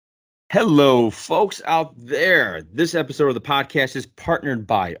Hello, folks out there. This episode of the podcast is partnered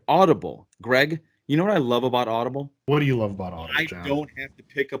by Audible. Greg, you know what I love about Audible? What do you love about Audible, I John? don't have to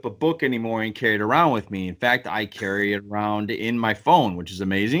pick up a book anymore and carry it around with me. In fact, I carry it around in my phone, which is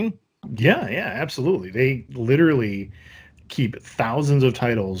amazing. Yeah, absolutely. They literally keep thousands of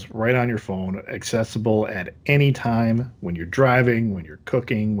titles right on your phone, accessible at any time when you're driving, when you're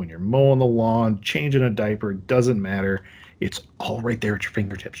cooking, when you're mowing the lawn, changing a diaper, doesn't matter. It's all right there at your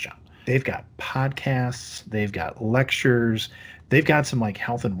fingertips, John. They've got podcasts, they've got lectures, they've got some like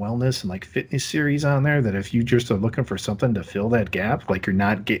health and wellness and like fitness series on there that if you just are looking for something to fill that gap, like you're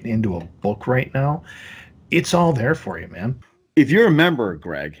not getting into a book right now, it's all there for you, man. If you're a member,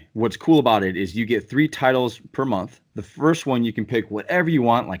 Greg, what's cool about it is you get 3 titles per month. The first one, you can pick whatever you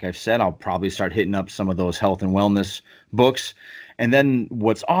want. Like I've said, I'll probably start hitting up some of those health and wellness books. And then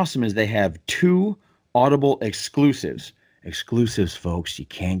what's awesome is they have 2 Audible exclusives. Exclusives, folks. You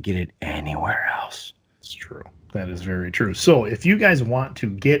can't get it anywhere else. It's true. That is very true. So if you guys want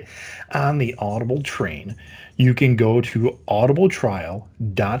to get on the Audible train, you can go to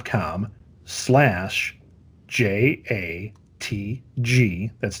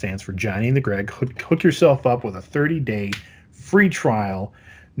audibletrial.com/JATG. That stands for Johnny and the Greg. Hook yourself up with a 30-day free trial.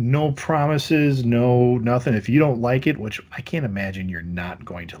 No promises, no nothing. If you don't like it, which I can't imagine you're not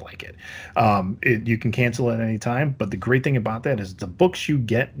going to like it, you can cancel at any time. But the great thing about that is the books you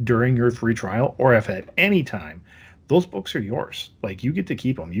get during your free trial, or if at any time, those books are yours. Like you get to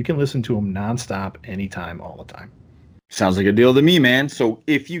keep them. You can listen to them nonstop, anytime, all the time. Sounds like a deal to me, man. So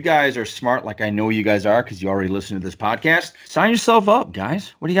if you guys are smart, like I know you guys are, because you already listen to this podcast, sign yourself up,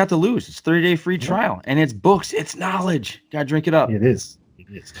 guys. What do you got to lose? It's 30-day free trial, and it's books, it's knowledge. Gotta drink it up. It is.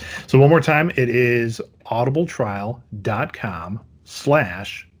 So one more time, it is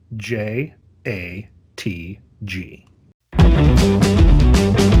audibletrial.com/JATG.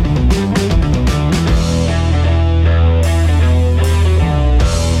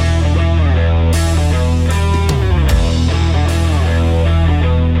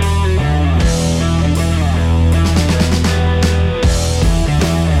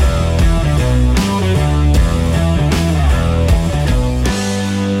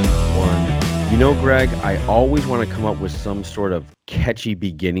 You know, Greg, I always want to come up with some sort of catchy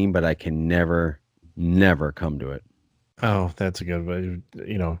beginning, but I can never come to it. Oh, that's a good one.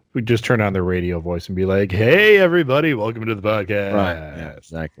 You know, we just turn on the radio voice and be like, "Hey, everybody, welcome to the podcast." Right. Yeah,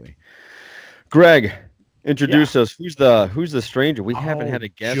 exactly. Greg, introduce us. Who's the stranger? We haven't had a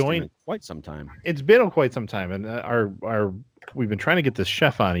guest in quite some time. It's been quite some time, and we've been trying to get this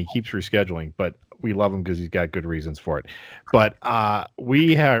chef on. He keeps rescheduling, but we love him because he's got good reasons for it. But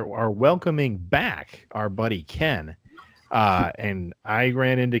we are welcoming back our buddy Ken. And I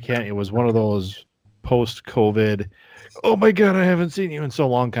ran into Ken. It was one of those post-COVID, oh my God, I haven't seen you in so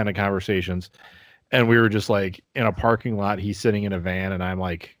long kind of conversations. And we were just like in a parking lot. He's sitting in a van, and I'm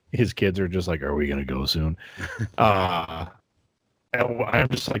like, his kids are just like, "Are we gonna go soon?" And I'm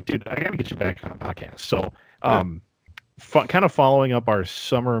just like, dude, I gotta get you back on the podcast. So, kind of following up our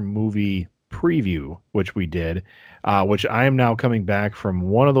summer movie preview, which we did, which I am now coming back from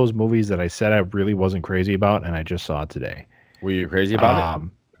one of those movies that I said I really wasn't crazy about, and I just saw it today. Were you crazy about it?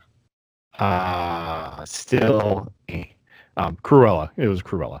 Still, Cruella. It was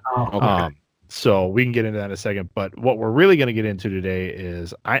Cruella. Oh, okay. So we can get into that in a second. But what we're really going to get into today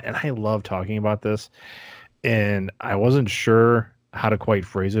is, I love talking about this, and I wasn't sure how to quite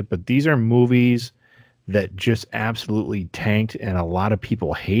phrase it, but these are movies that just absolutely tanked and a lot of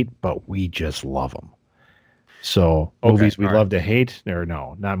people hate, but we just love them. So movies we love to hate, or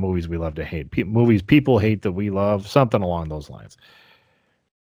no, not movies we love to hate. Movies people hate that we love, something along those lines.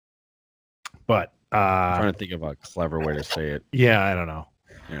 But I'm trying to think of a clever way to say it. Yeah, I don't know.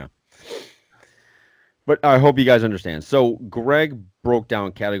 Yeah. But I hope you guys understand. So Greg broke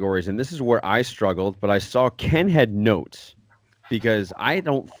down categories, and this is where I struggled, but I saw Ken had notes, because I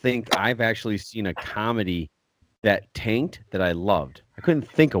don't think I've actually seen a comedy that tanked that I loved. I couldn't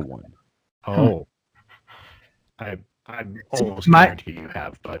think of one. Oh. I'm almost guarantee you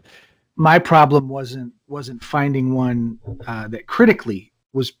have, but my problem wasn't finding one that critically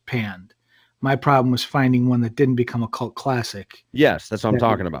was panned. My problem was finding one that didn't become a cult classic. Yes, that's what I'm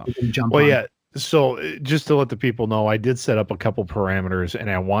talking about. Well, yeah. So just to let the people know, I did set up a couple parameters,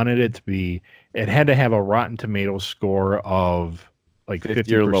 and I wanted it to be, it had to have a Rotten Tomatoes score of like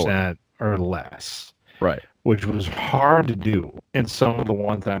 50% or less. Right. Which was hard to do. And some of the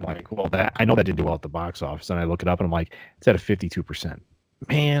ones that I'm like, well, that I know that didn't do well at the box office. And I look it up and I'm like, it's at a 52%.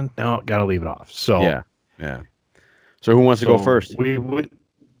 Man, no, gotta leave it off. So yeah. So who wants to go first? We would.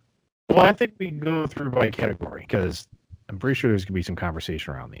 Well, I think we can go through by category, because I'm pretty sure there's gonna be some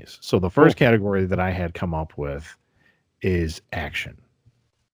conversation around these. So the first category that I had come up with is action.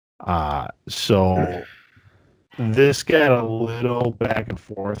 So this got a little back and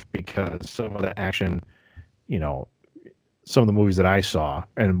forth because some of the action, you know, some of the movies that I saw,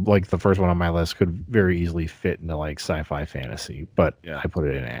 and like the first one on my list could very easily fit into like sci-fi fantasy, but I put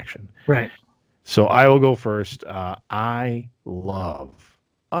it in action. Right. So I will go first. I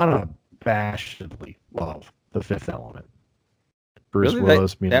unabashedly love The Fifth Element. Bruce Really?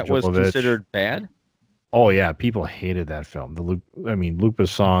 Willis, Mila That was Jovovich. considered bad? Oh yeah, people hated that film. Luc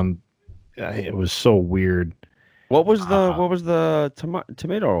Besson. It was so weird. What was the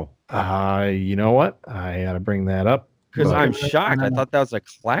tomato? You know what? I got to bring that up. Because but- I'm shocked. I thought that was a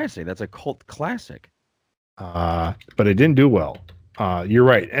classic. That's a cult classic. but it didn't do well. You're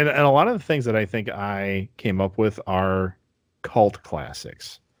right, and a lot of the things that I think I came up with are cult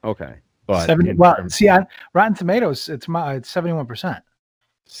classics. Okay. But see, on Rotten Tomatoes, it's 71%.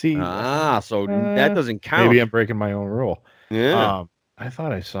 See, so that doesn't count. Maybe I'm breaking my own rule. Yeah. I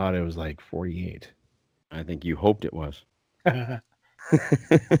thought I saw it was like 48. I think you hoped it was.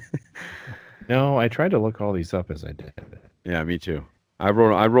 No, I tried to look all these up as I did. Yeah, me too. I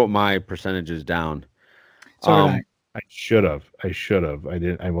wrote my percentages down. So did I. I should have. I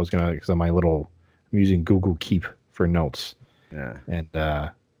didn't. I was gonna because I'm using Google Keep for notes. Yeah. And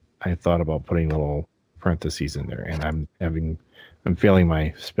I thought about putting little parentheses in there, and I'm failing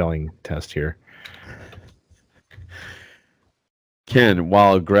my spelling test here. Ken,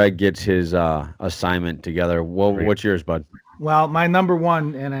 while Greg gets his assignment together, what's yours, bud? Well, my number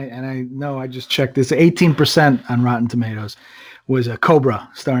one, and I know I just checked this, 18% on Rotten Tomatoes, was a Cobra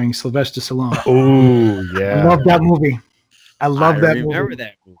starring Sylvester Stallone. Oh yeah, I love that movie. I remember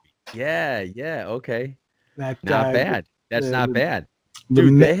that movie. Yeah, okay. Not bad. That's not bad.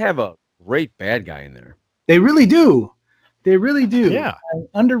 Dude, they have a great bad guy in there. They really do. They really do. Yeah.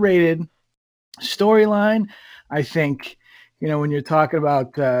 Underrated storyline. I think, when you're talking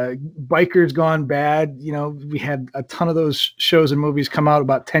about bikers gone bad, we had a ton of those shows and movies come out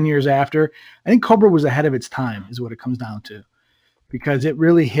about 10 years after. I think Cobra was ahead of its time is what it comes down to, because it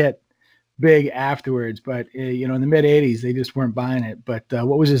really hit big afterwards. But, in the mid 80s, they just weren't buying it. But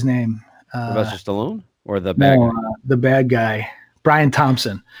what was his name? Sylvester Stallone or the bad guy? The bad guy. Brian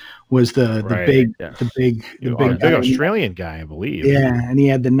Thompson was the big Australian guy, I believe. Yeah, and he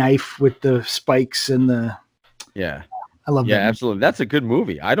had the knife with the spikes and the. Yeah, I love that. Yeah, absolutely. That's a good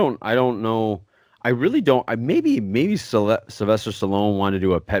movie. I don't know. I really don't. Maybe Sylvester Stallone wanted to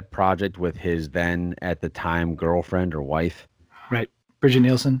do a pet project with his then at the time girlfriend or wife. Right, Bridget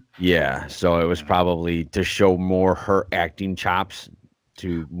Nielsen. Yeah, so it was probably to show more her acting chops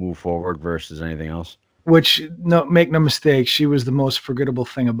to move forward versus anything else. Which, make no mistake, she was the most forgettable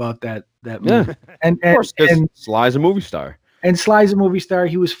thing about that movie. Yeah, and Sly's a movie star. And Sly's a movie star.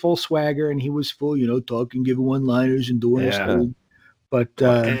 He was full swagger and he was full, talking, giving one-liners and doing his thing. But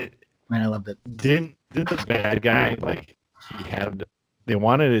man, I loved it. Did the bad guy they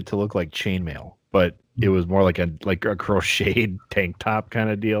wanted it to look like chainmail, but it was more like a crocheted tank top kind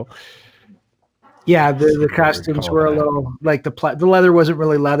of deal. Yeah, the costumes were a little like the leather wasn't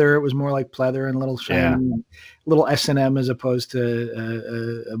really leather; it was more like pleather and a little shiny, little S&M as opposed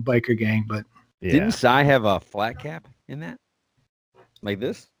to a biker gang. But didn't Cy have a flat cap in that, like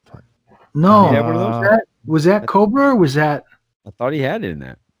this? No, one of those? Was that Cobra? Or was that? I thought he had it in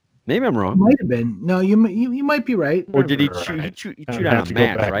that. Maybe I'm wrong. Might have been. No, you might be right. Or did he shoot on a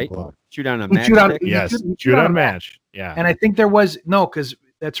match? Right? Shoot on a match. Yes, shoot on a match. Yeah. And I think there was because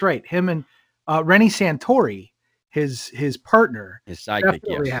that's right. Him and Rennie Santori, his partner, his sidekick,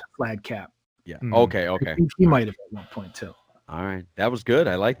 definitely had a flat cap. Yeah. Okay. I think he might have at one point too. All right, that was good.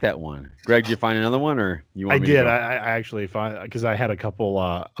 I like that one. Greg, did you find another one, or you want I me did. To go? I actually found because I had a couple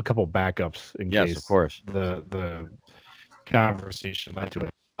backups in case. Yes, of course. The conversation led to it.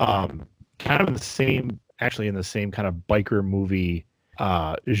 Kind of in the same kind of biker movie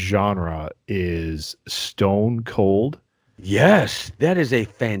genre is Stone Cold. Yes, that is a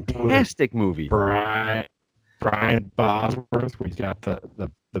fantastic movie. Brian Bosworth, where he's got the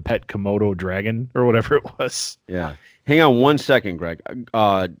pet Komodo dragon or whatever it was. Yeah. Hang on 1 second, Greg.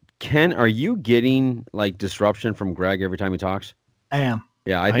 Ken, are you getting like disruption from Greg every time he talks? I am.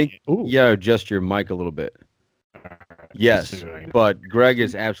 Yeah, I think adjust your mic a little bit. Yes, but Greg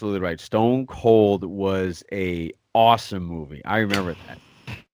is absolutely right. Stone Cold was a awesome movie. I remember that.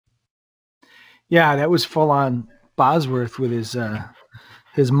 Yeah, that was full on Bosworth with his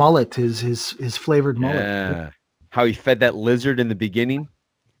mullet, his flavored mullet. Yeah. How he fed that lizard in the beginning.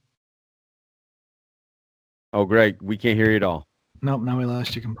 Oh, Greg, we can't hear you at all. Nope, now we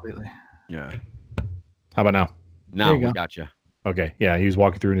lost you completely. Yeah. How about now? Now There you we go. got you. Okay, yeah, he was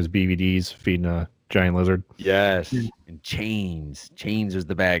walking through in his BVDs, feeding a giant lizard. Yes. Yeah. And Chains. Chains is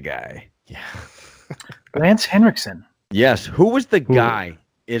the bad guy. Yeah. Lance Henriksen. Yes. Who was the Who- guy?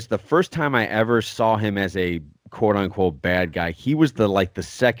 It's the first time I ever saw him as a quote unquote bad guy. He was the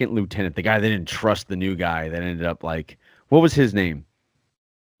second lieutenant, the guy that didn't trust the new guy that ended up what was his name?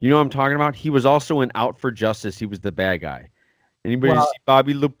 You know what I'm talking about? He was also in Out for Justice. He was the bad guy. Anybody Well, see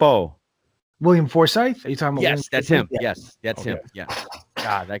Bobby Lupo? William Forsythe? Are you talking about? Yes, William that's Forsythe? him. Yeah. Yes, that's Okay. him. Yes.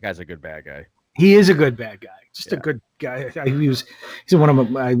 God, that guy's a good bad guy. He is a good bad guy. Just a Yeah. good guy. He's one of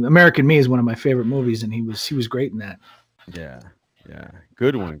my American Me is one of my favorite movies, and he was great in that. Yeah. Yeah.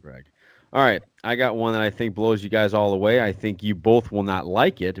 Good one, Greg. All right. I got one that I think blows you guys all away. I think you both will not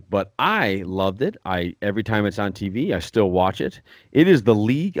like it, but I loved it. Every time it's on TV, I still watch it. It is The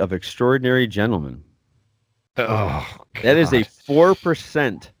League of Extraordinary Gentlemen. Oh, That is a God.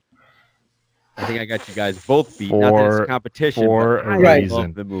 4%. I think I got you guys both beat. Not that it's a competition, for but a I reason.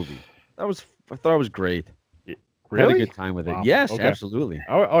 love the movie. I thought it was great. Really? Had a good time with it. Wow. Yes, Okay. absolutely.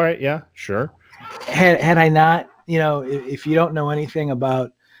 Oh, all right, yeah, sure. Had I not, if you don't know anything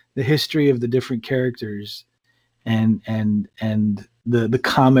about the history of the different characters and the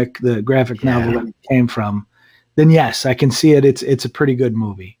comic, the graphic novel that it came from, then yes, I can see it. It's a pretty good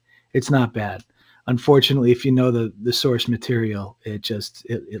movie. It's not bad. Unfortunately, if you know the source material,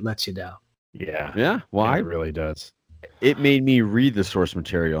 it lets you down. Yeah. Yeah. Well, It really does. it made me read the source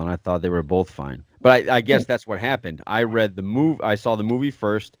material, and I thought they were both fine. But I guess that's what happened. I saw the movie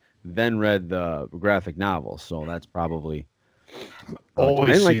first, then read the graphic novel. So that's probably. I Always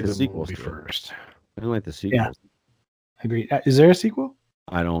didn't see like the the sequels movie to it. first. I didn't like the sequels. Agreed. Is there a sequel?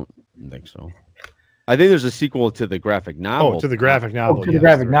 I don't think so. I think there's a sequel to the graphic novel. Oh, to the graphic novel. to the yes,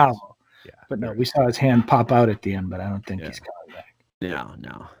 graphic there is. novel. Yeah. But no, there we is. saw his hand pop out at the end, but I don't think Yeah. he's coming back.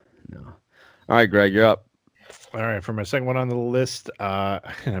 No. All right, Greg, you're up. All right, for my second one on the list, I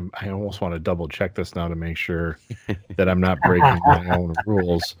almost want to double check this now to make sure that I'm not breaking my own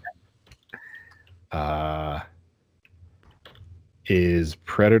rules. Is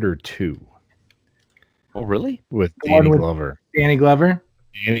Predator 2 Oh, really? with The one Danny with- Glover. Danny Glover.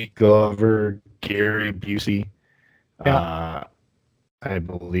 Danny Glover, Gary Busey. Yeah. I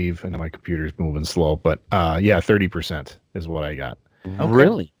believe, and my computer's moving slow, but 30% is what I got.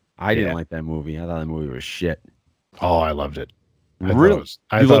 Really? I didn't Yeah. like that movie. I thought that movie was shit. Oh, I loved it. Really?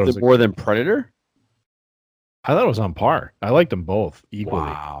 I You thought loved it was it more than Predator? I thought it was on par. I liked them both equally.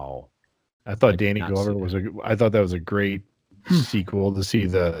 Wow. I thought I did Danny not Glover see I thought that was a great sequel to see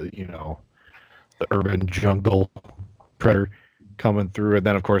the urban jungle predator coming through. And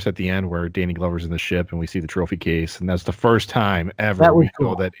then of course at the end where Danny Glover's in the ship and we see the trophy case. And that's the first time ever That was we know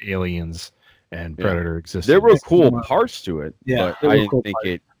cool. that aliens and Yeah. Predator exist. There were cool Wow. parts to it, Yeah, but there I were didn't cool think parts.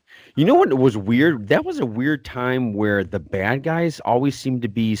 it. You know what was weird? That was a weird time where the bad guys always seemed to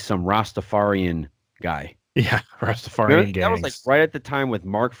be some Rastafarian guy. Yeah, Rastafarian Remember? gangs. That was like right at the time with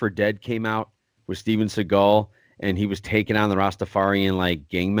Mark for Dead came out with Steven Seagal, and he was taking on the Rastafarian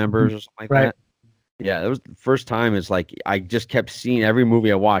gang members or something like Right. that. Yeah, that was the first time. It's like I just kept seeing every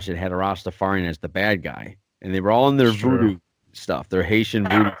movie I watched. It had a Rastafarian as the bad guy, and they were all in their Sure. voodoo stuff, their Haitian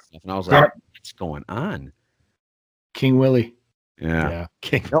voodoo stuff, and I was Yeah. like, "What's going on?" King Willie. Yeah. Yeah.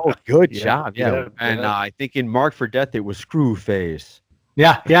 King. Oh, good Yeah, job. Yeah. yeah, And yeah. I think in Mark for Death, it was Screwface.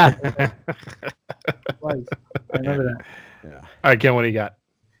 Yeah. It was. I remember that. Yeah. All right, Ken, what do you got?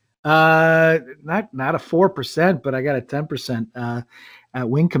 Not a 4%, but I got a 10% at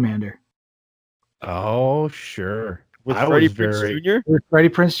Wing Commander Oh, sure. With I Freddie was Prinze very- Jr.? with Freddie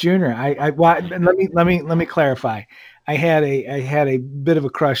Prinze Jr. And let me clarify. I had a bit of a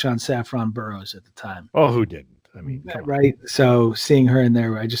crush on Saffron Burrows at the time. Oh, who didn't? I mean, come on. Right. So seeing her in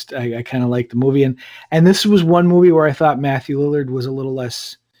there, I kind of liked the movie, and this was one movie where I thought Matthew Lillard was a little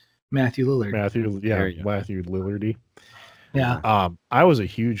less Matthew Lillard. Matthew Lillardy. Yeah. I was a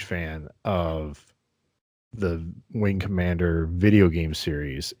huge fan of the Wing Commander video game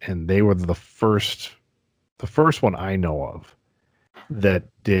series, and they were the first one I know of that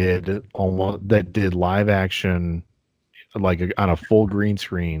did live action, on a full green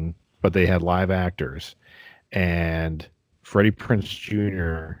screen, but they had live actors. And Freddie Prinze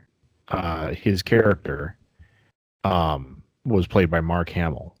Jr., his character, was played by Mark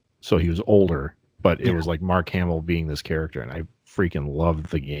Hamill, so he was older, but it was like Mark Hamill being this character, and I freaking loved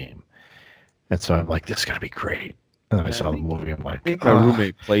the game. And so I'm like, this is gonna be great. And then I saw the movie. I'm like, I think my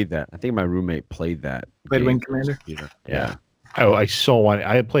roommate played that. Played game Wing on his Commander? computer. yeah. I so wanted.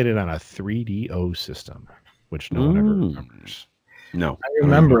 I had played it on a 3DO system, which no one ever remembers. No. I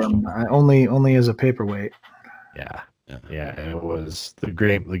remember him only as a paperweight. Yeah, Yeah. yeah. It was the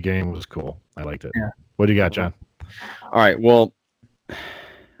game. The game was cool. I liked it. Yeah. What do you got, John? All right. Well,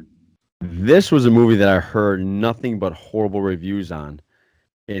 this was a movie that I heard nothing but horrible reviews on.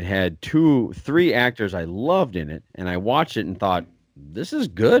 It had 3 actors I loved in it, and I watched it and thought, this is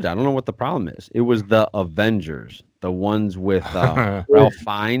good. I don't know what the problem is. It was the Avengers, the ones with Ralph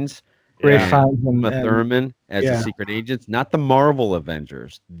Fiennes Ray and Fiennes Uma and Thurman as the yeah. secret agents, not the Marvel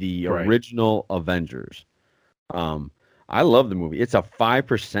Avengers, the Right. original Avengers. I love the movie. It's a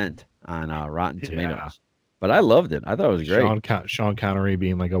 5% on Rotten Tomatoes, but I loved it. I thought it was great. Sean Connery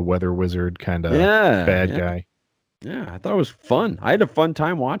being like a weather wizard kind of Yeah, bad guy. Yeah, I thought it was fun. I had a fun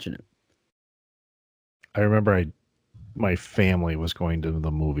time watching it. I remember my family was going to the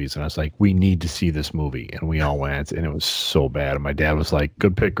movies, and I was like, "We need to see this movie," and we all went, and it was so bad. And my dad was like,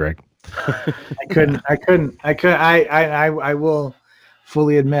 "Good pick, Greg." I will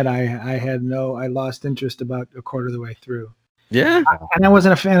fully admit I lost interest about a quarter of the way through. Yeah. And I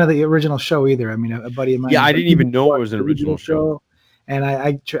wasn't a fan of the original show either. I mean, a buddy of mine. Yeah, I didn't even know it was an original show. And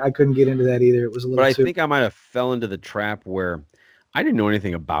I couldn't get into that either. It was a little. But I think I might have fell into the trap where I didn't know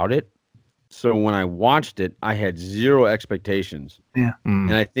anything about it. So when I watched it, I had zero expectations. Yeah.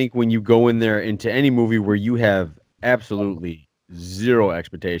 And I think when you go in there into any movie where you have absolutely zero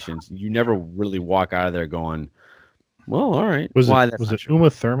expectations, you never really walk out of there going, well, all right. Was it Uma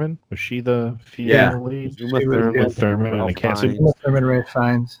Thurman? Was she the female lead? Uma Thurman and Cassie. Uma Thurman, Ray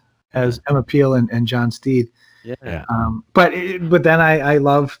Fiennes as Emma Peel and John Steed. Yeah. But then I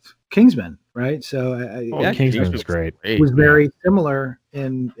loved Kingsman, right? So Kingsman was great. It was very similar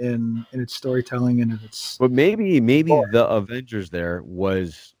in its storytelling and its. But maybe the Avengers there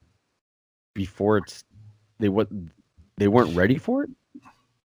was before they weren't ready for it.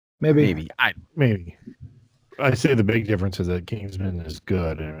 Maybe. Maybe. I say the big difference is that Kingsman is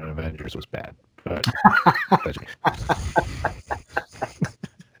good and Avengers was bad. But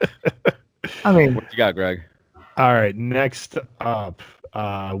I mean, what you got, Greg? All right, next up,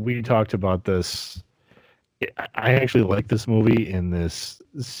 we talked about this. I actually like this movie in this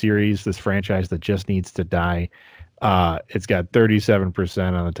series, this franchise that just needs to die. It's got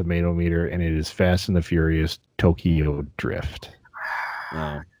 37% on the tomato meter, and it is Fast and the Furious Tokyo Drift.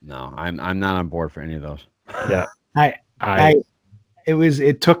 No, I'm not on board for any of those. Yeah,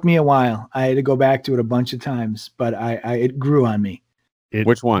 it took me a while. I had to go back to it a bunch of times, but it grew on me.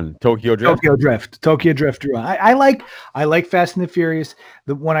 Which one? Tokyo Drift? Tokyo Drift drew on. I like Fast and the Furious.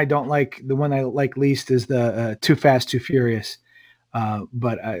 The one I don't like, the one I like least is the Too Fast, Too Furious.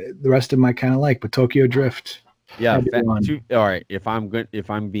 But the rest of them I kind of like. But Tokyo Drift. Yeah. All right. If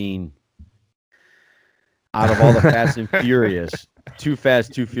I'm being out of all the Fast and Furious, Too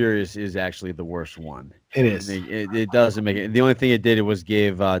Fast, Too Furious is actually the worst one. It is. It doesn't make it. The only thing it did was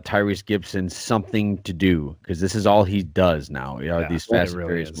give Tyrese Gibson something to do because this is all he does now. These Fast and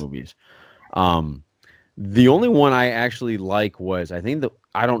Furious movies. The only one I actually like was I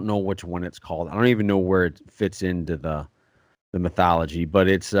don't know which one it's called. I don't even know where it fits into the mythology, but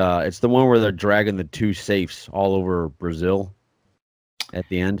it's the one where they're dragging the 2 safes all over Brazil at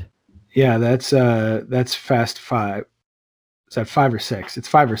the end. Yeah, that's Fast 5. Is that 5 or 6? It's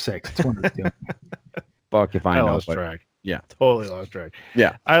 5 or 6. It's one of the two. Fuck if I know. Lost track. Yeah, totally lost track.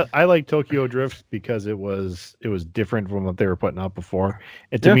 Yeah, I like Tokyo Drift because it was different from what they were putting out before.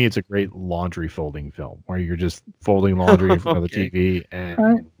 And to me, it's a great laundry folding film where you're just folding laundry in front of the TV.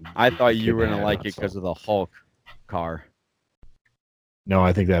 And I thought you were gonna like it because of the Hulk car. No,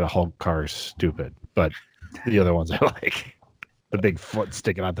 I think that Hulk car is stupid, but the other ones I like. The big foot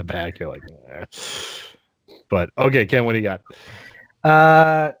sticking out the back, you're like, eh. But okay, Ken, what do you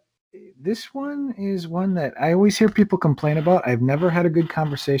got? This one is one that I always hear people complain about. I've never had a good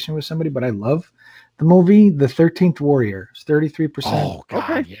conversation with somebody, but I love the movie, The 13th Warrior. It's 33%. Oh,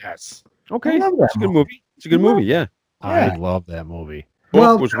 God, okay. yes. Okay, it's a good movie. It's a good movie, yeah. I love that movie.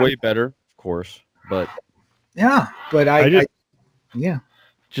 Book was way better, of course, but yeah, but I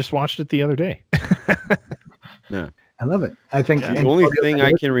just watched it the other day. Yeah. I love it. I think the only thing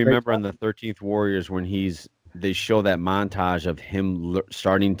I can remember on the 13th Warrior is when they show that montage of him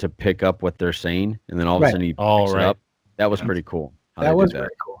starting to pick up what they're saying, and then all of a sudden he picks it up. That was pretty cool. That was very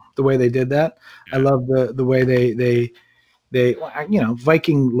cool. The way they did that. Yeah. I love the way they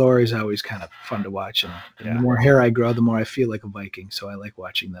Viking lore is always kind of fun to watch, and the more hair I grow, the more I feel like a Viking. So I like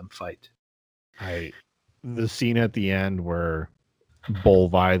watching them fight. The scene at the end where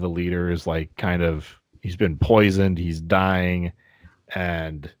Bolvi, the leader, is like he's been poisoned, he's dying,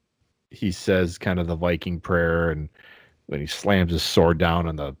 and he says kind of the Viking prayer, and when he slams his sword down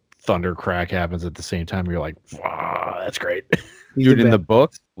and the thunder crack happens at the same time, you're like, wow, that's great. Dude, in the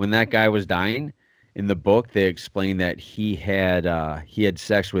book, when that guy was dying, in the book, they explained that he had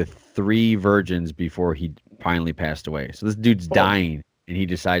sex with 3 virgins before he finally passed away. So this dude's dying, and he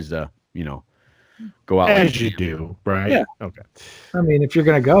decides to, go out. As you do, right? Yeah. Okay. I mean, if you're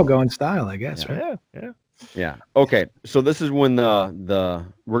gonna go in style, I guess, right? Yeah. Okay. So this is when we're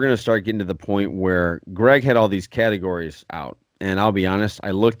gonna start getting to the point where Greg had all these categories out, and I'll be honest,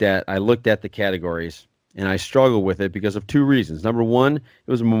 I looked at the categories, and I struggled with it because of two reasons. Number one,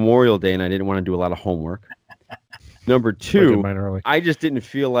 it was Memorial Day, and I didn't want to do a lot of homework. Number two, I just didn't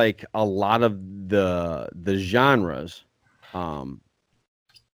feel like a lot of the genres.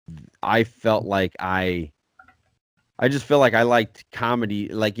 I felt like I just felt like I liked comedy.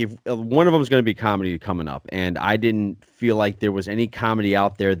 Like if one of them is going to be comedy coming up, and I didn't feel like there was any comedy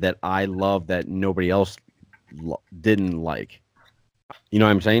out there that I love that nobody else didn't like. You know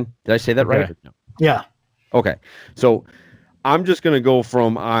what I'm saying? Did I say that right? No? Yeah. Okay. So I'm just going to go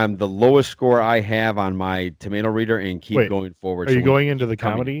from the lowest score I have on my tomato reader and keep going forward. Are you going into the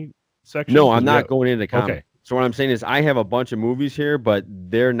comedy section? No, I'm not going into comedy. Okay. So what I'm saying is I have a bunch of movies here, but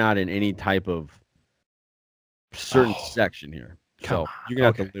they're not in any type of certain section here. So you're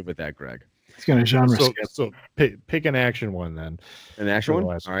going to have to live with that, Greg. It's going to genre skip. So pick an action one then. An action one?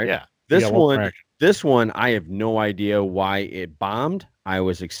 All right. Yeah. This one, I have no idea why it bombed. I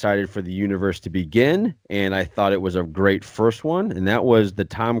was excited for the universe to begin, and I thought it was a great first one, and that was the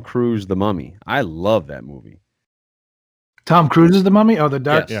Tom Cruise The Mummy. I love that movie. Tom Cruise is The Mummy? Oh, the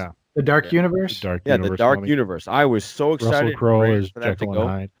dark, the dark The universe? dark universe. I was so excited. Russell Crowe is Jekyll and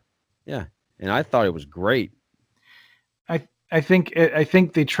Hyde. Yeah, and I thought it was great. I think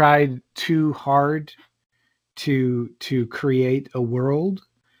they tried too hard to create a world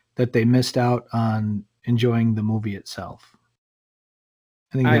that they missed out on enjoying the movie itself.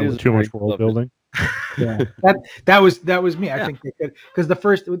 I think that was too much world building. Yeah, that was me. I think they could, because the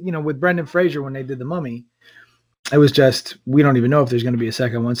first, with Brendan Fraser when they did The Mummy, it was just, we don't even know if there's going to be a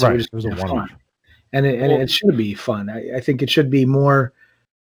second one, so right. it was a fun, and it should be fun. I think it should be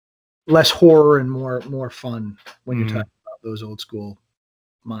less horror and more fun when you're talking about those old school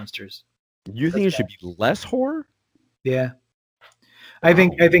monsters. You think it should be less horror? Yeah, I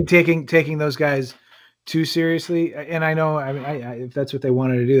think taking those guys too seriously, and I know, I mean, if that's what they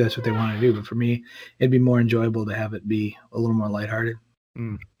wanted to do, that's what they wanted to do. But for me, it'd be more enjoyable to have it be a little more lighthearted.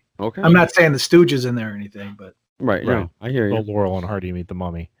 Okay. I'm not saying the Stooges in there or anything, but right. No, I hear you. Laurel and Hardy Meet the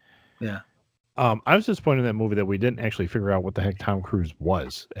Mummy. Yeah. I was disappointed in that movie that we didn't actually figure out what the heck Tom Cruise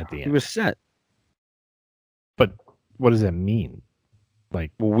was at the end. He was set. But what does that mean?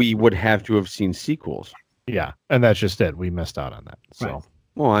 Like, we would have to have seen sequels. Yeah, and that's just it. We missed out on that. So. Right.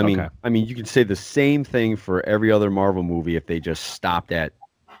 Well, I mean, you could say the same thing for every other Marvel movie if they just stopped at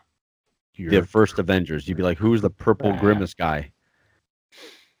the first Avengers. You'd be like, who's the purple grimace guy?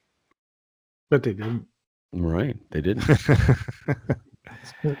 But they didn't. Right, they didn't.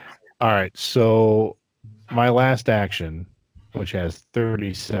 All right, so my last action, which has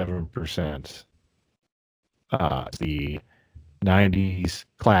 37%, the 90s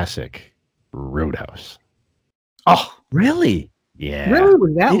classic Roadhouse. Oh, really? Yeah. Really?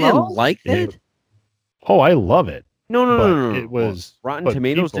 Was that you low? didn't like that? Oh, I love it. No. It was Rotten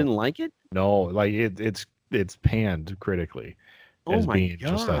Tomatoes didn't like it? No, like it's panned critically as being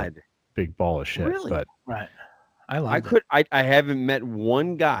just a big ball of shit. Really? But right. I haven't met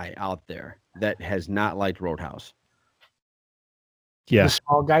one guy out there that has not liked Roadhouse. Yeah. The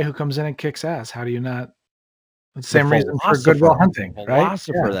small guy who comes in and kicks ass. How do you not? The same reason for Good Will Hunting, right?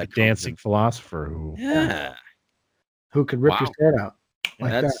 That dancing philosopher who could rip your shirt out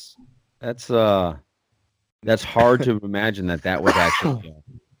like that. That's hard to imagine that was actually.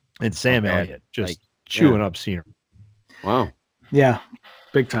 And Sam Elliott just chewing up scenery. Wow. Yeah,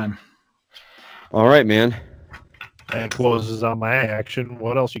 big time. All right, man. That closes on my action.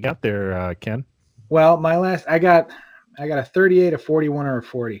 What else you got there, Ken? Well, my last, I got a 38, a 41, or a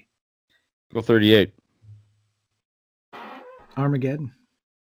 40. Go 38. Armageddon.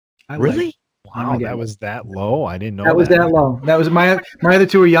 Really? Wow, that was that low. I didn't know that was that low. That was my other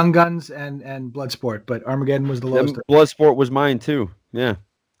two were Young Guns and Bloodsport, but Armageddon was the lowest. Bloodsport was mine too. Yeah,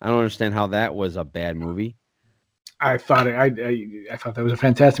 I don't understand how that was a bad movie. I thought I thought that was a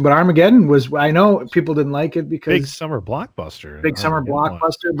fantastic, but Armageddon was. I know people didn't like it because big summer blockbuster.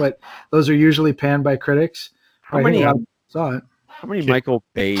 But those are usually panned by critics. How many saw it? How many Michael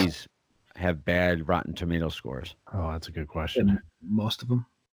Bays have bad Rotten Tomato scores? Oh, that's a good question. Most of them.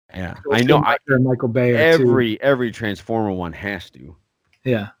 Yeah, I know. Michael Bay. Every Transformer one has to.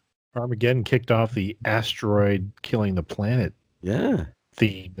 Yeah. Armageddon kicked off the asteroid killing the planet. Yeah.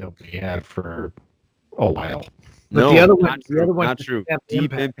 Theme that we had for a while. But no, the other one, not true.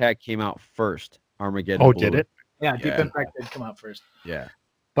 Deep Impact came out first. Armageddon. Oh, did it? Yeah, Deep Impact did come out first. Yeah.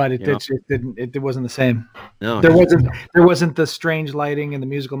 but it didn't. It wasn't the same. No, there wasn't the strange lighting and the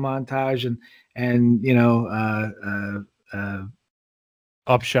musical montage and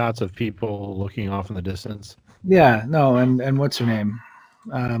up shots of people looking off in the distance. Yeah, no, and what's her name?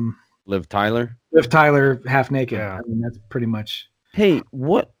 Liv Tyler. Liv Tyler, half naked. Yeah. I mean, that's pretty much. Hey,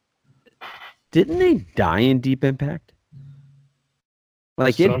 what? Didn't they die in Deep Impact?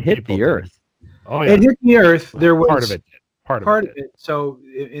 Like it hit the earth. Oh yeah, it hit the earth. There was part of it. Part of it. So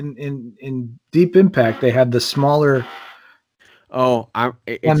in Deep Impact, they had the smaller. Oh,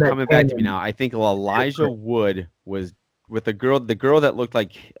 it's coming back to me now. I think Elijah Wood was with the girl that looked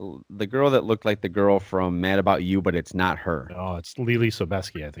like the girl from Mad About You, but it's not her. Oh, it's Lily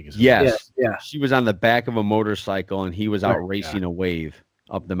Sobieski, I think. Yes. Yeah. She was on the back of a motorcycle, and he was out racing a wave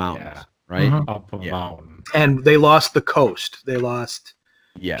up the mountains, right? Mm-hmm. Up a mountain. And they lost the coast. They lost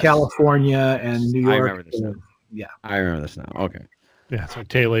California and New York. I remember this now. Yeah. I remember this now. Okay. Yeah, so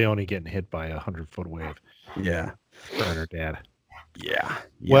Tay Leone getting hit by a 100-foot wave. Yeah. Her and her dad. Yeah.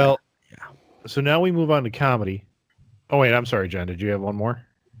 Well, so now we move on to comedy. Oh, wait, I'm sorry, John. Did you have one more?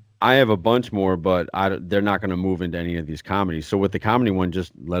 I have a bunch more, but they're not going to move into any of these comedies. So with the comedy one,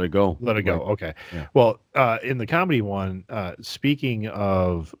 just let it go. Let it go. Okay. Yeah. Well, in the comedy one, speaking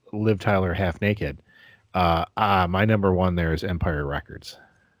of Liv Tyler half naked, my number one there is Empire Records.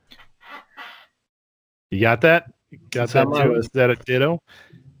 You got that? Got that too? Is that a ditto?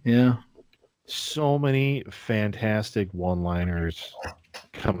 Yeah. So many fantastic one-liners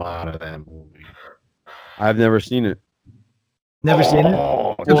come out of that movie. I've never seen it. Never seen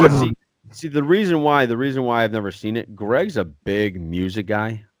it? See, the reason why I've never seen it, Greg's a big music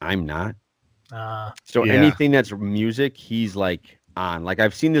guy. I'm not. Anything that's music, he's like on. Like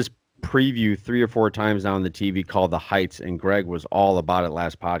I've seen this preview 3 or 4 times now on the TV called The Heights, and Greg was all about it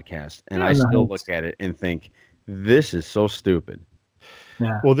last podcast. And I still look at it and think, this is so stupid.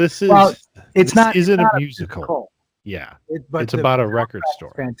 Yeah. Well, isn't a musical. Yeah. It's about a record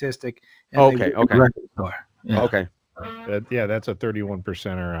store. Fantastic. Okay. Record store. Yeah. Okay. That's a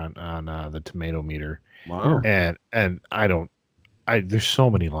 31%er on the tomato meter. Wow. And there's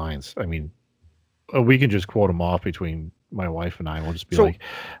so many lines. I mean, we can just quote them off between my wife and I. We'll just be like,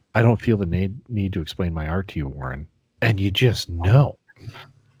 I don't feel the need to explain my art to you, Warren. And you just know.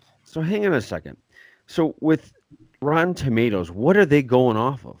 So hang on a second. So with Rotten Tomatoes, what are they going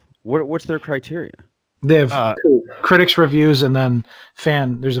off of? What's their criteria? They have critics reviews and then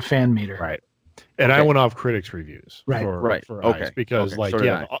there's a fan meter. Right. And I went off critics reviews. Right. For Eyes because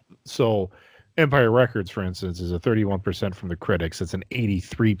so Empire Records, for instance, is a 31% from the critics. It's an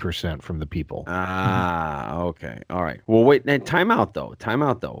 83% from the people. Okay. All right. Well, wait. Now, time out though,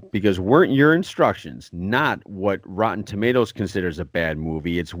 because weren't your instructions not what Rotten Tomatoes considers a bad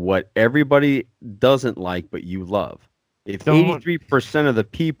movie? It's what everybody doesn't like, but you love. If 83% of the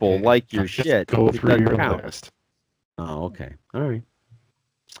people like your shit, go through your list. Oh, okay. All right.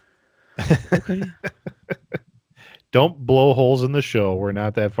 Okay. Don't blow holes in the show. We're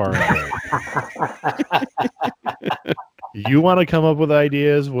not that far away. You want to come up with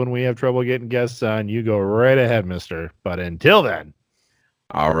ideas when we have trouble getting guests on, you go right ahead, mister. But until then.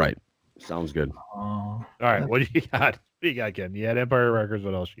 All right. Sounds good. All right. What do you got? What do you got, Ken? You had Empire Records.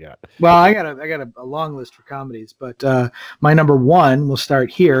 What else you got? Well, I got a long list for comedies, but my number one, we'll start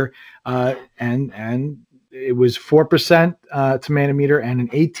here. And it was 4% tomato meter and an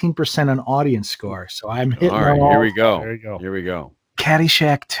 18% on audience score. So I'm hitting. All right, here we go. There you go. Here we go.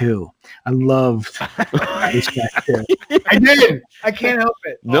 Caddyshack 2. I loved Caddyshack 2. I did. I can't help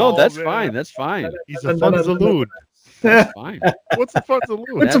it. No, that's fine. That's fine. He's a fun salute. That's fine. What's a fun salute?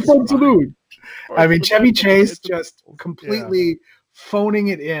 What's a fun salute? I mean, Chevy Chase just completely phoning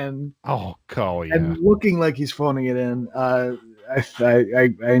it in. Oh, yeah. And looking like he's phoning it in. I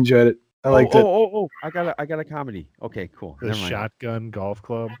enjoyed it. I liked it. Oh! I got a comedy. Okay, cool. The Shotgun Golf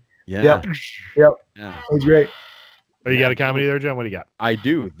Club. Yeah. Yep. Yeah. It was great. Oh, you got a comedy there, John? What do you got? I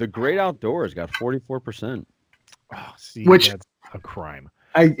do. The Great Outdoors got 44%. Oh, see, which that's a crime.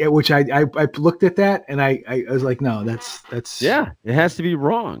 I looked at that and I was like, no, that's yeah, it has to be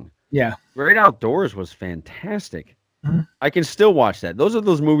wrong. Yeah. Great Outdoors was fantastic. Mm-hmm. I can still watch that. Those are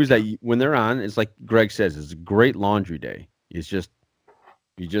those movies that when they're on, it's like Greg says, it's a great laundry day. It's just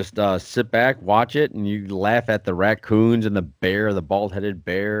you just sit back, watch it, and you laugh at the raccoons and the bear, the bald-headed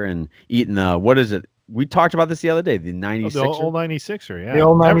bear, and eating what is it? We talked about this the other day. The 96er. The old 96er, yeah. The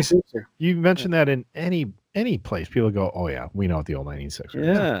old 96er. You mentioned that in any place, people go, "Oh yeah, we know what the old 96er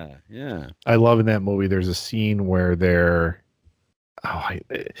is." Yeah. I love in that movie. There's a scene where they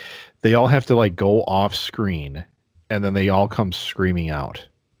all have to like go off screen, and then they all come screaming out.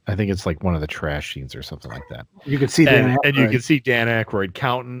 I think it's like one of the trash scenes or something like that. You can see and you can see Dan Aykroyd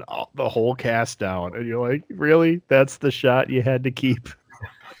counting the whole cast down, and you're like, really? That's the shot you had to keep?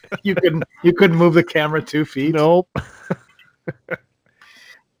 You couldn't move the camera 2 feet. Nope. All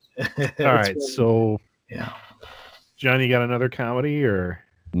right, funny. So yeah, John, you got another comedy or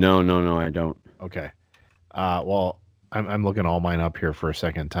no, I don't. Okay. Well, I'm looking all mine up here for a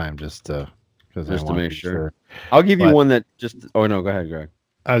second time just to make sure. I'll give you one that just. Oh no, go ahead, Greg.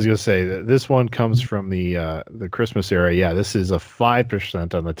 I was going to say that this one comes from the Christmas era. Yeah, this is a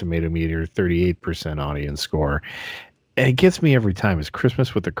 5% on the Tomato Meter, 38% audience score, and it gets me every time. It's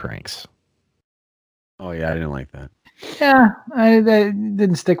Christmas with the Cranks. Oh yeah, I didn't like that. Yeah, that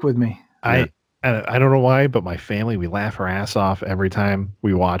didn't stick with me. I don't know why, but my family, we laugh our ass off every time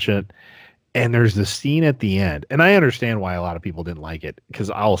we watch it. And there's the scene at the end, and I understand why a lot of people didn't like it, because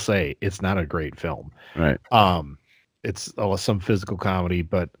I'll say it's not a great film. Right. It's some physical comedy,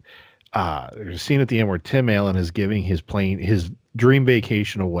 but there's a scene at the end where Tim Allen is giving his dream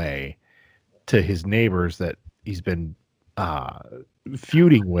vacation away to his neighbors that he's been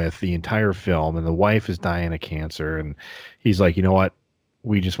feuding with the entire film, and the wife is dying of cancer, and he's like, you know what,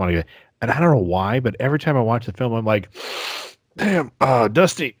 we just want to get. And I don't know why, but every time I watch the film, I'm like, damn,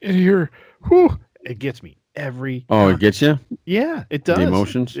 Dusty, you're. Whew, it gets me every time. It gets you? Yeah, it does. The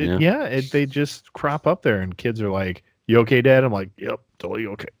emotions? They just crop up there, and kids are like, you okay, Dad? I'm like, yep, totally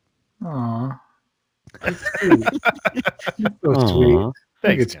okay. Aww. So sweet.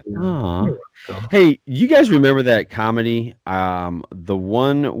 Thanks, Hey, you guys remember that comedy? The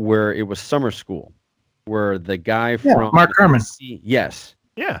one where it was summer school, where the guy from Mark Herman. Yes.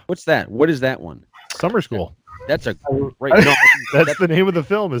 Yeah. What's that? What is that one? Summer School. That's a great. No, that's the name of the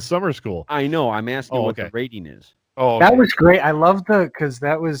film is Summer School. I know. I'm asking what the rating is. Oh, okay. That was great. I love because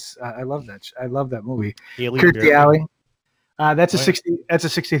that was I love that. I love that movie. Kirstie Alley. That's a 60. That's a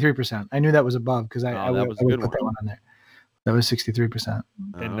 63%. I knew that was above because I would put that one on there. That was 63%.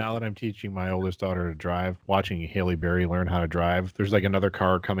 And now that I'm teaching my oldest daughter to drive, watching Haley Berry learn how to drive, there's like another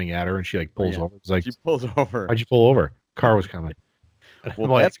car coming at her, and she like pulls over. It's like she pulls over. Why'd you pull over? Car was coming.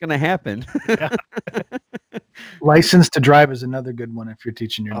 Well, that's going to happen. License to Drive is another good one if you're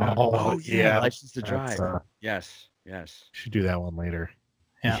teaching your daughter. Oh, yeah. License to Drive. Yes. Should do that one later.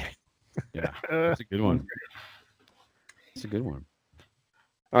 Yeah. Yeah. That's a good one. That's a good one.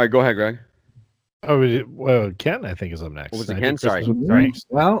 All right, go ahead, Greg. Well, Ken, I think, is up next. What was it, Ken? Sorry.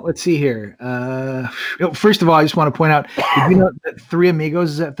 Well, let's see here. First of all, I just want to point out, did you know that Three Amigos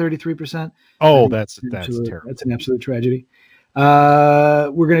is at 33%? Oh, that's terrible. That's an absolute tragedy.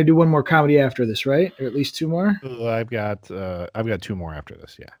 We're gonna do one more comedy after this, right? Or at least two more. I've got two more after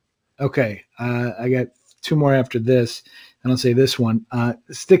this. Yeah. Okay. I got two more after this, and I'll say this one.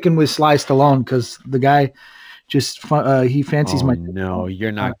 Sticking with Sly Stallone because the guy just he fancies my. No,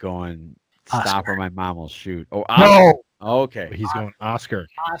 you're not going. Stop or my mom will shoot. Oh, Oscar. No. Okay. He's going Oscar.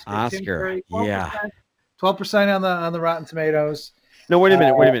 Oscar. 12%, yeah. 12% on the Rotten Tomatoes. No, wait a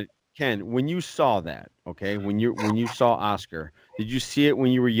minute. Ken, when you saw that, okay, when you saw Oscar, did you see it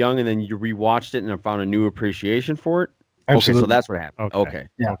when you were young and then you rewatched it and found a new appreciation for it? Absolutely. Okay, so that's what happened. Okay.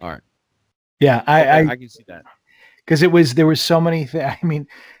 Yeah. All right. Yeah, I can see that. Because there was so many things. I mean,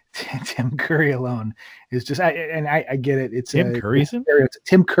 Tim Curry alone is just. I get it. It's Tim Curry's in?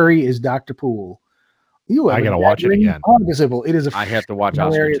 Tim Curry is Dr. Poole. I gotta watch it again. It is. I have to watch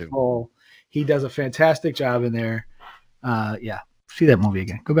Oscar too. Role. He does a fantastic job in there. Yeah. See that movie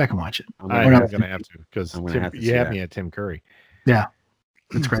again. Go back and watch it. I'm going to have to because you have me at Tim Curry. Yeah,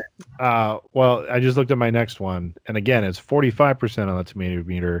 that's great. Well, I just looked at my next one, and again, it's 45% on the Tomato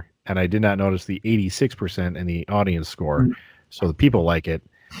Meter, and I did not notice the 86% in the audience score. Mm-hmm. So the people like it.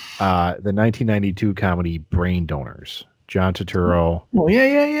 The 1992 comedy Brain Donors, John Turturro. Oh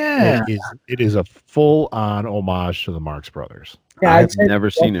yeah. It is a full-on homage to the Marx Brothers. Yeah, I've never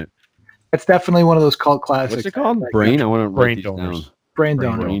seen it. It's definitely one of those cult classics. What's it called? Brain? I want to Brain Donors. Brain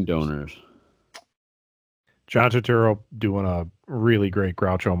Donors. John Turturro doing a really great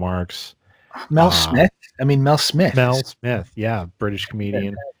Groucho Marx. Mel Smith. Mel Smith. Mel Smith, yeah, British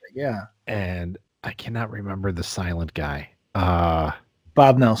comedian. Yeah. And I cannot remember the silent guy.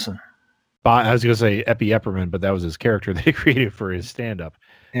 Bob Nelson. I was going to say Epi Epperman, but that was his character they created for his stand-up.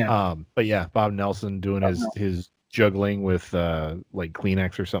 Yeah. But yeah, Bob Nelson doing his juggling with like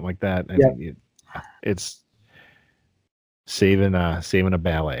Kleenex or something like that. And it's saving a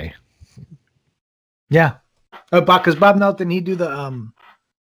ballet. Yeah. Because Bob Nelson, he do the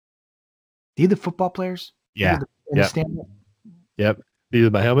football players. Yeah. Stand-up. Yep. These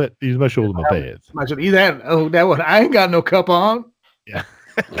are my helmet. These are my shoulder, my pads. That one. I ain't got no cup on. Yeah.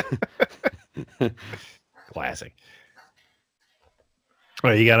 Classic.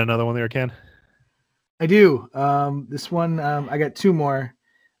 Oh, you got another one there, Ken? I do. This one, I got two more.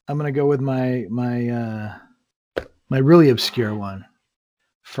 I'm gonna go with my really obscure one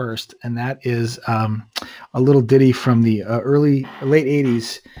first, and that is a little ditty from the late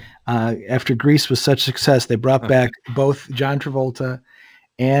 '80s. After Grease was such a success, they brought back both John Travolta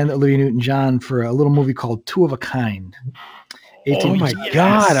and Olivia Newton-John for a little movie called Two of a Kind. Oh my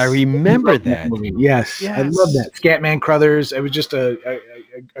God, I remember that movie. Yes, I love that. Scatman Crothers. It was just a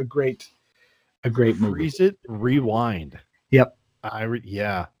great movie. Freeze it, rewind. Yep.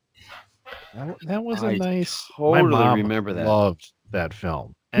 Yeah. That was a nice. Totally my mom remember that. Loved that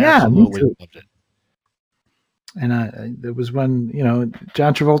film. Yeah, absolutely loved it. And there was when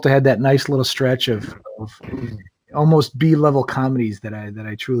John Travolta had that nice little stretch of almost B-level comedies that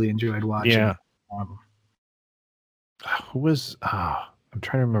I truly enjoyed watching. Yeah. Who was? I'm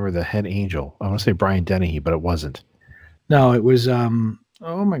trying to remember the head angel. I want to say Brian Dennehy, but it wasn't. No, it was. Oh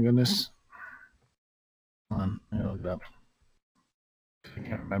my goodness. Hold on, let me look it up. I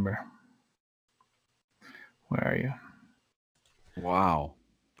can't remember. Where are you? Wow.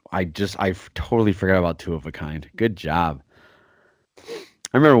 I totally forgot about Two of a Kind. Good job.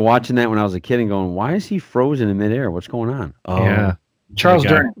 I remember watching that when I was a kid and going, why is he frozen in midair? What's going on? Oh, yeah. Charles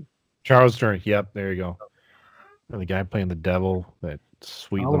Dern. Charles Dern. Yep. There you go. And the guy playing the devil, that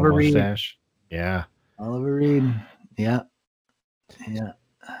sweet Oliver little mustache. Reed. Yeah. Oliver Reed. Yeah. Yeah.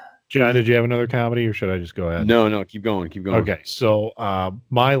 John, did you have another comedy or should I just go ahead? No, keep going. Okay. So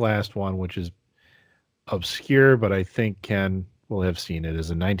my last one, which is obscure, but I think Ken will have seen it, is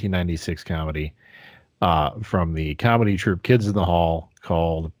a 1996 comedy from the comedy troupe Kids in the Hall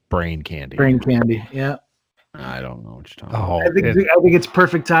called Brain Candy. Brain Candy, yeah. I don't know what you're talking about. I think it's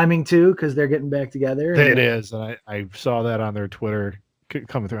perfect timing too, because they're getting back together. It is, and I saw that on their Twitter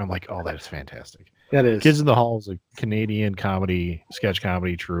coming through. I'm like, oh, that is fantastic. That is. Kids in the Hall is a Canadian sketch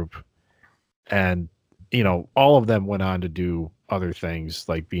comedy troupe, and all of them went on to do other things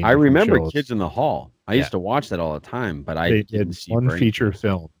like being. I remember shows. Kids in the Hall. I used to watch that all the time, but they did one feature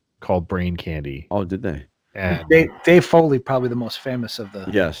film called Brain Candy. Oh, did they? And Dave Foley, probably the most famous of the.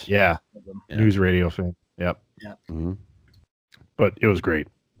 Yes. Yeah. News radio film. Yep. Yeah. Mm-hmm. But it was great.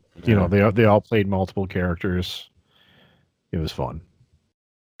 Yeah. They all played multiple characters. It was fun.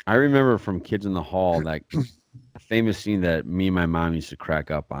 I remember from Kids in the Hall that a famous scene that me and my mom used to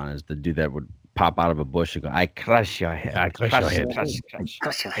crack up on is the dude that would pop out of a bush and go, "I crush your head. I crush your head.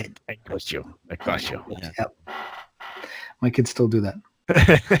 Crush your head. I crush you. I crush you." Yeah. Yep. My kids still do that.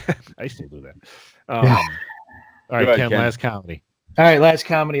 I still do that. All right, Ken, last comedy. All right, last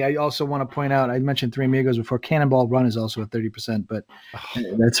comedy. I also want to point out, I mentioned Three Amigos before. Cannonball Run is also at 30%, but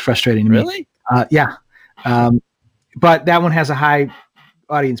that's frustrating to me. Really? Yeah. But that one has a high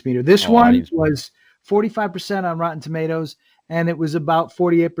audience meter. This one was 45% on Rotten Tomatoes, and it was about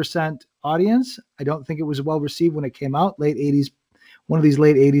 48% audience. I don't think it was well received when it came out. Late 80s, one of these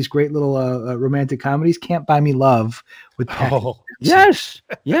late 80s great little romantic comedies. Can't Buy Me Love with yes,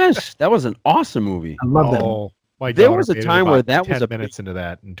 that was an awesome movie. I love that. There was a time where that 10 was minutes into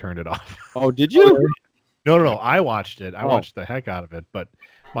that and turned it off. Oh, did you? No. I watched it. I watched the heck out of it, but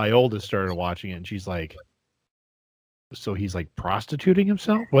my oldest started watching it, and she's like, "So he's like prostituting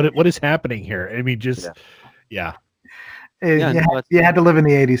himself? What is happening here?" I mean, just yeah. You had to live in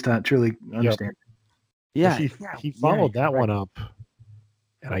the 80s to truly understand. Yeah, he followed that one up,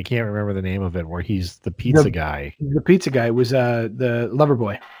 and I can't remember the name of it, where he's the pizza guy. The pizza guy was the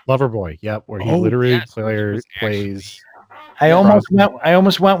Loverboy. Loverboy, yep, where he literally plays. I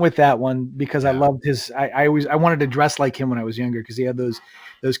almost went with that one because I loved his. I wanted to dress like him when I was younger because he had those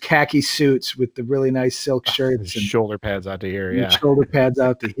khaki suits with the really nice silk shirts and shoulder pads out to here. Yeah, shoulder pads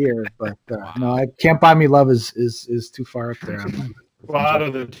out to here. But no, I Can't Buy Me Love is too far up there. Well, out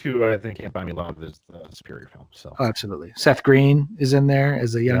of the two, I think Can't Buy Me Love is the superior film. So absolutely, Seth Green is in there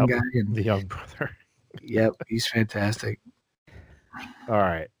as a young guy and the young brother. Yep, he's fantastic. All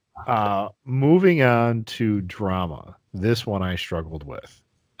right, moving on to drama. This one I struggled with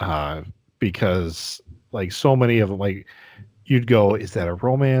because, like, so many of them, like, you'd go, is that a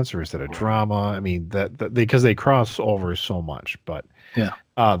romance or is that a drama? I mean, that because they cross over so much. But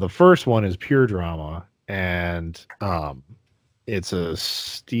the first one is pure drama, and it's a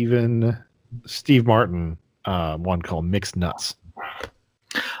Steve Martin one called Mixed Nuts.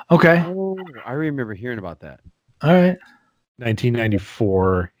 Okay. Oh, I remember hearing about that. All right.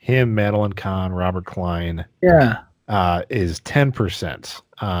 1994. Him, Madeline Kahn, Robert Klein. Yeah. Is 10%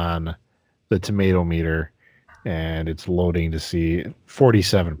 on the tomato meter, and it's loading to see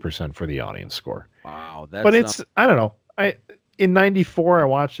 47% for the audience score. Wow. But it's, I don't know. In 94, I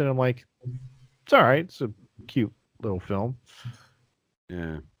watched it, and I'm like, it's all right. It's a cute little film.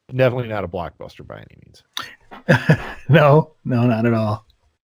 Yeah. Definitely not a blockbuster by any means. No, not at all.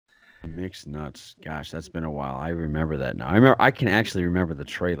 Mixed Nuts. Gosh, that's been a while. I remember that now. I can actually remember the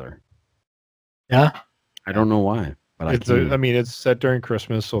trailer. Yeah. I don't know why, but it's set during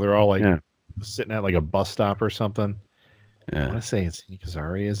Christmas, so they're all like sitting at like a bus stop or something. Yeah. I want to say it's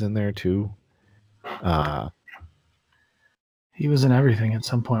Kazari is in there too. He was in everything at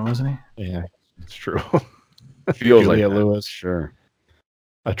some point, wasn't he? Yeah, it's true. Feels Julia like Lewis. Sure.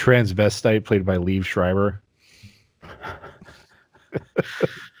 A transvestite played by Liev Schreiber.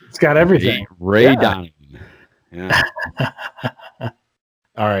 It's got everything. Ray Donovan. Yeah.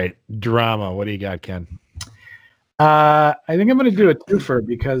 All right, drama. What do you got, Ken? I think I'm going to do a twofer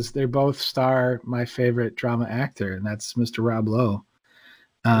because they both star my favorite drama actor, and that's Mr. Rob Lowe.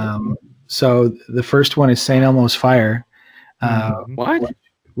 So the first one is St. Elmo's Fire. What?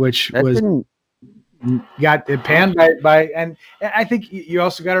 Which got it panned by, and I think you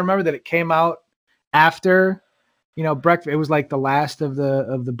also got to remember that it came out after, Breakfast. It was like the last of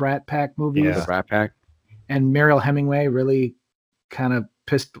the Brat Pack movies. Yeah. The Brat Pack. And Mariel Hemingway really kind of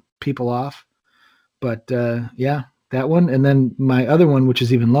pissed people off. But yeah, that one. And then my other one, which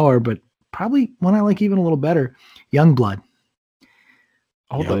is even lower, but probably one I like even a little better, Youngblood.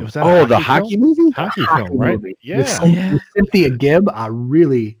 Was that the hockey movie? Hockey film, right? Movie. Yeah. With Cynthia Gibb, a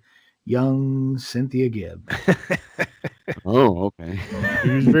really young Cynthia Gibb. Oh, okay. He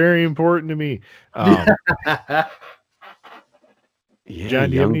was very important to me. John,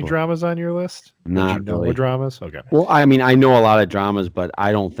 do you have any dramas on your list? Not really. Dramas? Okay. Well, I mean, I know a lot of dramas, but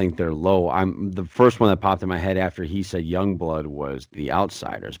I don't think they're low. The first one that popped in my head after he said Youngblood was The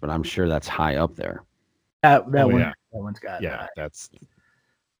Outsiders, but I'm sure that's high up there. That one's got. That's.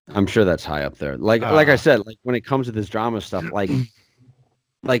 I'm sure that's high up there. Like I said, like when it comes to this drama stuff, like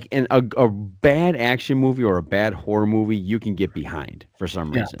in a bad action movie or a bad horror movie, you can get behind for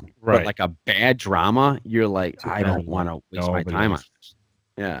some reason. Right. But like a bad drama, you're like, I don't want to waste my time on this.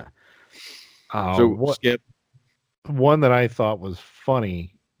 Yeah. So Skip. One that I thought was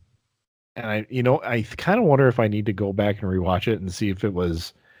funny, and I kind of wonder if I need to go back and rewatch it and see if it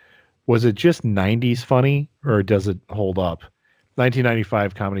was it just 90s funny or does it hold up?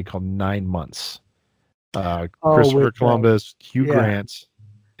 1995 comedy called 9 Months. Christopher Columbus, Hugh Grant,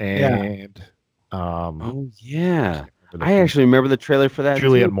 and I actually remember the trailer for that.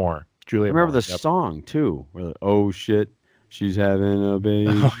 Juliette Moore. I remember the song too. Where oh shit, she's having a baby.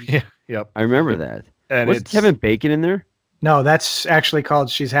 Oh, yeah, yep. I remember that. And was Kevin Bacon in there? No, that's actually called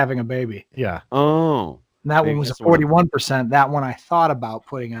She's Having a Baby. Yeah. Oh. And that one was a 41%. That one I thought about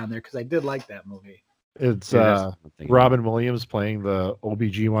putting on there because I did like that movie. It's Robin Williams playing the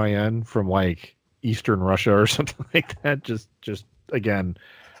OBGYN from like Eastern Russia or something like that. Just again,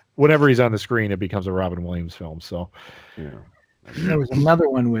 whenever he's on the screen, it becomes a Robin Williams film. So there was another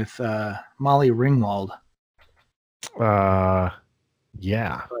one with Molly Ringwald.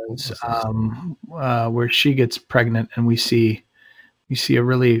 Yeah. Where she gets pregnant and we see a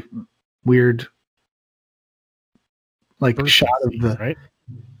really weird shot of the right.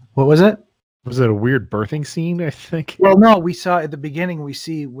 What was it? Was it a weird birthing scene? I think. Well, no, we saw at the beginning. We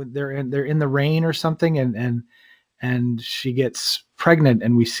see when they're in the rain or something, and she gets pregnant,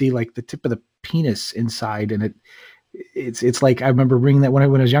 and we see like the tip of the penis inside, and it's like I remember reading that when I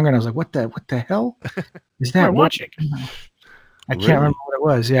was younger, and I was like, what the hell is that? Watching. I can't remember what it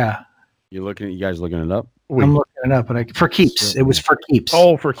was. Yeah. You guys looking it up? I'm looking it up, but for keeps. It was for keeps.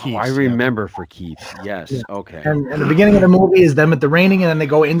 Oh, for keeps. Oh, I remember for keeps. Yes. Yeah. Okay. And the beginning of the movie is them at the raining, and then they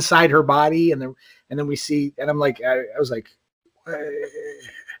go inside her body, and then we see, and I'm like, I was like,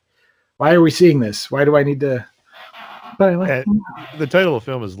 why are we seeing this? Why do I need to? But I like the title of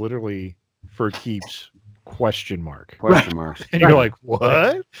the film is literally For Keeps ? Question marks. And you're like,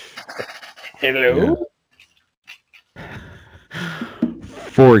 what? Hello. Yeah.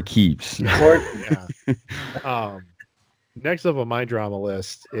 For keeps. Next up on my drama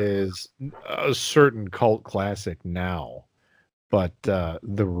list is a certain cult classic now, but The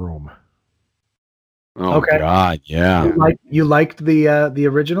Room. Oh, okay. God, yeah. You liked the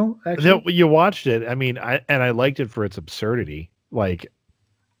original? Actually, you watched it. I mean, I liked it for its absurdity. Like,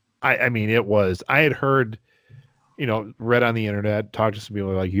 I mean, it was. I had heard, read on the internet, talked to some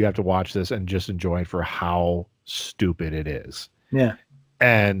people like, you have to watch this and just enjoy it for how stupid it is. Yeah.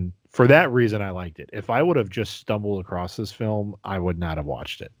 And for that reason, I liked it. If I would have just stumbled across this film, I would not have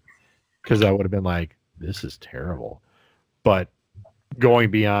watched it because I would have been like, this is terrible. But going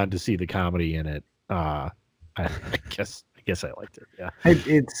beyond to see the comedy in it, I guess I liked it. Yeah.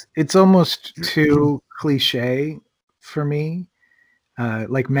 It's almost too cliche for me.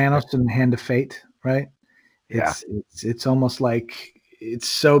 Like Manos and Hand of Fate, right? It's almost like it's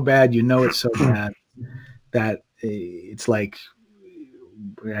so bad, it's so bad that it's like,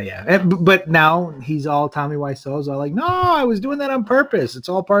 yeah. But now he's all Tommy Wiseau's all like, no, I was doing that on purpose. It's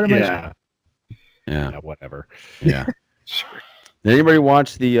all part of my show. Yeah, whatever. Yeah. Sure. Did anybody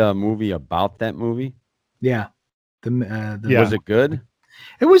watch the movie about that movie? Yeah. Was it good?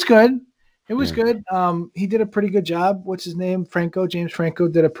 It was good. It was good. He did a pretty good job. What's his name? James Franco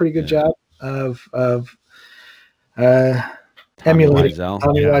did a pretty good job of emulating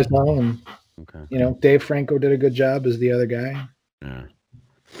Tommy Wiseau, and Dave Franco did a good job as the other guy. Yeah.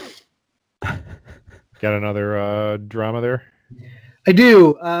 Got another drama there? I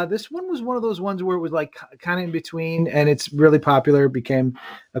do. This one was one of those ones where it was like kind of in between, and it's really popular. It became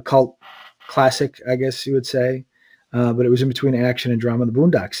a cult classic, I guess you would say. But it was in between action and drama. The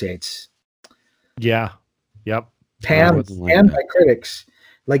Boondock Saints. Yeah. Yep. Panned by critics.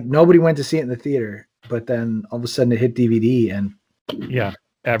 Like nobody went to see it in the theater, but then all of a sudden it hit DVD, and yeah,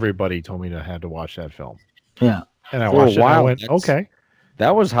 everybody told me I had to watch that film. Yeah, and I watched it. And I went, okay.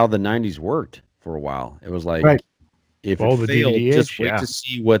 That was how the '90s worked for a while. It was like, if it failed, just wait to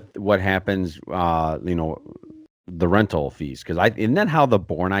see what happens. The rental fees, because isn't that how the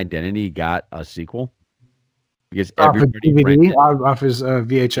Bourne Identity got a sequel? Because everybody DVD off his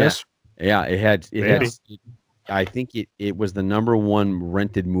VHS. Yeah, it had. I think it was the #1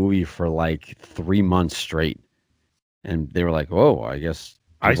 rented movie for like 3 months straight, and they were like, "Oh, I guess."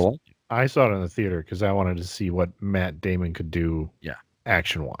 I saw it in the theater because I wanted to see what Matt Damon could do. Yeah,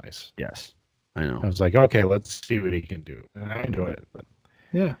 action wise. Yes, I know. I was like, okay, let's see what he can do, and I enjoyed it. But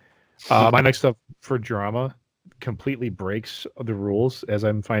yeah, my next stuff for drama completely breaks the rules, as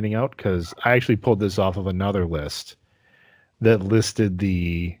I'm finding out, because I actually pulled this off of another list that listed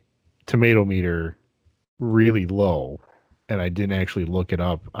the tomato meter really low, and I didn't actually look it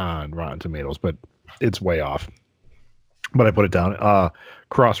up on Rotten Tomatoes, but it's way off. But I put it down.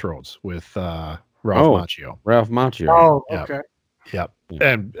 Crossroads with Ralph Macchio. Ralph Macchio. Oh, okay. Yep.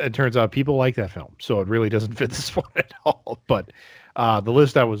 And it turns out people like that film, so it really doesn't fit this one at all. But the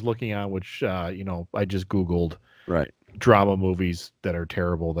list I was looking on, which I just Googled drama movies that are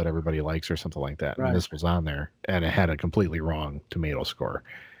terrible that everybody likes or something like that, and this was on there, and it had a completely wrong tomato score.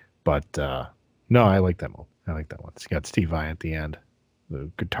 But no, I like that movie. I like that one. It's got Steve Vai at the end, the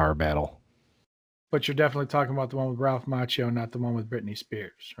guitar battle. But you're definitely talking about the one with Ralph Macchio, not the one with Britney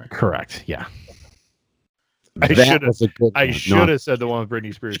Spears, right? Correct. Yeah. I should have said the one with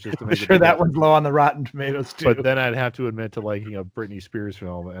Britney Spears just to make sure that one's low on the Rotten Tomatoes too. But then I'd have to admit to liking a Britney Spears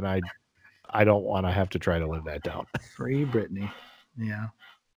film, and I don't want to have to try to live that down. Free Britney. Yeah.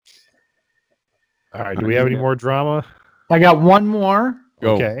 All right. Do we have any more drama? I got one more.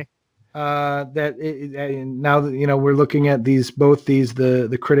 Go. Okay. Now that we're looking at both these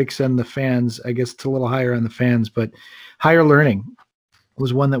the critics and the fans. I guess it's a little higher on the fans, but Higher Learning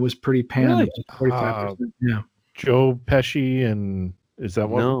was one that was pretty panned. Really? 45%. Yeah. Joe Pesci, and is that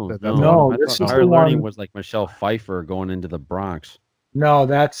one? No. This is Higher Learning was like Michelle Pfeiffer going into the Bronx. No,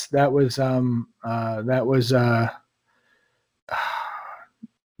 that was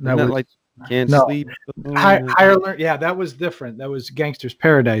like Can't Sleep. Higher Learning. Yeah, that was different. That was Gangster's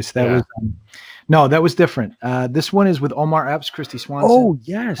Paradise. That was different. This one is with Omar Epps, Christy Swanson. Oh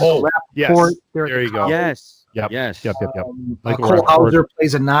yes. Yes. There you go. Yes. Yep. Yes. Yep. Cole Hauser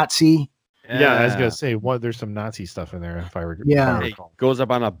plays a Nazi. Yeah, I was gonna say, there's some Nazi stuff in there. If I recall. Yeah. It goes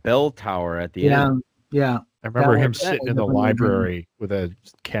up on a bell tower at the end. Yeah. I remember him sitting in the library with a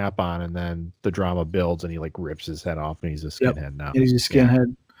cap on, and then the drama builds, and he like rips his head off, and he's a skinhead now. He's a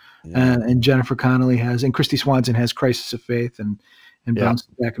skinhead. Yeah. And Jennifer Connelly and Christy Swanson has Crisis of Faith, and bounces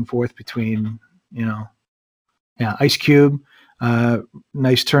back and forth between, Ice Cube.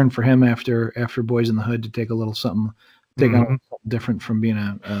 Nice turn for him after Boys in the Hood to take a little something, something different from being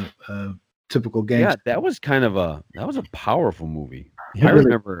a typical gangster. Yeah, that was a powerful movie. Yeah, I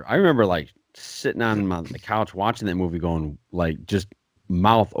remember like sitting on the couch watching that movie, going like just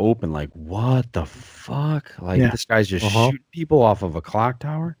mouth open, like what the fuck? Like this guy's just shooting people off of a clock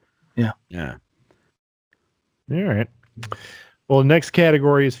tower. Yeah. Yeah. All right. Well, next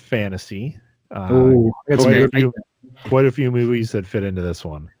category is fantasy. Quite a few movies that fit into this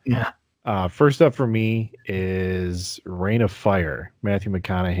one. Yeah. First up for me is Reign of Fire. Matthew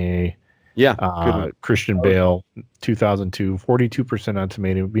McConaughey. Yeah. Christian Bale, 2002, 42% on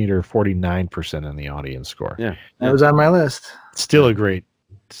Tomato Meter, 49% on the audience score. Yeah. That was on my list. Still a great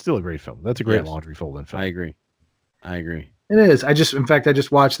film. That's a great laundry folding film. I agree. It is. I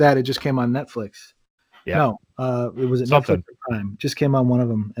just watched that. It just came on Netflix. Yeah. No, it was Netflix or Prime. Just came on one of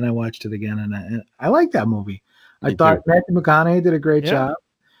them, and I watched it again, and I like that movie. I thought Matthew McConaughey did a great job.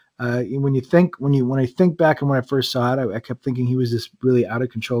 When I think back on when I first saw it, I kept thinking he was this really out of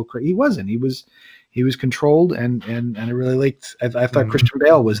control. He wasn't. He was controlled, and I really liked. I thought Christian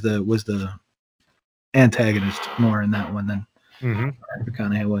Bale was the antagonist more in that one than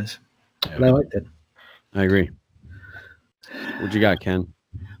McConaughey was. Yeah. But I liked it. I agree. What you got, Ken?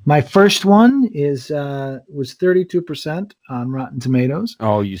 My first one was 32% on Rotten Tomatoes.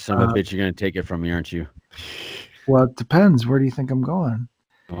 Oh, you son of a bitch! You're gonna take it from me, aren't you? Well, it depends. Where do you think I'm going?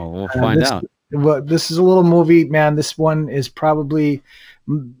 Oh, we'll find out. Well, this is a little movie, man. This one is probably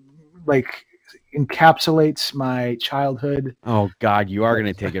like encapsulates my childhood. Oh God, you are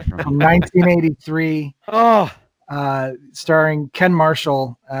gonna take it from me. 1983. Oh. Starring Ken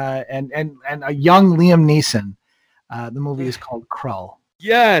Marshall and a young Liam Neeson. The movie is called Krull.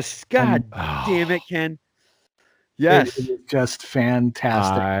 Yes, God damn it, Ken. Yes, it is just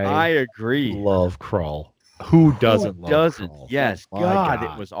fantastic. I agree. Love Krull. Who doesn't love Krull? Yes, God,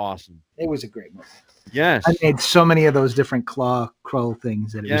 it was awesome. It was a great movie. Yes, I made so many of those different Krull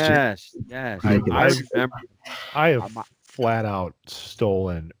things that it was yes. I have flat out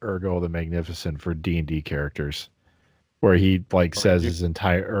stolen Ergo the Magnificent for D&D characters, where he says his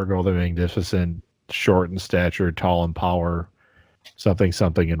entire Ergo the Magnificent, short in stature, tall in power, something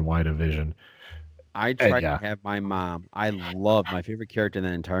in wide of vision. I tried to have my mom. My favorite character in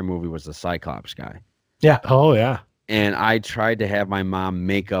that entire movie was the Cyclops guy. Yeah. Oh yeah. And I tried to have my mom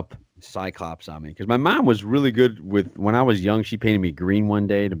make up Cyclops on me because my mom was really good with. When I was young, she painted me green one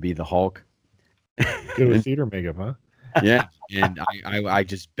day to be the Hulk. Good with theater makeup, huh? Yeah. And I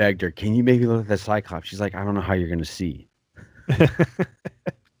just begged her, "Can you maybe look at the Cyclops?" She's like, "I don't know how you're going to see."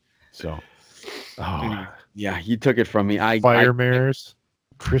 So. Oh. Yeah, you took it from me. Fire mirrors,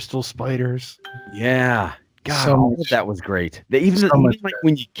 crystal spiders. Yeah. God, that was great. Even like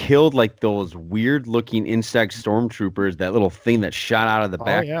when you killed like those weird looking insect stormtroopers, that little thing that shot out of the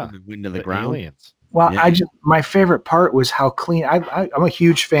back and went into the ground. Aliens. Well, my favorite part was how clean. I'm a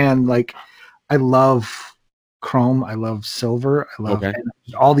huge fan. Like, I love chrome. I love silver. I love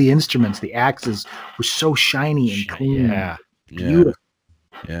all the instruments. The axes were so shiny and clean. Yeah. Beautiful.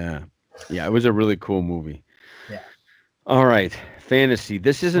 Yeah. Yeah. It was a really cool movie. Yeah. All right. Fantasy.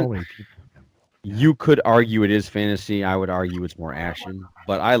 This isn't. You could argue it is fantasy. I would argue it's more action.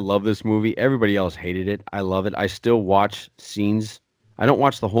 But I love this movie. Everybody else hated it. I love it. I still watch scenes. I don't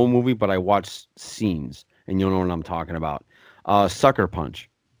watch the whole movie, but I watch scenes, and you'll know what I'm talking about. Sucker Punch.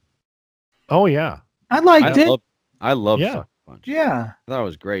 Oh yeah, I liked it. I love Sucker Punch. Yeah, I thought it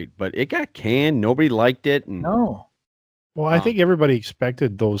was great, but it got canned. Nobody liked it. And, no. Well, I think everybody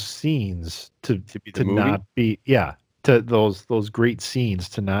expected those scenes to not be to those great scenes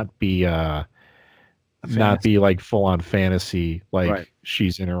to not be like full on fantasy, like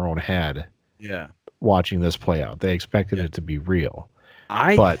she's in her own head. Yeah, watching this play out, they expected it to be real.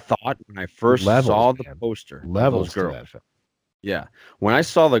 I thought when I first saw the poster, levels girls. Yeah, when I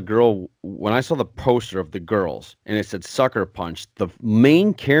saw the poster of the girls and it said Sucker Punch, the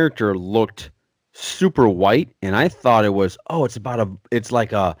main character looked super white, and I thought it was it's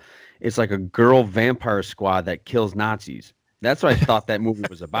like a girl vampire squad that kills Nazis. That's what I thought that movie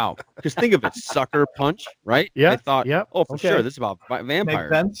was about. Because think of it, Sucker Punch, right? Yeah. I thought, sure, this is about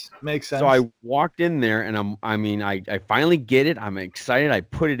vampires. Makes sense. So I walked in there, and I finally get it. I'm excited. I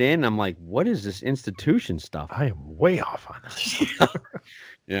put it in. I'm like, what is this institution stuff? I am way off on this.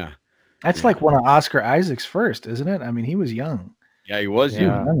 Yeah. That's like one of Oscar Isaac's first, isn't it? I mean, he was young. Yeah, he was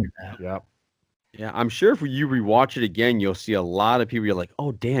young. Yep. Yeah, I'm sure if you rewatch it again, you'll see a lot of people. You're like,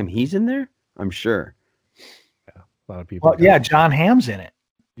 oh, damn, he's in there? I'm sure. A lot of people. Well, John Hamm's in it.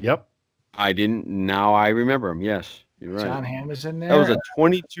 Yep. I didn't. Now I remember him. Yes, you're right. John Hamm is in there. That was a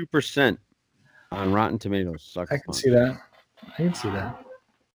 22% on Rotten Tomatoes. I can see that. All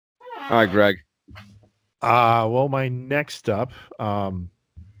right, Greg. Well, my next up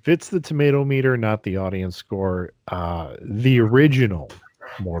fits the tomato meter, not the audience score. The original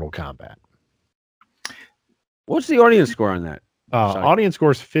Mortal Kombat. What's the audience score on that? Audience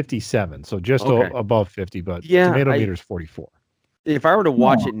score is 57, so just above 50, but tomato meter is 44. If I were to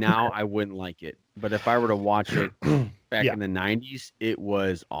watch it now, I wouldn't like it. But if I were to watch it back in the 90s, it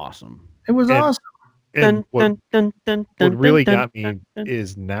was awesome. It was awesome. And what really got me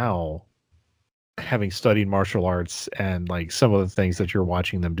is now, having studied martial arts and like some of the things that you're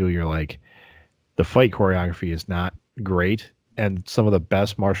watching them do, you're like, the fight choreography is not great. And some of the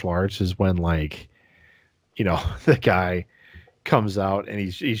best martial arts is when, like, the guy comes out and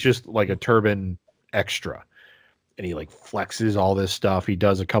he's just like a turban extra, and he like flexes all this stuff. He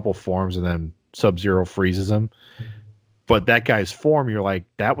does a couple forms and then Sub-Zero freezes him. But that guy's form, you're like,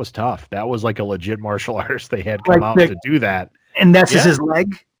 that was tough. That was like a legit martial artist. They had come out to do that. And that's his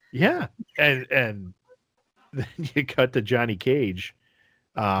leg. Yeah, and then you cut to Johnny Cage,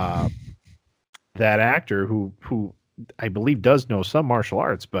 that actor who I believe does know some martial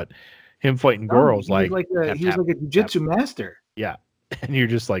arts, but him fighting girls he was like a jiu-jitsu master. Yeah, and you're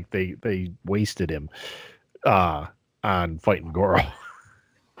just like they wasted him on fighting Goro.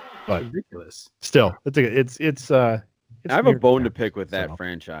 But ridiculous. Still, it's I have a bone to pick with that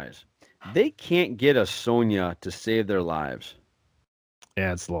franchise. They can't get a Sonya to save their lives.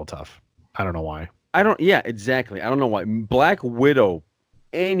 Yeah, it's a little tough. I don't know why. Yeah, exactly. I don't know why. Black Widow,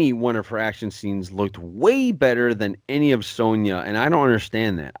 any one of her action scenes looked way better than any of Sonya, and I don't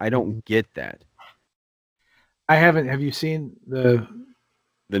understand that. I don't get that. I haven't. Have you seen the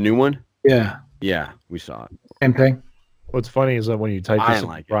new one? Yeah. Yeah, we saw it. Same thing. What's funny is that when you type this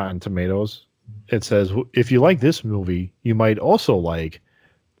in Rotten Tomatoes, it says, if you like this movie, you might also like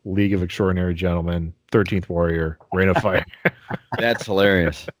League of Extraordinary Gentlemen, 13th Warrior, Reign of Fire. That's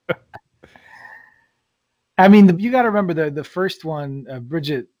hilarious. I mean, you got to remember the first one,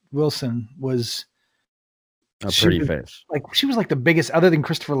 Bridget Wilson, was a pretty face. Like she was like the biggest, other than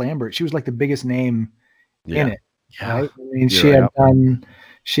Christopher Lambert. She was like the biggest name in it. Yeah. Right? I mean,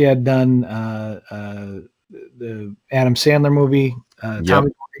 she had done the Adam Sandler movie,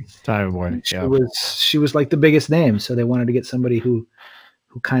 Tommy Boy. She was like the biggest name, so they wanted to get somebody who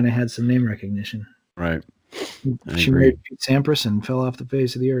kind of had some name recognition. Right. She made Pete Sampras and fell off the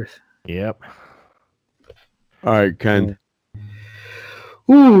face of the earth. Yep. All right, Ken.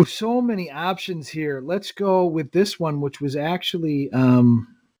 Ooh, so many options here. Let's go with this one, which was actually a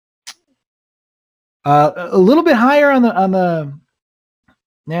little bit higher on the.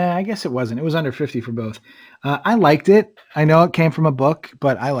 Yeah, I guess it wasn't. It was under 50 for both. I liked it. I know it came from a book,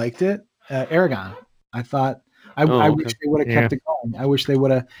 but I liked it. Aragon. I thought I wish they would have kept it going. I wish they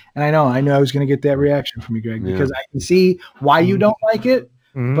would have. And I know I was going to get that reaction from you, Greg, because I can see why you don't like it,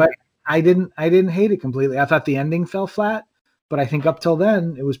 but I didn't hate it completely. I thought the ending fell flat, but I think up till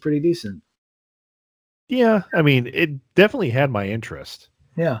then it was pretty decent. Yeah, I mean, it definitely had my interest.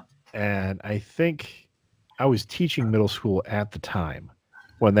 Yeah. And I think I was teaching middle school at the time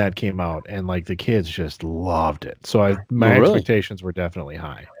when that came out, and like the kids just loved it. So my expectations were definitely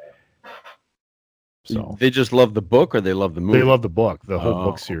high. So they just love the book, or they love the movie? They love the book, the whole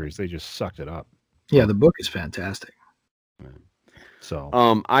book series. They just sucked it up. Yeah, the book is fantastic. So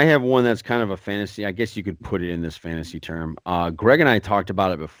I have one that's kind of a fantasy. I guess you could put it in this fantasy term. Greg and I talked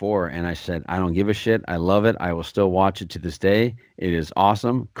about it before, and I said, I don't give a shit. I love it. I will still watch it to this day. It is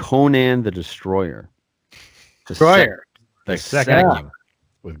awesome. Conan the Destroyer. The second one.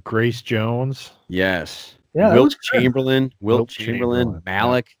 With Grace Jones. Yes. Yeah. Wilt Chamberlain.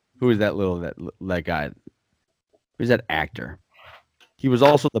 Malik. Who is that guy? Who's that actor? He was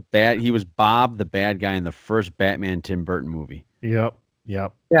also he was Bob, the bad guy in the first Batman Tim Burton movie. Yep. Yeah.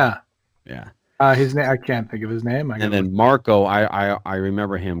 His name, I can't think of his name. And then Marco, I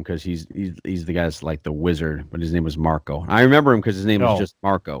remember him because he's the guy that's like the wizard, but his name was Marco. I remember him because his name was just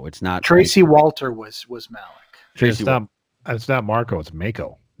Marco. It's not Tracy Walter was Malik. It's not Marco, it's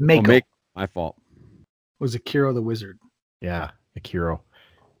Mako. Mako. My fault. Was Akira the wizard. Yeah, Akira.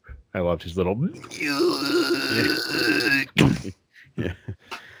 I loved his little. Yeah.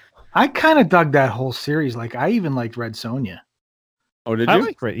 I kind of dug that whole series. Like I even liked Red Sonja. Oh, did you? I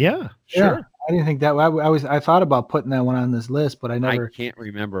liked Red. Yeah, sure. Yeah, I didn't think that. I thought about putting that one on this list, but I never. I can't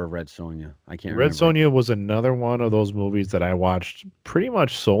remember Red Sonja. Red Sonja was another one of those movies that I watched pretty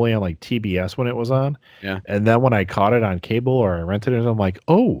much solely on like TBS when it was on. Yeah. And then when I caught it on cable or I rented it, I'm like,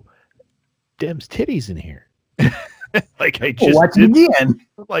 oh, Dem's titties in here. Like I just watch it again.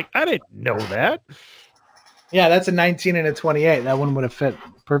 Like I didn't know that. Yeah, that's a 19 and a 28. That one would have fit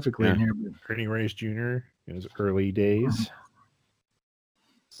perfectly in here. Ernie Reyes Jr. in his early days.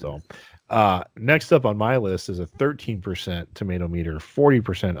 So, next up on my list is a 13% tomato meter,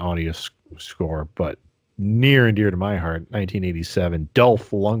 40% audio score, but near and dear to my heart, 1987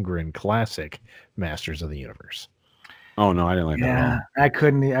 Dolph Lundgren classic, Masters of the Universe. Oh no, I didn't like that at all. I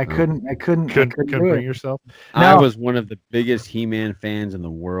couldn't bring yourself. No. I was one of the biggest He-Man fans in the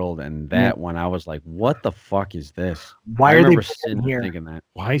world, and that one I was like, "What the fuck is this?" Why are they sitting here thinking that?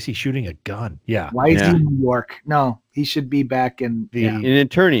 Why is he shooting a gun? Yeah. Why is he in New York? No, he should be back in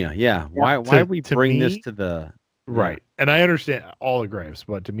Eternia. Yeah. Why we bring this to the right? And I understand all the gripes,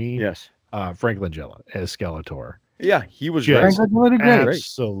 but to me, yes, Frank Langella as Skeletor. Yeah, he was absolutely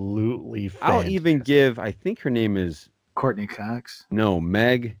fantastic. I'll even give. I think her name is Courtney Cox. No,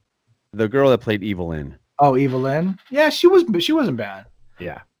 Meg, the girl that played Evelyn. Oh, Evelyn. Yeah, she wasn't bad.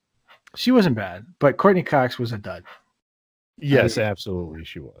 Yeah, she wasn't bad. But Courtney Cox was a dud. Yes, absolutely,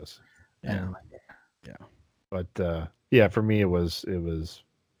 she was. Yeah. But for me, it was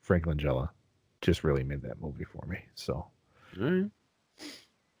Frank Langella just really made that movie for me. So,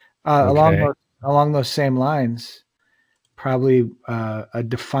 along those same lines, probably a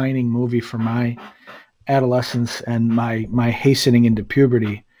defining movie for my adolescence and my hastening into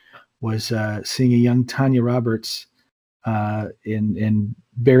puberty was seeing a young Tanya Roberts in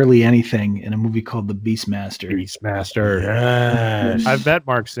barely anything in a movie called The Beastmaster. Beastmaster. Yes. I've met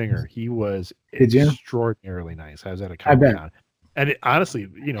Mark Singer. He was extraordinarily nice. I was at a Comic-Con. And honestly,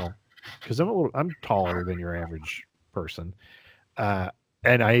 because I'm taller than your average person. And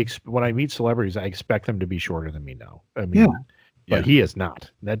when I meet celebrities, I expect them to be shorter than me now. I mean, but he is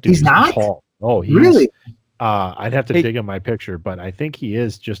not. That dude is tall. Oh, he's really? I'd have to dig in my picture, but I think he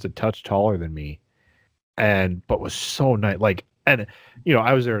is just a touch taller than me. But was so nice. I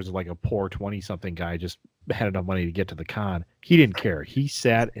was there as like a poor 20-something guy, just had enough money to get to the con. He didn't care. He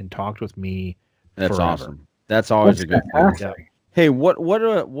sat and talked with me. That's forever. Awesome. That's always a good thing. Yeah. Hey, what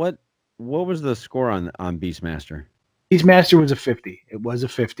was the score on Beastmaster? Beastmaster was a 50. It was a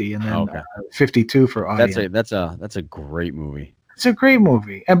 50, and then 52 for audience. That's a great movie. It's a great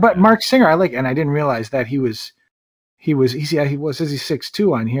movie, but Mark Singer, I like, and I didn't realize that he was says he's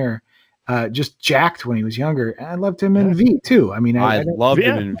 6'2" on here, just jacked when he was younger. And I loved him in V too. I mean, I loved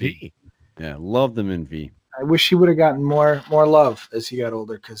him in V. Yeah, loved him in V. I wish he would have gotten more love as he got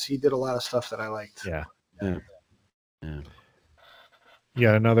older because he did a lot of stuff that I liked. Yeah. You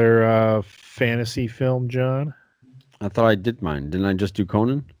got another fantasy film, John? I thought I did mine. Didn't I just do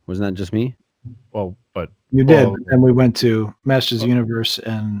Conan? Wasn't that just me? Well, but you did, and we went to Masters of the Universe,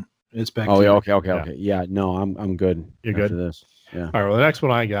 and it's back. Oh, yeah, okay. Yeah, no, I'm good. You're good. This. Yeah. All right. Well, the next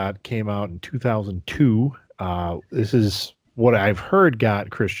one I got came out in 2002. This is what I've heard got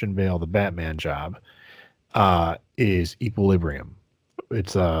Christian Bale the Batman job. Is Equilibrium.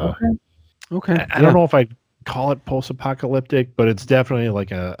 It's okay. I don't know if I'd call it post-apocalyptic, but it's definitely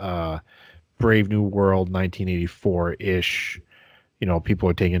like a Brave New World 1984-ish. People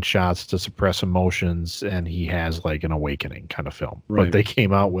are taking shots to suppress emotions, and he has like an awakening kind of film. Right. But they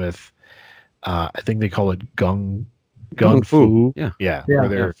came out with, I think they call it Gung Fu. Yeah. Where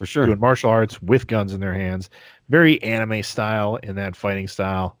they're for sure doing martial arts with guns in their hands. Very anime style in that fighting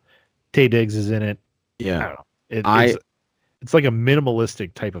style. Taye Diggs is in it. Yeah. I don't know. It's like a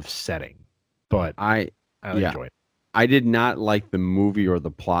minimalistic type of setting, but I enjoy it. I did not like the movie or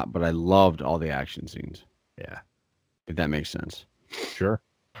the plot, but I loved all the action scenes. Yeah. If that makes sense. Sure.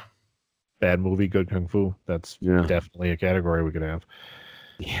 Bad movie, good kung fu. That's definitely a category we could have.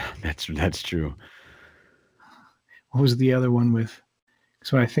 Yeah, that's true. What was the other one with?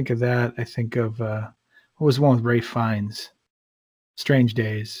 So when I think of that, I think of what was the one with Ralph Fiennes? Strange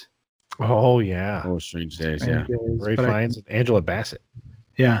Days. Oh yeah. Oh, Strange Days. Ralph Fiennes and Angela Bassett.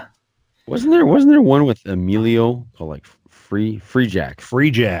 Yeah. Wasn't there one with Emilio called like Free Jack?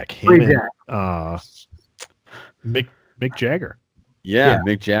 Free Jack. Mick Jagger. Yeah,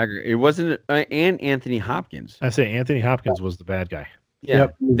 Mick Jagger. It wasn't, and Anthony Hopkins. I say Anthony Hopkins was the bad guy. Yeah,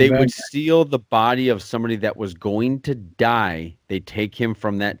 they would steal the body of somebody that was going to die. They take him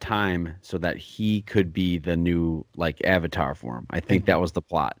from that time so that he could be the new like avatar for him. I think that was the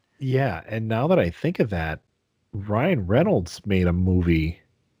plot. Yeah, and now that I think of that, Ryan Reynolds made a movie.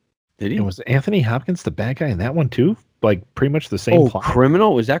 Did he? And was Anthony Hopkins the bad guy in that one too? Like pretty much the same plot.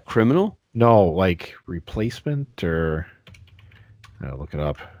 Criminal? Was that Criminal? No, like Replacement or I'll look it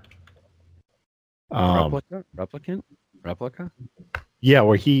up. Replica? Yeah,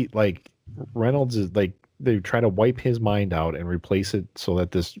 where he like Reynolds is like they try to wipe his mind out and replace it so that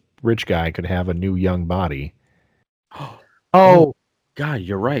this rich guy could have a new young body. Oh, God,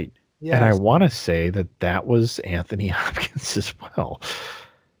 you're right. Yes. And I want to say that was Anthony Hopkins as well.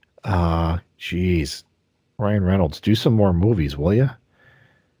 Geez, Ryan Reynolds, do some more movies, will you?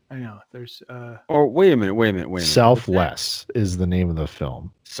 I know. There's. Oh, wait a minute. Selfless is the name of the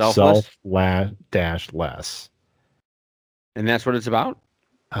film. Selfless? Self-less. And that's what it's about?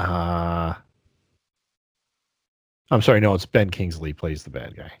 I'm sorry. No, it's Ben Kingsley plays the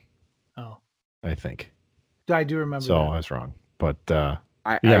bad guy. Oh. I think. I do remember that. I was wrong. But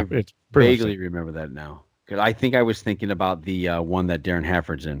I vaguely remember that now. Because I think I was thinking about the one that Darren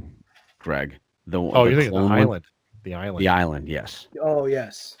Hafford's in, Greg. You're thinking The Island. The Island. The Island, yes. Oh,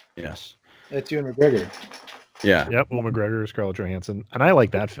 yes. Yes. That's Ewan McGregor. Yeah. Yep, Will McGregor, Scarlett Johansson. And I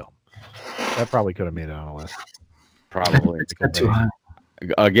like that film. That probably could have made it on a list. Probably.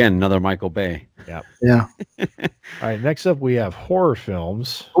 Again, another Michael Bay. Yep. Yeah. All right, next up we have horror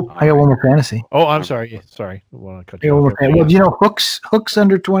films. Oh, I got one more fantasy. Oh, I'm sorry. Sorry. I want to cut you off. Well, do you know Hook's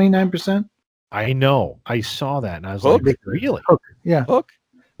under 29%? I know. I saw that and I was Hook? Like, really? Hook. Yeah. Hook?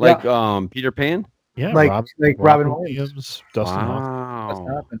 Like Peter Pan? Yeah, like Robin Williams, Dustin Hoffman. That's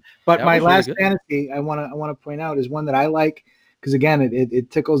not But my last fantasy I want to point out is one that I like because again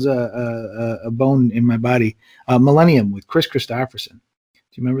it tickles a bone in my body. Millennium with Chris Christopherson.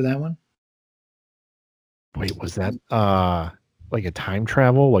 Do you remember that one? Wait, was that like a time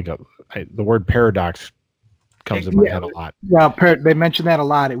travel? Like the word paradox comes in my head a lot. Yeah, they mentioned that a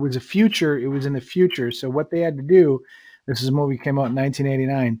lot. It was a future. It was in the future. So what they had to do, this is a movie that came out in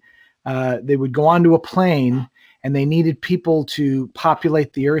 1989. They would go onto a plane and they needed people to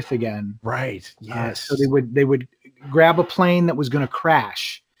populate the earth again. Right. Yes. So they would grab a plane that was going to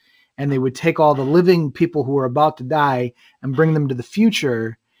crash and they would take all the living people who were about to die and bring them to the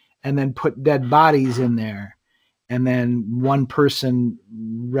future and then put dead bodies in there. And then one person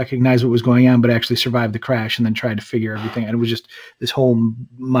recognized what was going on, but actually survived the crash and then tried to figure everything. And it was just this whole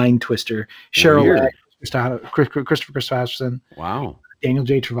mind twister. Christopher Christopherson. Wow. Daniel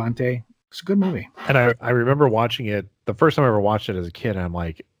J. Travante. It's a good movie. And I remember watching it the first time I ever watched it as a kid. And I'm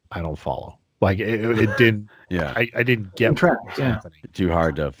like, I don't follow. Like it didn't. Yeah. I didn't get what's happening. Too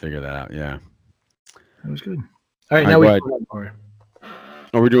hard to figure that out. Yeah. It was good. All right, now we're doing horror.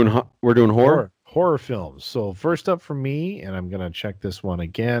 We're doing horror films. So first up for me, and I'm gonna check this one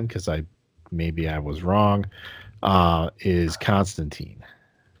again because I was wrong. Is Constantine.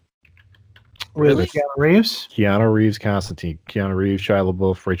 Really? Keanu Reeves? Keanu Reeves, Constantine. Keanu Reeves, Shia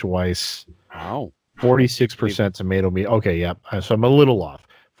LaBeouf, Rachel Weisz. Wow. 46% tomato meter. Okay, yeah. So I'm a little off.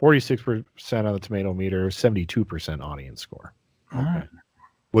 46% on the tomato meter, 72% audience score. Okay.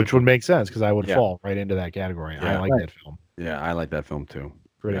 Which would make sense because I would fall right into that category. Yeah, I like that film. Yeah, I like that film too.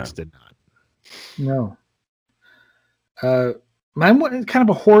 Critics did not. No. Mine was kind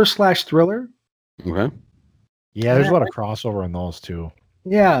of a horror / thriller. Okay. Yeah, there's a lot of crossover in those two.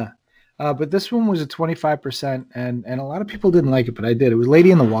 Yeah. But this one was a 25%, and a lot of people didn't like it, but I did. It was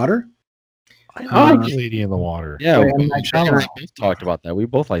Lady in the Water. I like Lady in the Water. Yeah, we talked about that. We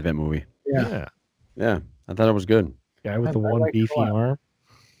both like that movie. Yeah. I thought it was good. Guy with the one beefy arm.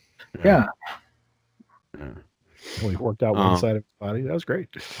 Yeah. Well, he worked out one side of his body. That was great.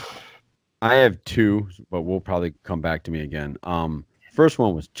 I have two, but we'll probably come back to me again. First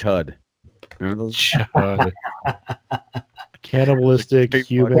one was Chud. Remember those? Chud. Cannibalistic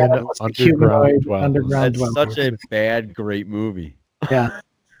human underground dweller. That's such a bad, great movie. Yeah.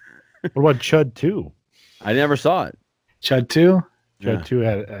 What about Chud 2? I never saw it. Chud 2? Chud 2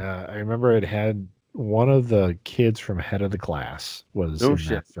 had, I remember it had one of the kids from Head of the Class was in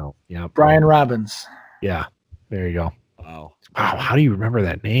that film. Yeah. Brian Robbins. Yeah. There you go. Wow. How do you remember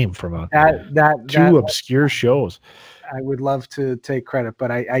that name from two obscure shows? I would love to take credit, but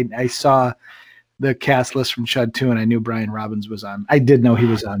I saw the cast list from Chud 2 and I knew Brian Robbins was on. I did know he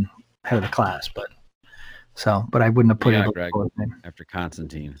was on Head of the Class, but I wouldn't have put it Greg, after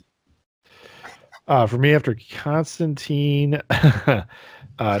Constantine. For me, after Constantine,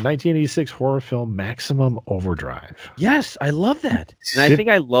 1986 horror film Maximum Overdrive. Yes, I love that. And I think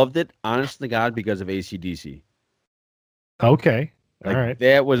I loved it, honest to God, because of AC/DC. Okay. All right.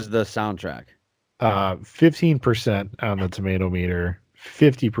 That was the soundtrack. 15% on the tomato meter,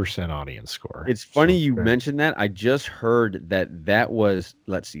 50% audience score. It's funny you mentioned that. I just heard that was,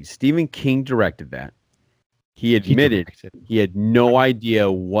 let's see, Stephen King directed that. He admitted he had no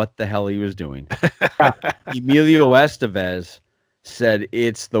idea what the hell he was doing. Emilio Estevez said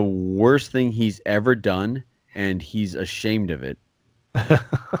it's the worst thing he's ever done, and he's ashamed of it.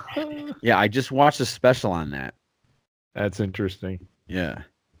 Yeah, I just watched a special on that. That's interesting. Yeah.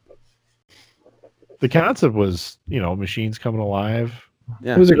 The concept was, machines coming alive.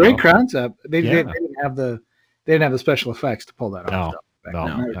 Yeah, it was a great concept. They didn't have the special effects to pull that off. No,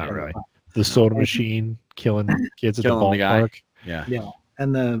 not really. The soda machine killing kids at the ballpark. Yeah.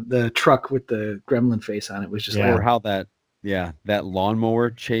 And the truck with the gremlin face on it was just or how that lawnmower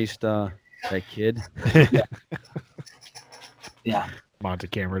chased that kid. Yeah. Monte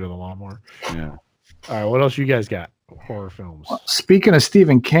camera to the lawnmower. Yeah. All right, what else you guys got? Horror films. Well, speaking of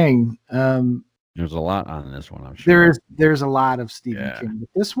Stephen King, there's a lot on this one, I'm sure. There's a lot of Stephen King. But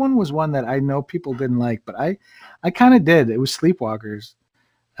this one was one that I know people didn't like, but I kind of did. It was Sleepwalkers.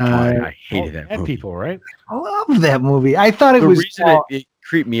 I hated that movie. People, right? I love that movie. I thought it was. The reason it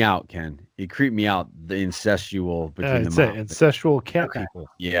creeped me out, Ken. It creeped me out. The incestual between the incestual cat people.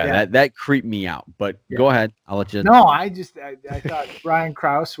 Yeah, that creeped me out. But go ahead. I'll let you. No, I thought Brian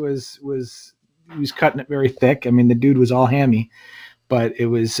Krause was cutting it very thick. I mean, the dude was all hammy, but it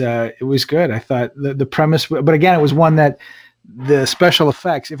was good. I thought the premise, but again, it was one that the special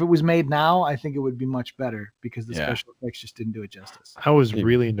effects, if it was made now, I think it would be much better because the special effects just didn't do it justice. I was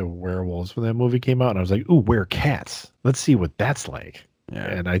really into werewolves when that movie came out, and I was like, ooh, we're cats. Let's see what that's like.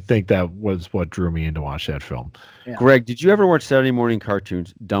 And I think that was what drew me in to watch that film. Yeah. Greg, did you ever watch Saturday morning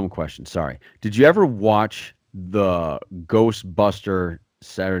cartoons? Dumb question. Sorry. Did you ever watch the Ghostbuster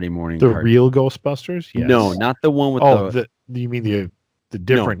Saturday morning? The real Ghostbusters? Yes. No, not the one with you mean the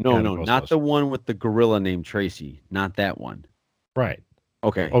different? No, not the one with the gorilla named Tracy. Not that one. Right.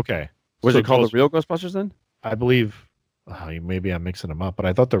 Okay. Was it called the real Ghostbusters then? I believe. Maybe I'm mixing them up, but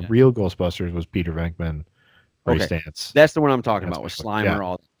I thought the real Ghostbusters was Peter Venkman, Ray Stantz. That's the one I'm talking about with Slimer. Yeah.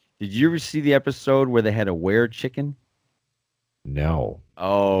 All. Did you ever see the episode where they had a were-chicken? No.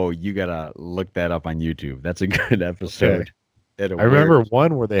 Oh, you gotta look that up on YouTube. That's a good episode. Okay. I remember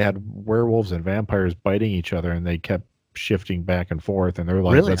one where they had werewolves and vampires biting each other, and they kept shifting back and forth, and they're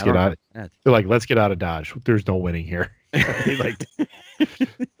like, really? "Let's get out." They're like, "Let's get out of Dodge. There's no winning here."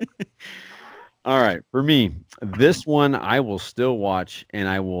 All right, for me, this one I will still watch, and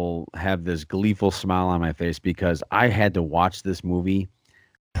I will have this gleeful smile on my face because I had to watch this movie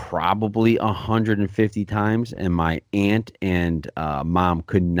probably 150 times, and my aunt and mom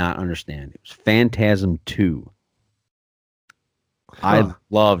could not understand. It was Phantasm 2. I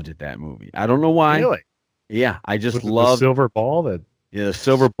loved that movie. I don't know why. Really? Yeah, I just loved the silver ball. The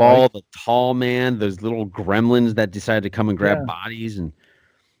silver ball, the tall man, those little gremlins that decided to come and grab bodies, and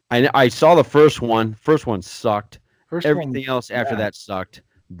I saw the first one. First one sucked. Everything else after that sucked.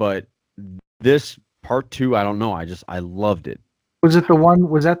 But this part 2, I don't know. I loved it. Was that the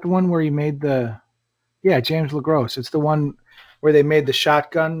one where he made the? Yeah, James LaGrosse. It's the one where they made the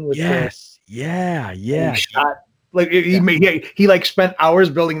shotgun with He shot he like spent hours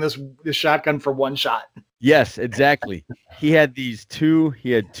building this shotgun for one shot. Yes, exactly. He had two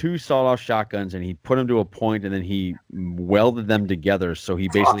sawed-off shotguns, and he put them to a point, and then he welded them together. So he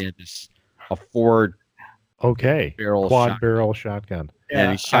basically had a quad barrel shotgun. Yeah,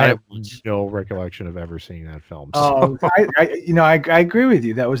 and he shot I have no recollection of ever seeing that film. So. Oh, I agree with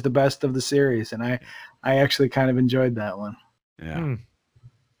you. That was the best of the series, and I actually kind of enjoyed that one. Yeah.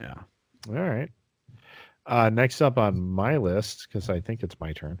 Yeah. All right. Next up on my list, because I think it's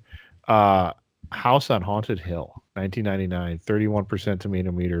my turn. House on Haunted Hill, 1999, 31% tomato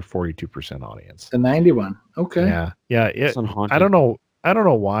meter, 42% audience. The 91. Okay. Yeah. I don't know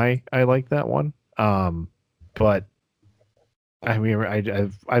why I like that one. But I mean,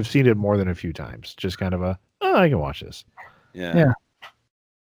 I've seen it more than a few times. Just kind of I can watch this. Yeah.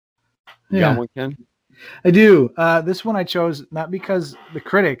 You got one, Ken? I do. This one I chose not because the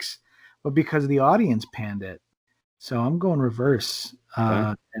critics, but because the audience panned it. So I'm going reverse.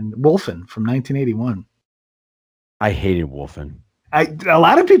 And Wolfen from 1981. I hated Wolfen. A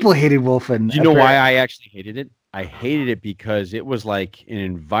lot of people hated Wolfen. Do you know why I actually hated it? I hated it because it was like an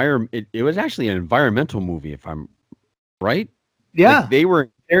environment. It was actually an environmental movie, if I'm right. Yeah, like they were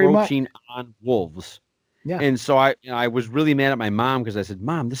encroaching on wolves. Yeah, and so I was really mad at my mom because I said,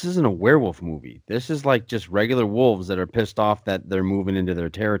 "Mom, this isn't a werewolf movie. This is like just regular wolves that are pissed off that they're moving into their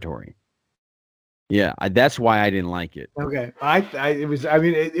territory." Yeah, that's why I didn't like it. Okay,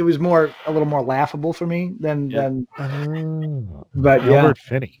 it was more a little more laughable for me than. But Albert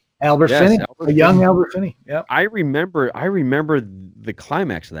Finney. Young Albert Finney. Yeah, I remember the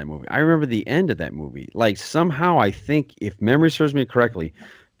climax of that movie. I remember the end of that movie. Like somehow, I think if memory serves me correctly,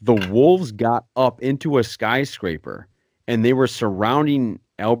 the wolves got up into a skyscraper and they were surrounding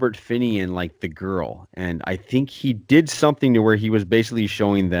Albert Finney and like the girl. And I think he did something to where he was basically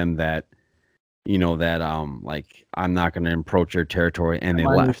showing them that. Like I'm not going to approach your territory, and they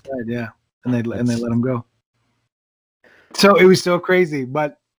left. Yeah, and they let him go. So it was so crazy,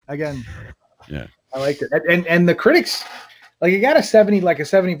 but again, yeah, I liked it. And the critics, like, it got a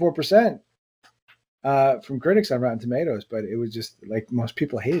 74% from critics on Rotten Tomatoes, but it was just like most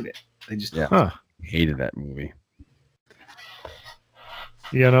people hated it. They just hated that movie.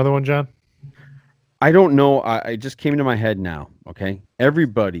 You got another one, John? I don't know. I just came to my head now. Okay,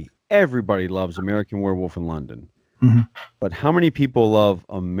 everybody loves American Werewolf in London. Mm-hmm. But how many people love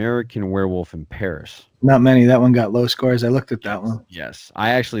American Werewolf in Paris? Not many. That one got low scores. I looked at that one. Yes.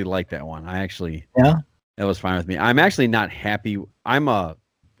 I actually like that one. That was fine with me. I'm actually not happy. I'm a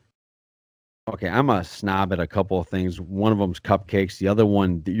snob at a couple of things. One of them's cupcakes. The other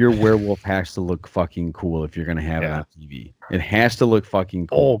one, your werewolf has to look fucking cool if you're going to have it on TV. It has to look fucking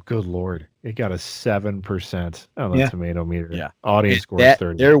cool. Oh, good Lord. It got a 7% on the tomato meter. Yeah. Audience score is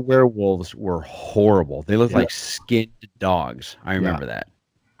 30. Their werewolves were horrible. They looked like skinned dogs. I remember that.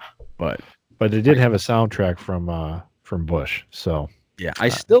 But it did have a soundtrack from Bush. So yeah, I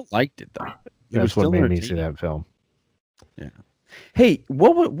still liked it though. It was what made me see that film. Yeah. Hey,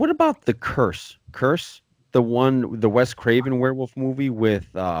 what about The Curse? Curse, the Wes Craven werewolf movie with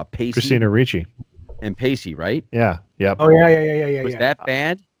Pacey? Christina Ricci. and Pacey, right? Yeah. Yep. Oh yeah. Was that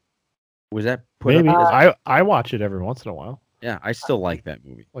bad? Was that maybe? I watch it every once in a while. Yeah, I still like that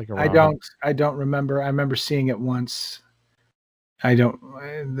movie. Like I don't remember. I remember seeing it once.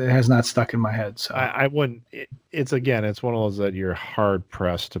 It has not stuck in my head. So I wouldn't. It's one of those that you're hard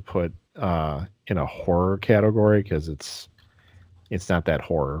pressed to put in a horror category because it's not that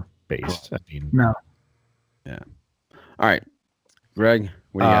horror based. I mean, no. Yeah. All right, Greg,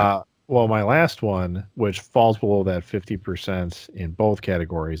 what do you got? Well, my last one, which falls below that 50% in both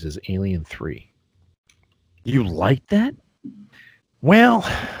categories, is Alien 3. You like that? Well,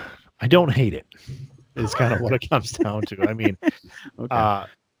 I don't hate it. It's kind of what it comes down to. I mean, okay.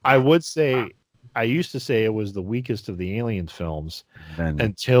 I would say, I used to say it was the weakest of the Aliens films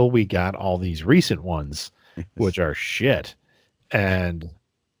until we got all these recent ones, which are shit. And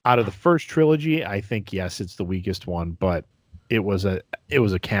out of the first trilogy, I think, yes, it's the weakest one, but it was a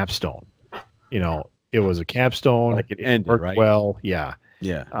capstone. It was a capstone. Like it ended, worked right? well. Yeah.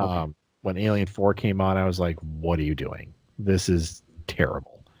 Yeah. Okay. When Alien 4 came on, I was like, what are you doing? This is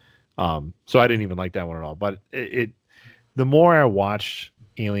terrible. So I didn't even like that one at all. But the more I watched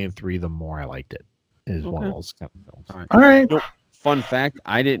Alien 3, the more I liked it. It is one of those kind of films. All right. Fun fact,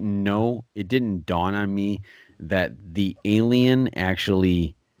 I didn't know, it didn't dawn on me that the alien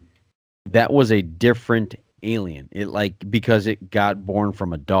actually, that was a different alien. Because it got born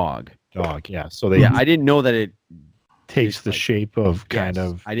from a dog. Yeah. So I didn't know that it takes the shape of kind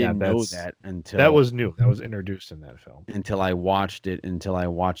of. I didn't know that until that was new. That was introduced in that film. Until I watched it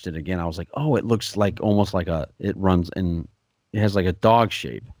again, I was like, oh, it looks like almost like it runs and it has like a dog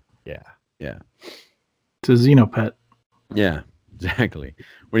shape. Yeah. Yeah. It's a Xenopet. Yeah, exactly.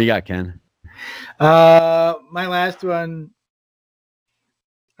 What do you got, Ken? My last one.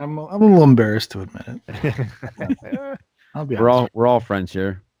 I'm a little embarrassed to admit it. I'll be honest. We're all friends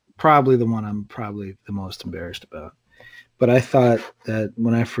here. Probably the one I'm probably the most embarrassed about. But I thought that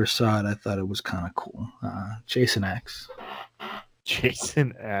when I first saw it, I thought it was kind of cool. Jason X.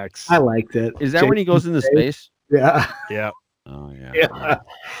 Jason X. I liked it. Is that when he goes into space? Yeah. Yeah. Oh yeah. Yeah.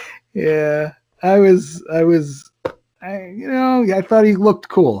 Yeah. I thought he looked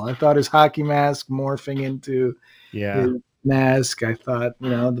cool. I thought his hockey mask morphing into his mask. I thought,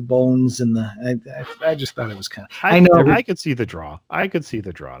 the bones and I just thought it was kind of. I could see the draw. I could see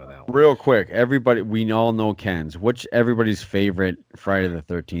the draw to that one. Real quick, everybody, we all know Ken's. Which everybody's favorite Friday the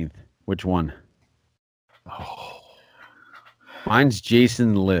 13th? Which one? Oh, mine's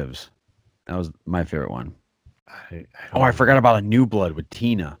Jason Lives. That was my favorite one. I forgot about A New Blood with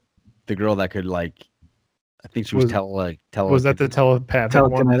Tina, the girl that could I think she was Was that the telepathic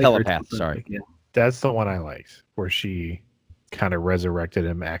one? Telepath. Sorry. Yeah. That's the one I liked, where she kind of resurrected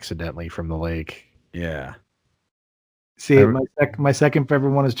him accidentally from the lake. Yeah. See, my second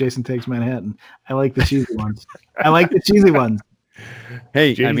favorite one is Jason Takes Manhattan. I like the cheesy ones.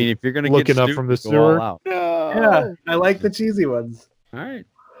 Hey, I mean, if you're gonna looking get up from the sewer, out. Yeah, I like the cheesy ones. All right.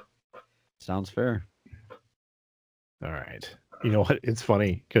 Sounds fair. All right. You know what? It's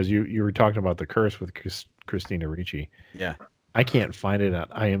funny because you were talking about The Curse with Christina Ricci. Yeah. I can't find it on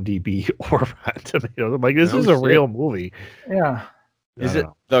IMDb or Rotten Tomatoes. I'm like, this is a real movie. Yeah. Is it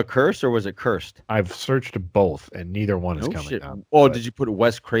The Curse or was it Cursed? I've searched both and neither one is coming up. Oh, did you put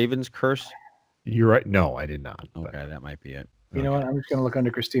Wes Craven's Curse? You're right. No, I did not. Okay, that might be it. You know what? I'm just going to look under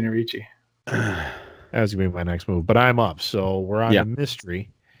Christina Ricci. That was going to be my next move, but I'm up. So we're on a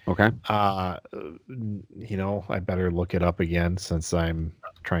mystery. Okay. I better look it up again since I'm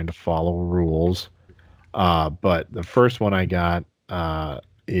trying to follow rules. But the first one I got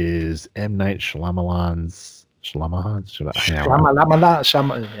is M. Night Shyamalan's.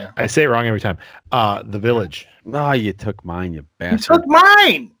 I say it wrong every time. The Village. Oh, you took mine, you bastard. You took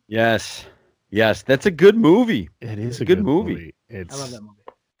mine. Yes, that's a good movie. It is a good movie. I love that movie.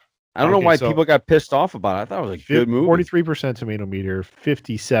 I don't know why people got pissed off about it. I thought it was a good movie. 43% tomato meter,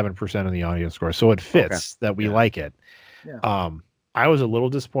 57% on the audience score. So it fits that we like it. Yeah. I was a little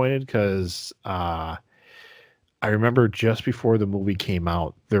disappointed because I remember just before the movie came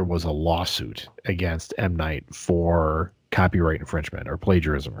out, there was a lawsuit against M. Night for copyright infringement or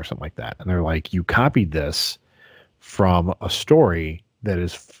plagiarism or something like that. And they're like, you copied this from a story that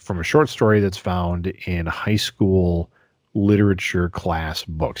is from a short story that's found in high school literature class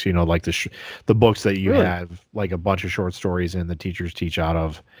books, like the books that you have like a bunch of short stories in the teachers teach out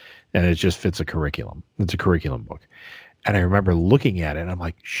of, and it just fits a curriculum. It's a curriculum book. And I remember looking at it and I'm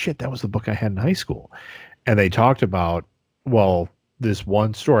like, shit, that was the book I had in high school. And they talked about, this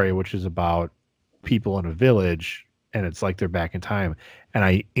one story, which is about people in a village and it's like they're back in time. And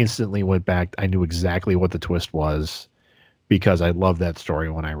I instantly went back. I knew exactly what the twist was because I loved that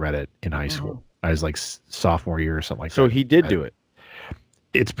story when I read it in high school. his like sophomore year or something like that. So he did do it.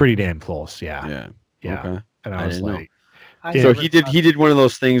 It's pretty damn close. Yeah. Yeah. Okay. And I was like, so he did one of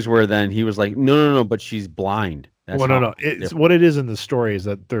those things where then he was like, no, but she's blind. That's no. It's what it is in the story is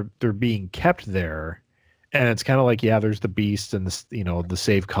that they're being kept there, and it's kind of like there's the beast and the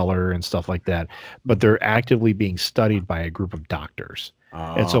save color and stuff like that, but they're actively being studied by a group of doctors.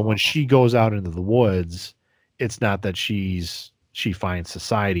 And so when she goes out into the woods, it's not that she finds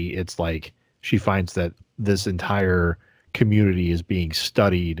society. It's like she finds that this entire community is being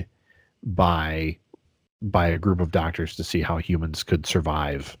studied by a group of doctors to see how humans could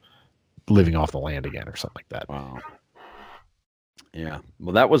survive living off the land again or something like that. Wow. Yeah.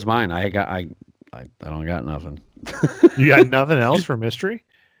 Well, that was mine. I don't got nothing. You got nothing else for mystery?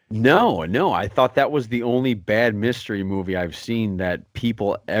 No. I thought that was the only bad mystery movie I've seen that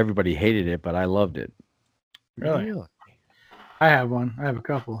everybody hated it, but I loved it. Really? I have one. I have a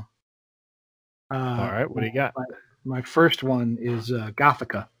couple. All right. What do you got? My first one is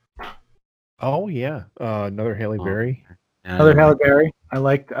Gothica. Oh yeah, another Halle Berry. Another Halle Berry. I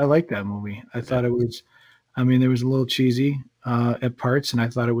liked that movie. I thought it was. I mean, there was a little cheesy at parts, and I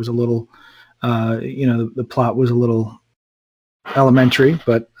thought it was a little. The plot was a little elementary,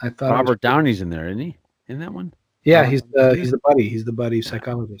 but I thought Robert Downey's in there, isn't he? In that one? Yeah, he's the buddy. He's the buddy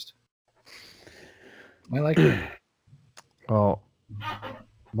psychologist. I like it. Well,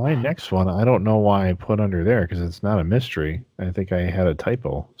 my next one, I don't know why I put under there because it's not a mystery. I think I had a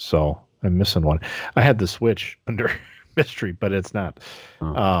typo, so I'm missing one. I had the Switch under mystery, but it's not.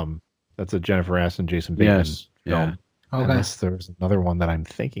 That's a Jennifer Aniston, Jason Bateman film. Yeah. Okay. Unless there's another one that I'm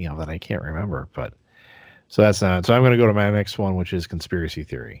thinking of that I can't remember, but so that's not. So I'm going to go to my next one, which is Conspiracy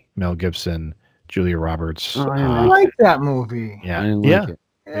Theory. Mel Gibson, Julia Roberts. I like that movie. Yeah, I like it.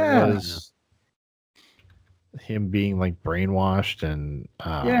 Yeah. It was him being like brainwashed, and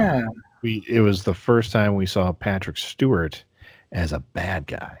it was the first time we saw Patrick Stewart as a bad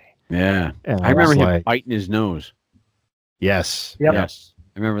guy. Yeah, and I remember him biting his nose. Yes. Yep. Yes,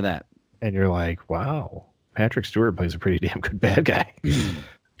 I remember that. And you're like, wow, Patrick Stewart plays a pretty damn good bad guy.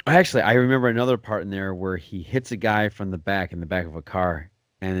 Actually, I remember another part in there where he hits a guy from the back in the back of a car,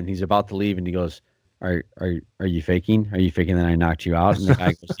 and then he's about to leave, and he goes, "Are you faking? Are you faking that I knocked you out?" And the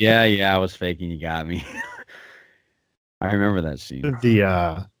guy goes, "Yeah, I was faking. You got me." I remember that scene.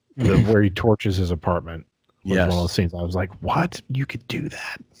 The where he torches his apartment. Was Yes. one of those scenes. I was like, "What? You could do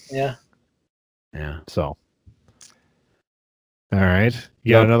that?" Yeah. Yeah. So, all right,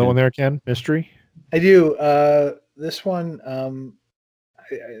 you got another one there, Ken? Mystery. I do. This one, I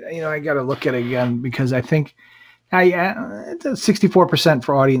got to look at it again because I think it's a 64%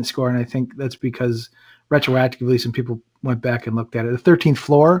 for audience score, and I think that's because retroactively some people went back and looked at it. The 13th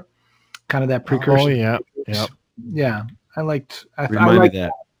Floor, kind of that precursor. Oh yeah, yeah, yeah. I liked. Remind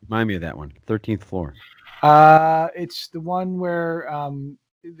me of that one. 13th Floor. It's the one where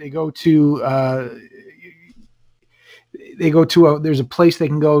they go to. There's a place they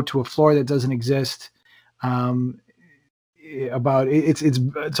can go to, a floor that doesn't exist. It's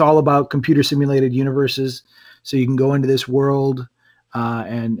all about computer simulated universes. So you can go into this world,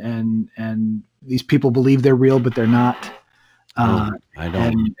 and these people believe they're real, but they're not. I don't.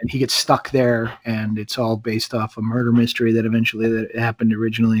 And he gets stuck there, and it's all based off a murder mystery that happened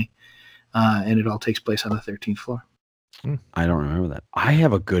originally, and it all takes place on the 13th floor. I don't remember that. I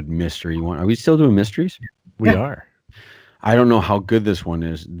have a good mystery one. Are we still doing mysteries? We are. I don't know how good this one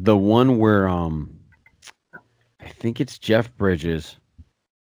is. The one where I think it's Jeff Bridges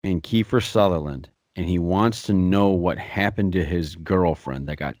and Kiefer Sutherland, and he wants to know what happened to his girlfriend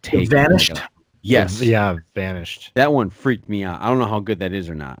that got taken. Vanished? Yes. Yeah, Vanished. That one freaked me out. I don't know how good that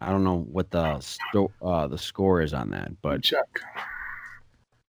is or not. I don't know what the score is on that, but check.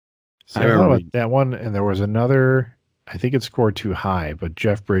 So I thought about that one, and there was another. I think it scored too high, but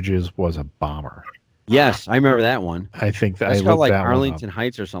Jeff Bridges was a bomber. Yes, I remember that one. I think that I felt like Arlington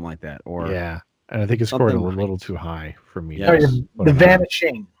Heights or something like that. Or yeah, and I think it scored a little too high for me. Yes. The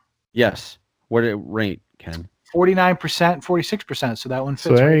Vanishing. Yes. What did it rate, Ken? 49%, 46%. So that one fits.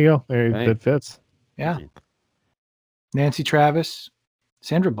 So there you go. That fits. Yeah. Nancy Travis,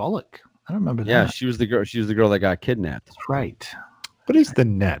 Sandra Bullock. I don't remember that. Yeah, she was the girl. She was the girl that got kidnapped. That's right. What is The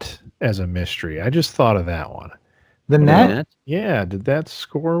Net as a mystery? I just thought of that one. The Net? Yeah. Did that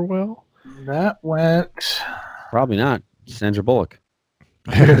score well? That went. Probably not. Sandra Bullock.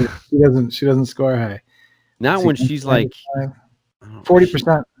 She doesn't score high. Not when she's like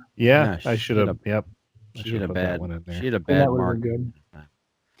 40%. Yeah, I should have. Yep. She had a bad one in there. She had a That bad would have mark. been good.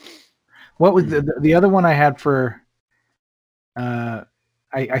 What was the other one I had for? I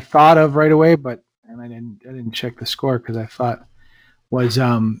thought of right away, but I didn't check the score because I thought was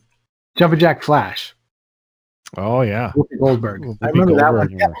Jumpin' Jack Flash. Oh yeah, Whoopi Goldberg. Whoopi I remember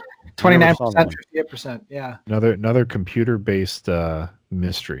Goldberg, that one. Yeah. 29%, 58%. Yeah. Another computer-based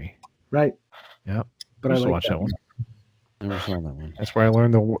mystery. Right. Yep. But I like watch that one. Never saw that one. That's why I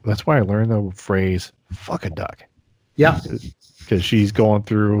learned the phrase "fuck a duck." Yeah. Because she's going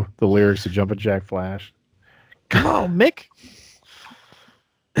through the lyrics to Jumpin' Jack Flash. Come on, Mick.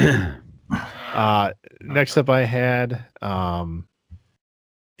 Next up I had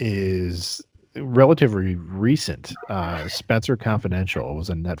is relatively recent. Spencer Confidential was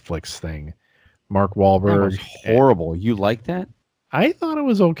a Netflix thing. Mark Wahlberg. That was horrible. You like that? I thought it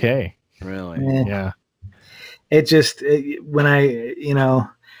was okay. Really? Yeah. It just when I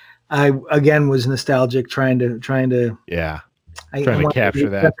again was nostalgic, trying to trying to capture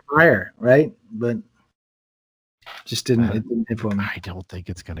that fire, right? But just didn't. It didn't hit for me. I don't think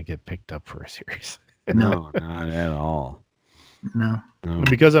it's going to get picked up for a series. No, not at all. No.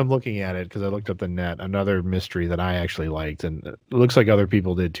 Because I'm looking at it, because I looked up the net, another mystery that I actually liked, and it looks like other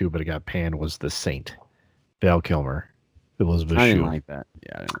people did too, but it got panned, was The Saint. Val Kilmer, Elizabeth Shue. I didn't like that.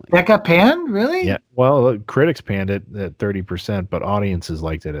 Yeah, I didn't like that. Got panned? Really? Yeah. Well, critics panned it at 30%, but audiences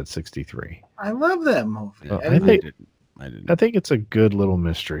liked it at 63%. I love that movie. Yeah, I think it's a good little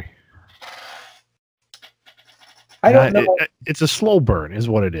mystery. I don't know. It's a slow burn, is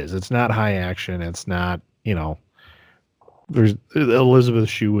what it is. It's not high action. It's not, there's Elizabeth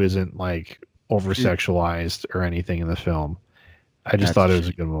Shue isn't like over sexualized or anything in the film. I just thought it was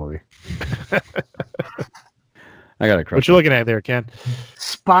a good movie. I got it. What you looking at there, Ken?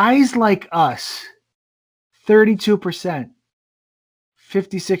 Spies Like Us, 32%,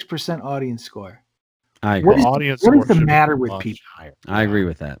 56% audience score. I agree. What is the matter with people? I agree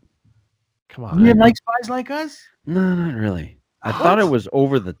with that. Come on. You didn't like Spies Like Us? No, not really. I thought it was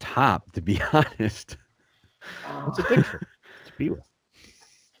over the top, to be honest. What's it think for? It's B-list.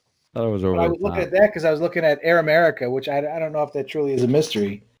 I thought it was over I was looking at that because I was looking at Air America, which I don't know if that truly is a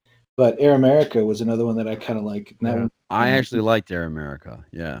mystery, but Air America was another one that I kind of like. Yeah. I actually liked Air America.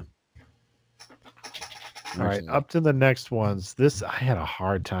 Yeah. All right, up to the next ones. I had a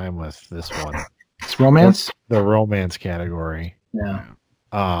hard time with this one. It's romance? The romance category. Yeah.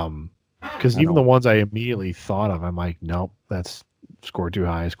 Because even the ones I immediately thought of, I'm like, nope, that's score too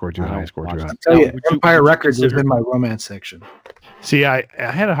high. Score too high. I tell you, Empire Records was in my romance section. See, I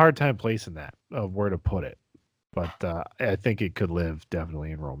had a hard time placing that of where to put it, but I think it could live definitely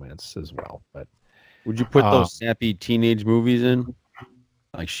in romance as well. But would you put those sappy teenage movies in?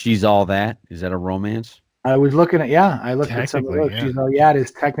 Like She's All That? Is that a romance? I was looking at I looked at some of those. She's All That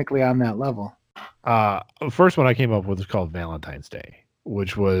is technically on that level. The first one I came up with was called Valentine's Day,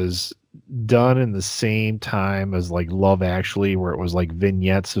 which was done in the same time as like Love Actually, where it was like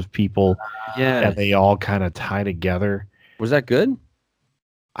vignettes of people, and they all kind of tie together. Was that good?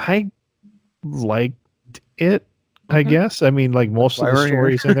 I liked it, I guess. I mean, like most of the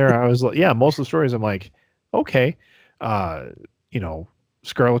stories in there, I was like, most of the stories, I'm like, okay.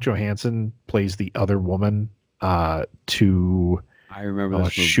 Scarlett Johansson plays the other woman to I remember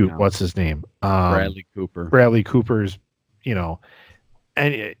this movie what's his name? Bradley Cooper. Bradley Cooper's,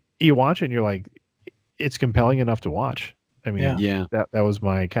 and you watch it and you're like, it's compelling enough to watch. I mean, that was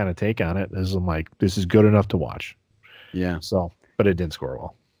my kind of take on it. I'm like, this is good enough to watch. Yeah. So, but it didn't score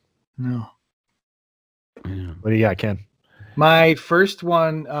well. No. Yeah. What do you got, Ken? My first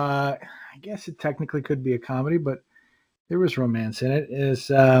one, I guess it technically could be a comedy, but there was romance in it.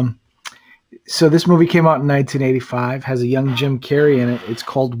 Is so this movie came out in 1985, has a young Jim Carrey in it. It's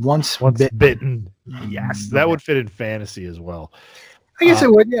called Once Bitten. Yes, that would fit in fantasy as well. I guess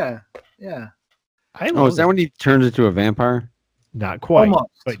it would, yeah. Is that when he turns into a vampire? Not quite.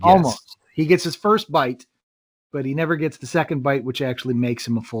 Almost. He gets his first bite, but he never gets the second bite, which actually makes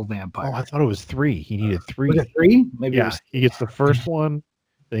him a full vampire. Oh, I thought it was 3. He needed 3. Was it 3? Maybe. Yeah, he gets the first one,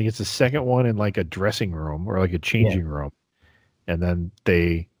 then he gets the second one in like a dressing room or like a changing room, and then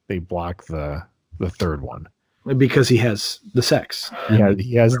they block the third one because he has the sex. Yeah,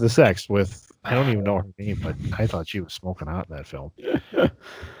 he has the sex with. I don't even know her name, but I thought she was smoking hot in that film.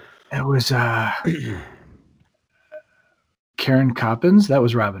 It was Karen Coppins. That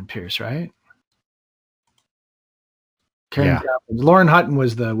was Robin Pierce, right? Karen Coppins. Lauren Hutton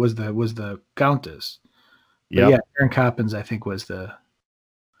was the Countess. Yeah, Karen Coppins, I think, was the.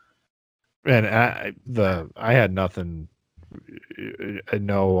 And I had nothing,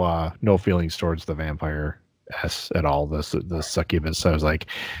 no feelings towards the vampire at all. The succubus. I was like,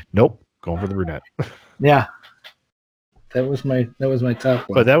 nope. Going for the brunette. Yeah. That was my top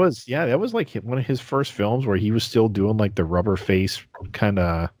one. But that was like one of his first films where he was still doing like the rubber face kind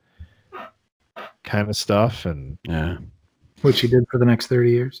of stuff, and which he did for the next 30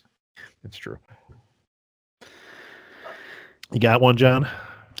 years. It's true. You got one, John?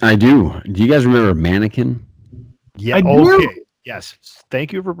 I do. Do you guys remember Mannequin? Yeah. Okay. Yes.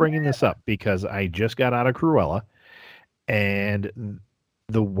 Thank you for bringing this up because I just got out of Cruella, and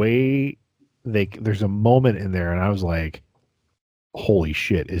the way there's a moment in there, and I was like, "Holy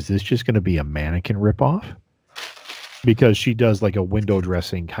shit! Is this just going to be a Mannequin ripoff?" Because she does like a window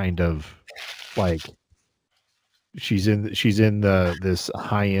dressing kind of like she's in this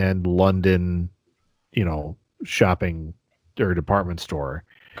high end London, shopping or department store.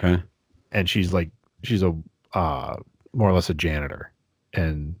 Okay. And she's a more or less a janitor,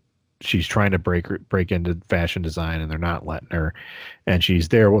 and she's trying to break into fashion design, and they're not letting her. And she's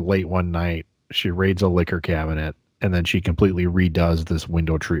there late one night. She raids a liquor cabinet, and then she completely redoes this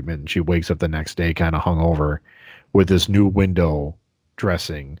window treatment. And she wakes up the next day kind of hungover with this new window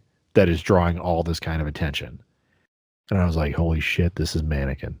dressing that is drawing all this kind of attention. And I was like, holy shit, this is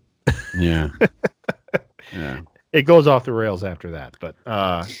Mannequin. Yeah. Yeah. It goes off the rails after that. But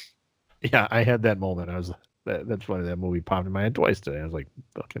yeah, I had that moment. That's funny. That movie popped in my head twice today. I was like,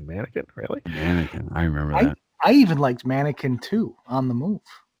 fucking Mannequin? Really? Mannequin. I remember that. I even liked Mannequin too, On the Move.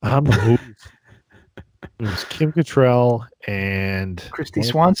 On the Move. It was Kim Cattrall and Christy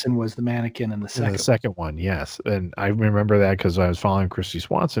Swanson was the mannequin in the second. The second one, yes. And I remember that because I was following Christy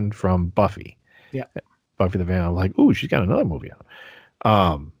Swanson from Buffy. Yeah. Buffy the Vampire. I was like, ooh, she's got another movie out.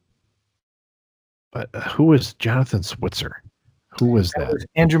 But who was Jonathan Switzer? Who was that? Was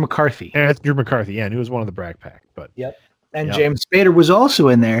Andrew McCarthy. Andrew McCarthy, yeah, and he was one of the Brat Pack. But yep. And James Spader was also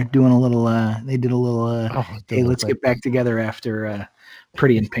in there doing a little. They did a little. Hey, let's get back together after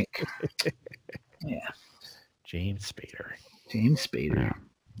Pretty in Pink. Yeah. James Spader. Yeah.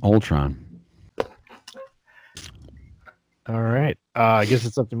 Ultron. All right. I guess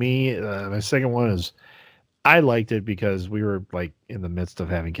it's up to me. My second one is I liked it because we were like in the midst of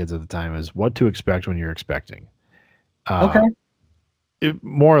having kids at the time, is What to Expect When You're Expecting. Okay.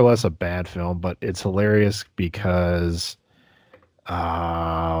 More or less a bad film, but it's hilarious because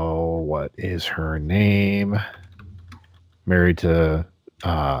what is her name? Married to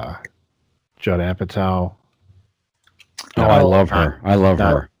Judd Apatow. Oh, I love her. I love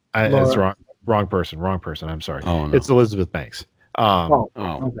her. It's wrong person. I'm sorry. Oh, no. It's Elizabeth Banks.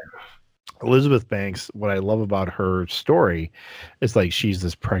 Okay. Elizabeth Banks, what I love about her story is like she's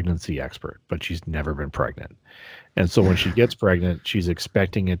this pregnancy expert, but she's never been pregnant. And so when she gets pregnant, she's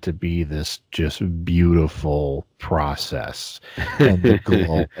expecting it to be this just beautiful process and the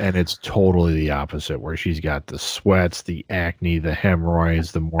glow. And it's totally the opposite, where she's got the sweats, the acne, the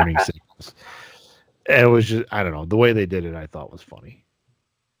hemorrhoids, the morning sickness. And it was just, I don't know, the way they did it, I thought was funny.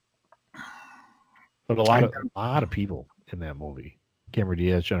 But a lot of people in that movie. Cameron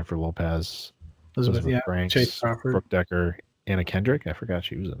Diaz, Jennifer Lopez, Elizabeth Banks, Chase Crawford, Brooke Decker, Anna Kendrick. I forgot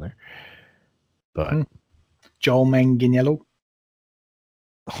she was in there. But Joel Manganiello.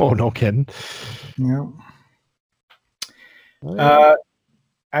 Oh, no kidding. Yeah.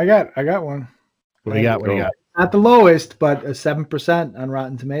 I got one. What do you got? Not the lowest, but a 7% on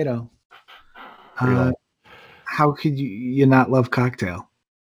Rotten Tomato. How could you not love Cocktail?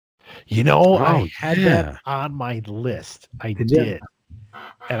 I had that on my list. I did.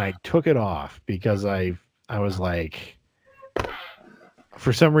 And I took it off because I was like,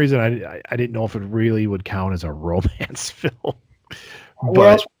 for some reason, I didn't know if it really would count as a romance film.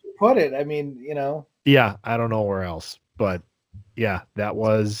 But put it. I mean, Yeah, I don't know where else. But yeah, that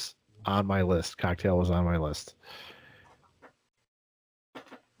was on my list. Cocktail was on my list.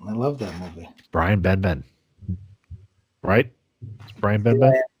 I love that movie. Brian Benben. Right? It's Brian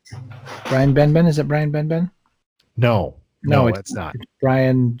Benben? Brian Benben? Is it Brian Benben? No, it's not. It's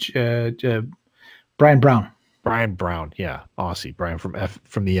Brian Brown. Brian Brown, yeah. Aussie. Brian from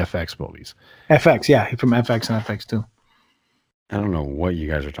the FX movies. FX, yeah. From FX and FX too. I don't know what you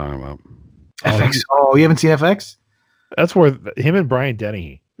guys are talking about. FX. Oh, you haven't seen FX? That's where him and Brian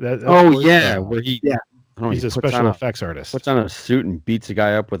Denny. Where he he's a special effects artist. Puts on a suit and beats a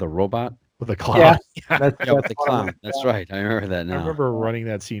guy up with a robot. With a clown. Yeah, with the clown. That's right. I remember that now. I remember running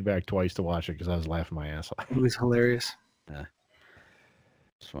that scene back twice to watch it because I was laughing my ass off. It was hilarious. Yeah.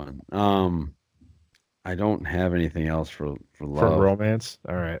 It's fun. I don't have anything else for love. For romance?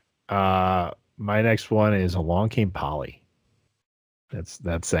 All right. My next one is Along Came Polly.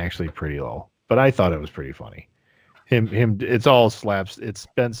 That's actually pretty low. But I thought it was pretty funny. Him it's all slaps. It's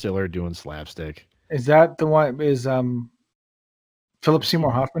Ben Stiller doing slapstick. Is that the one? Is Philip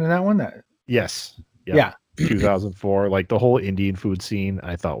Seymour Hoffman in that one? Yes. Yeah. 2004. Like the whole Indian food scene,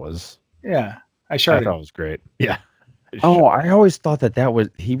 I thought was. Yeah. I thought it was great. Yeah. I always thought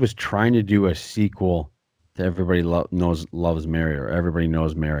that he was trying to do a sequel Everybody loves Mary, or Everybody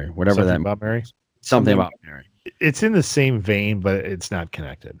Knows Mary, whatever Something that about Mary. Something about Mary. It's in the same vein, but it's not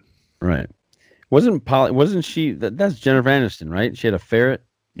connected. Right. Wasn't she that's Jennifer Aniston, right? She had a ferret?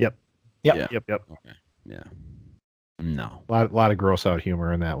 Yep. Yeah. Yep. Okay. Yeah. No. A lot of gross out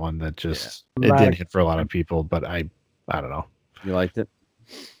humor in that one that just it didn't hit for a lot of people, but I don't know. You liked it?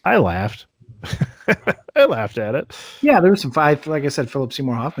 I laughed. I laughed at it. Yeah, there was some five. Like I said, Philip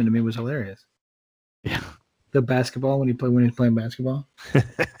Seymour Hoffman to me was hilarious. Yeah. The basketball when he's playing basketball.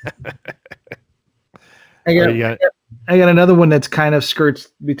 I got another one that's kind of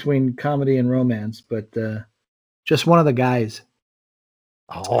skirts between comedy and romance, but just one of the guys.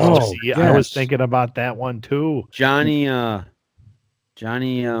 See, yes. I was thinking about that one too. Johnny, the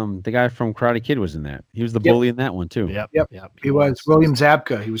guy from Karate Kid was in that. He was the bully in that one too. Yep. He was William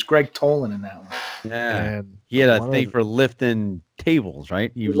Zabka. He was Greg Tolan in that one. Yeah, and he had a thing for lifting tables,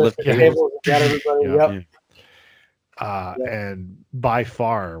 right? He lifted tables and got everybody. And by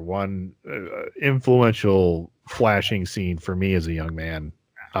far one influential flashing scene for me as a young man.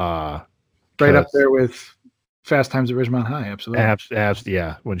 Right up there with Fast Times at Ridgemont High, absolutely.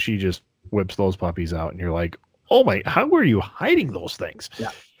 Yeah, when she just whips those puppies out, and you're like, "Oh my! How are you hiding those things?" Yeah.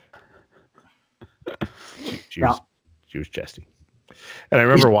 She was chesty, and I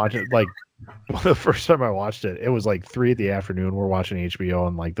remember watching like the first time I watched it. It was like 3 p.m. We're watching HBO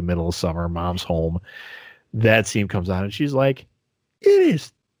in like the middle of summer. Mom's home. That scene comes on, and she's like, "It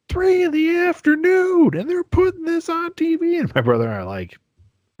is 3 p.m. and they're putting this on TV." And my brother and I are like,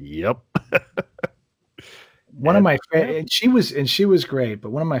 "Yep." One of my and she was great,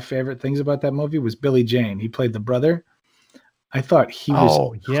 but one of my favorite things about that movie was Billy Jane. He played the brother. I thought he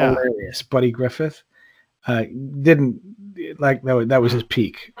was hilarious. Buddy Griffith didn't like that was his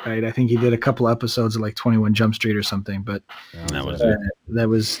peak, right? I think he did a couple episodes of like 21 Jump Street or something, but that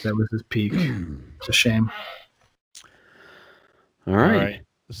was his peak. It's a shame. All right.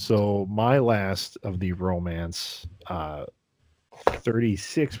 So my last of the romance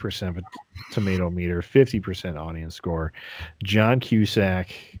 36% tomato meter, 50% audience score. John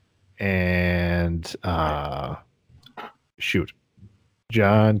Cusack and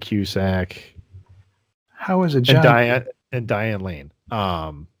John Cusack. How is it John? And Diane Lane.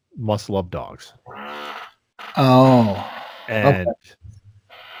 Must Love Dogs. Oh. And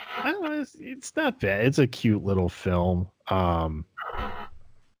I don't know, it's not bad. It's a cute little film.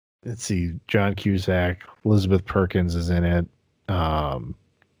 Let's see, John Cusack, Elizabeth Perkins is in it.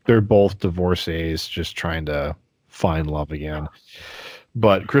 They're both divorcees just trying to find love again.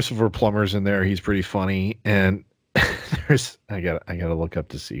 But Christopher Plummer's in there. He's pretty funny. And I gotta look up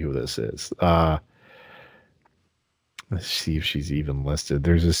to see who this is. Let's see if she's even listed.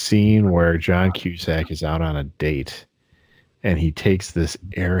 There's a scene where John Cusack is out on a date and he takes this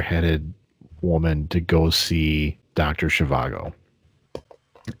airheaded woman to go see Dr. Zhivago.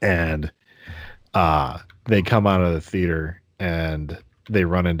 And they come out of the theater and they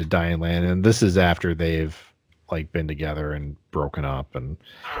run into Diane Lane, and this is after they've like been together and broken up, and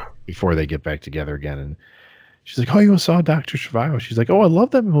before they get back together again. And she's like, "Oh, you saw Dr. Zhivago?" She's like, "Oh, I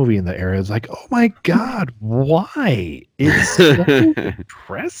love that movie." In the era, it's like, "Oh my god, why? It's so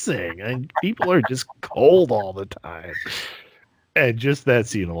depressing, and people are just cold all the time." And just that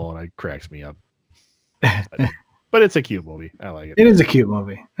scene alone, it cracks me up. But it's a cute movie. I like it. It is a cute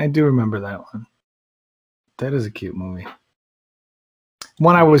movie. I do remember that one. That is a cute movie.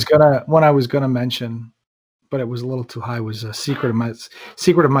 One I was gonna mention, but it was a little too high. Was Secret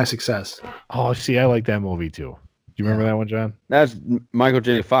of My Success. Oh, see, I like that movie too. Do you remember that one, John? That's Michael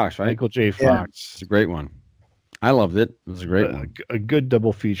J. Fox, right? Michael J. Fox. It's a great one. I loved it. It was a great one. A good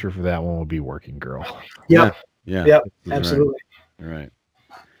double feature for that one would be Working Girl. Yep. Yeah. Absolutely. Right.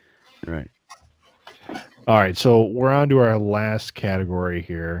 All right, so we're on to our last category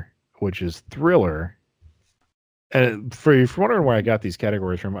here, which is thriller. And if you're wondering where I got these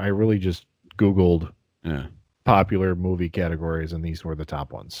categories from, I really just Googled popular movie categories, and these were the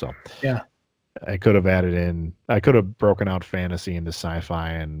top ones. So I could have broken out fantasy into sci-fi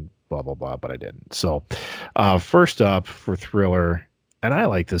and blah, blah, blah, but I didn't. So first up for thriller, and I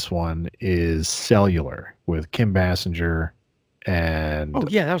like this one, is Cellular with Kim Basinger and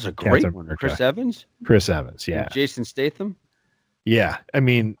that was a great one. Chris Evans, yeah. And Jason Statham. Yeah, I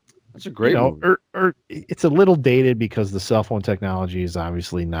mean, that's a great movie. Or it's a little dated because the cell phone technology is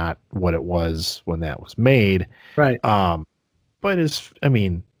obviously not what it was when that was made. Right. But and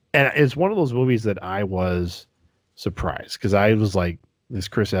it's one of those movies that I was surprised because I was like, this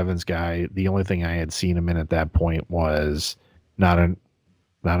Chris Evans guy, the only thing I had seen him in at that point was not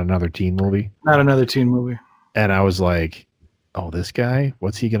another teen movie. Not another teen movie. And I was like, oh, this guy,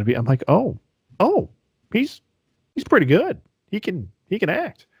 what's he going to be? I'm like, oh, he's pretty good. He can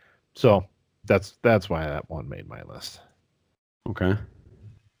act. So that's why that one made my list. Okay.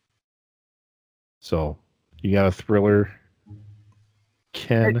 So you got a thriller,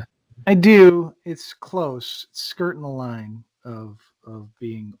 Ken? I do. It's close. It's skirting the line of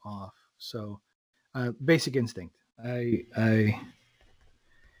being off. So, Basic Instinct.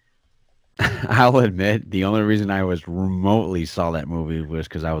 I'll admit the only reason I was remotely saw that movie was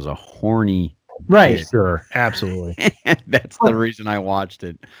because I was a horny Right. Sure. Absolutely. That's the reason I watched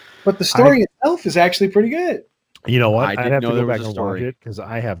it. But the story itself is actually pretty good. You know what? I'd have to go back and watch it because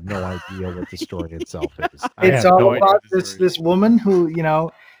I have no idea what the story itself is. It's all about this woman who,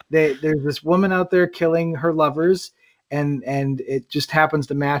 there's this woman out there killing her lovers, and it just happens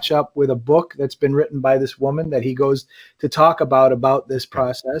to match up with a book that's been written by this woman that he goes to talk about this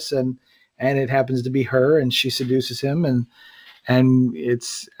process, and it happens to be her, and she seduces him, and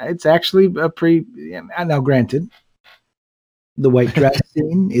it's actually a pretty. Now, granted, the white dress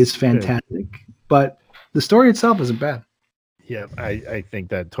scene is fantastic, but the story itself isn't bad. Yeah, I think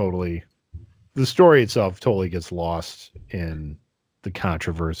that the story itself totally gets lost in the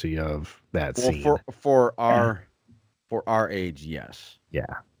controversy of that scene. For our age, yes. Yeah.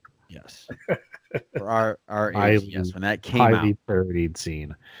 Yes. For our age, yes. When that came out, parodied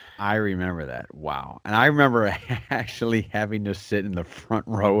scene. I remember that. Wow. And I remember actually having to sit in the front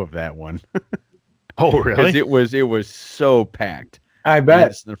row of that one. Oh, really? Because it was so packed. I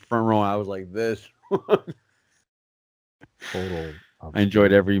bet. In the front row, I was like this. Total. I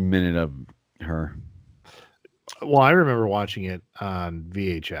enjoyed every minute of her. Well, I remember watching it on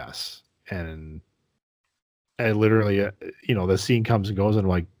VHS, and I literally, the scene comes and goes, and I'm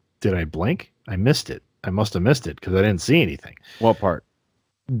like, did I blink? I missed it. I must have missed it because I didn't see anything. What part?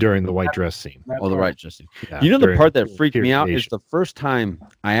 During the white dress scene. Oh, the white dress scene. Yeah, the part that freaked me out is the first time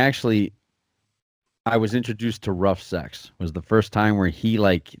I was introduced to rough sex. Was the first time where he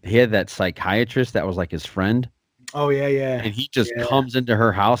had that psychiatrist that was like his friend. Oh yeah. And he just comes into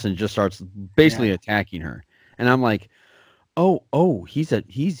her house and just starts basically attacking her. And I'm like, oh, he's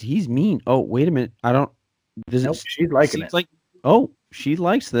mean. Oh, wait a minute. She's liking it. Like, she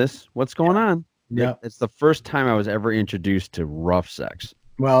likes this. What's going on? Yeah. It's the first time I was ever introduced to rough sex.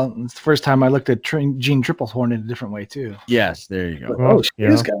 Well, it's the first time I looked at Jean Tripplehorn in a different way too. Yes, there you go. But, she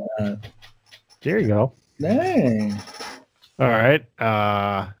is kind of. There you go. Dang. All right.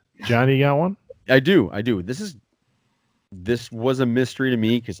 Johnny, you got one? I do. This was a mystery to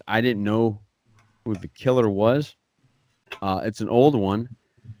me because I didn't know who the killer was. It's an old one.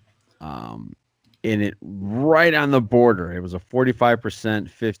 And it right on the border. It was a 45%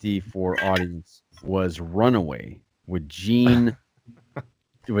 50 for audience was Runaway with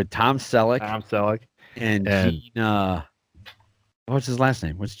with Tom Selleck. Tom Selleck. And Gene, what's his last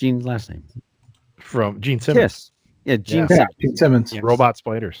name? What's Gene's last name? From Gene Simmons. Kiss. Yeah, Gene Simmons. Yes. Robot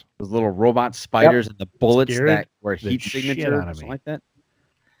spiders. Those little robot spiders and the bullets that were the heat shit signature or out of something me. like that.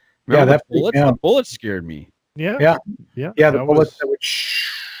 Remember The bullets scared me. Yeah. The bullets that would.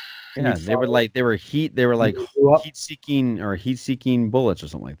 They were heat seeking bullets or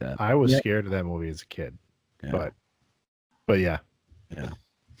something like that. I was scared of that movie as a kid. Yeah. But yeah.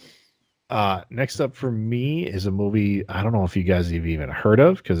 Next up for me is a movie I don't know if you guys have even heard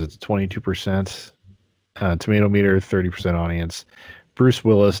of because it's 22% tomato meter, 30% audience. Bruce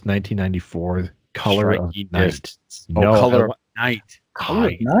Willis, 1994, Color of Night. Color of Night. Color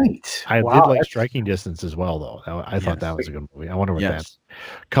of Night. I did like Striking Distance as well, though. I thought that was a good movie. I wonder what that's.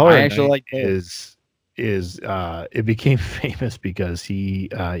 Color of Night is it became famous because you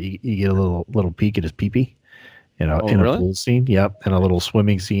get a little peek at his pee-pee, in a pool scene. Yep, and a little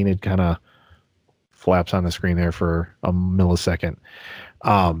swimming scene. It kind of flaps on the screen there for a millisecond.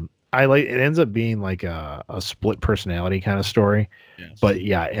 It ends up being like a split personality kind of story. Yes. But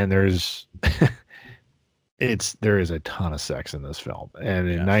yeah, and there is a ton of sex in this film. And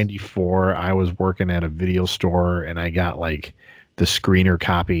in 94, I was working at a video store and I got like the screener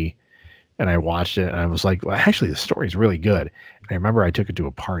copy and I watched it and I was like, well, actually the story's really good. And I remember I took it to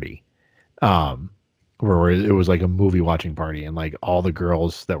a party. Where it was like a movie watching party and like all the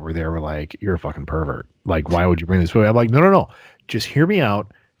girls that were there were like, you're a fucking pervert. Like, why would you bring this movie? I'm like, no. Just hear me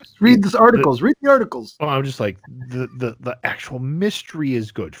out. Read the articles. Read the articles. Well, I'm just like the actual mystery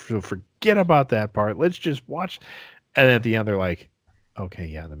is good. So forget about that part. Let's just watch. And at the end, they're like, "Okay,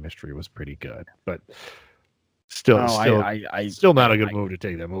 yeah, the mystery was pretty good, but still not a good move to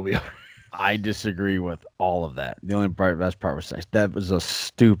take that movie." I disagree with all of that. The only best part was sex. That was a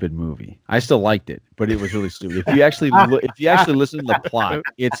stupid movie. I still liked it, but it was really stupid. If you actually listen to the plot,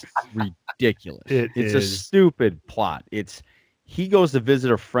 it's ridiculous. It's a stupid plot. He goes to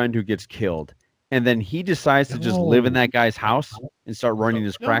visit a friend who gets killed, and then he decides to just live in that guy's house and start running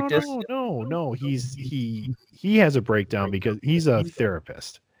his practice. No. He has a breakdown because he's a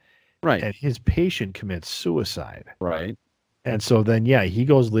therapist, right? And his patient commits suicide, right? And so then, he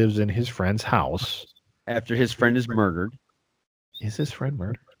lives in his friend's house after his friend is murdered. Is his friend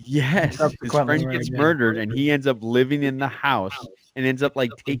murdered? Yes, his friend gets murdered, and he ends up living in the house and ends up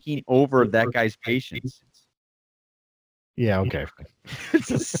like taking over that guy's patients. Yeah, okay. It's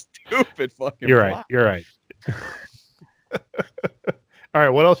a stupid fucking plot. You're right. All right,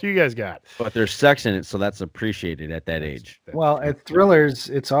 what else you guys got? But there's sex in it, so that's appreciated at that age. Well, at thrillers,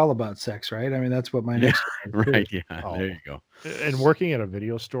 it's all about sex, right? I mean, that's what my next right. Yeah, there you go. And working at a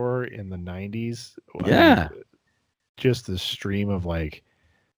video store in the 90s, just the stream of like,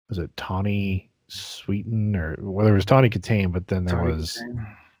 was it Tawny Sweeten or there was Tawny Katane, but then there was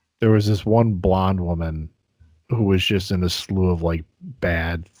this one blonde woman who was just in a slew of like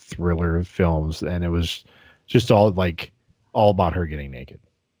bad thriller films, and it was just all about her getting naked.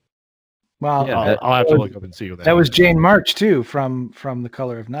 Well, I'll have to look up and see what that was. Jane March too, from The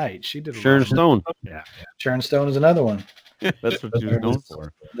Color of Night. She did. Sharon Stone. Yeah, Sharon Stone is another one. That's what she was known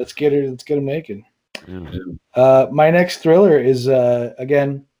for. Let's get him naked. Yeah. My next thriller is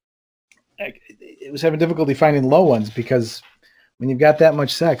again. It was having difficulty finding low ones because when you've got that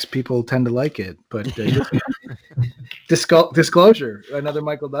much sex, people tend to like it. But Disclosure, another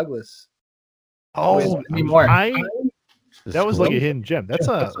Michael Douglas. Oh, more. That was like a hidden gem. That's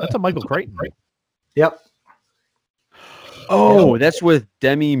a Michael Crichton. Yep. Oh, that's with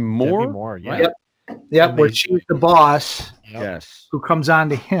Demi Moore. Demi Moore, yeah. Yep. Where she's the boss. Yes. Who comes on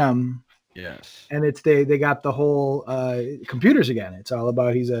to him. Yes. And it's they got the whole computers again. It's all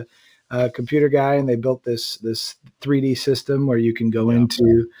about he's a computer guy, and they built this 3D system where you can go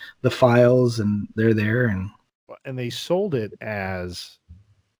into the files, and they're there, and they sold it as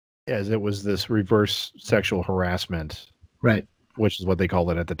it was this reverse sexual harassment, right? Which is what they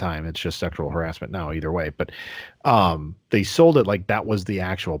called it at the time. It's just sexual harassment now, either way. But they sold it like that was the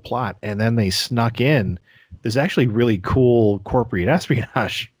actual plot, and then they snuck in this actually really cool corporate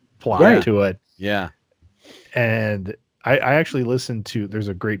espionage plot to it. Yeah, and I actually listened to. There's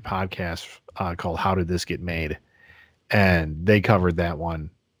a great podcast called "How Did This Get Made," and they covered that one.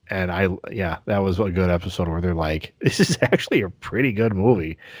 And that was a good episode where they're like, "This is actually a pretty good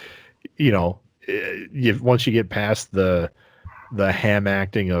movie." You know, once you get past the ham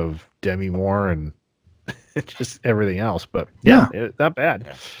acting of Demi Moore and just everything else, but it's not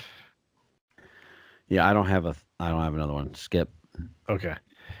bad. Yeah, I don't have another one. Skip. Okay.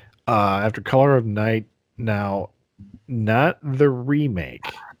 After Color of Night, now not the remake,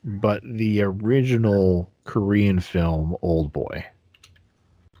 but the original Korean film Old Boy.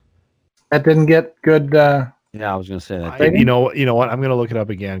 That didn't get good. Yeah, I was gonna say that. You know what? I'm gonna look it up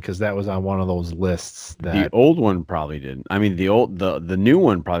again because that was on one of those lists. The old one probably didn't. I mean, the new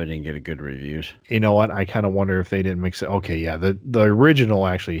one probably didn't get a good reviews. You know what? I kind of wonder if they didn't mix it. Okay, yeah, the original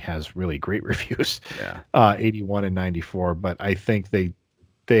actually has really great reviews. Yeah, 81 and 94. But I think they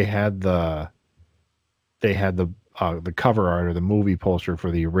had the cover art or the movie poster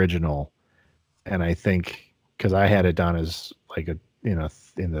for the original, and I think because I had it down as like in the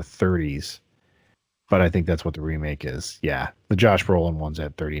 30s. But I think that's what the remake is. Yeah. The Josh Brolin one's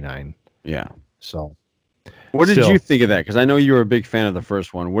at 39. Yeah. So what did you think of that? Because I know you were a big fan of the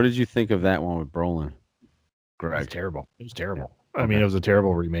first one. What did you think of that one with Brolin? Greg? It was terrible. It was terrible. Yeah. I mean, it was a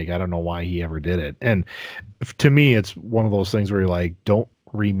terrible remake. I don't know why he ever did it. And to me, it's one of those things where you're like, don't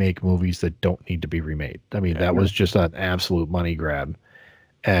remake movies that don't need to be remade. I mean, that was just an absolute money grab.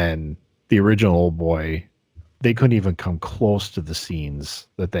 And the original Old Boy, they couldn't even come close to the scenes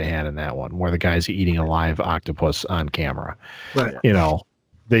that they had in that one where the guy's eating a live octopus on camera. Right. You know,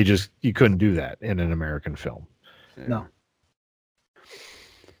 you couldn't do that in an American film. No.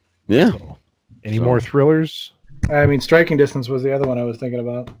 Yeah. So, any more thrillers? I mean, Striking Distance was the other one I was thinking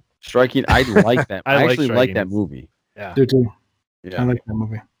about. Striking, I like that. I actually like that movie. Yeah. Do too. Yeah. I like that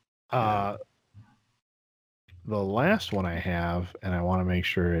movie. The last one I have, and I want to make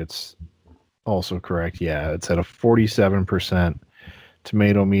sure it's also correct. Yeah, it's at a 47%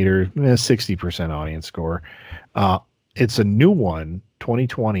 tomato meter, 60% audience score. It's a new one,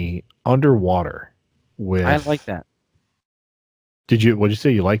 2020, Underwater. I like that. What'd you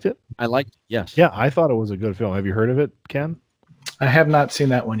say? You liked it? I liked it, yes. Yeah, I thought it was a good film. Have you heard of it, Ken? I have not seen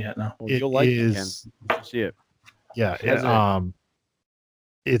that one yet, no. Well, you'll like it, Ken. You'll see it. Yeah,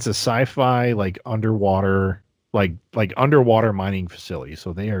 it's a sci-fi, like underwater, like underwater mining facility.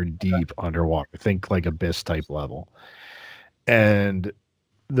 So they are deep underwater. Think like Abyss type level. And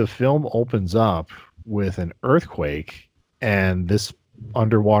the film opens up with an earthquake, and this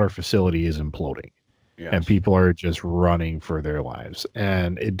underwater facility is imploding. Yes. And people are just running for their lives.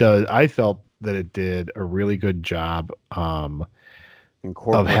 And I felt that it did a really good job of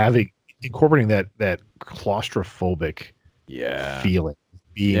incorporating that claustrophobic feeling,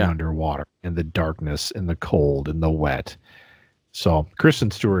 being underwater and the darkness and the cold and the wet. So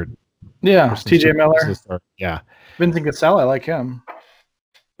Kristen Stewart. Yeah. TJ Miller. Yeah. Vincent Cassel, I like him.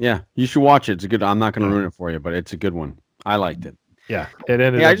 Yeah. You should watch it. It's a good, I'm not going to ruin it for you, but it's a good one. I liked it. Yeah. It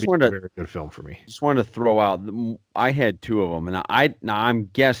ended up being a very good film for me. Just wanted to throw out, I had two of them, and I'm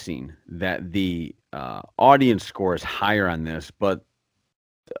guessing that the audience score is higher on this, but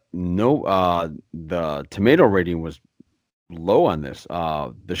no, the tomato rating was low on this.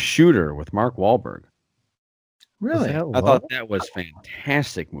 The Shooter with Mark Wahlberg. Really? I thought that was a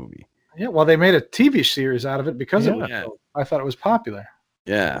fantastic movie. Yeah, well, they made a TV series out of it because it was. I thought it was popular.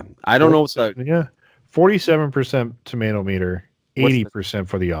 Yeah, I don't know what 47% tomato meter, 80%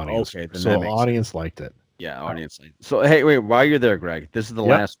 for the audience. Okay, so the audience liked it. Yeah, audience liked it. So hey, wait, while you're there, Greg, this is the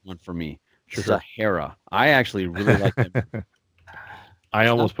last one for me. Sure. Sahara. I actually really like that. I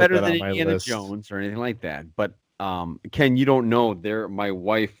almost put that on my Indiana list. Jones or anything like that, but Ken, you don't know. My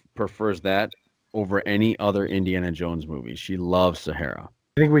wife prefers that over any other Indiana Jones movie. She loves Sahara.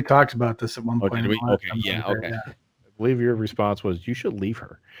 I think we talked about this at one point. Did we? Okay, yeah, okay. Yeah. I believe your response was you should leave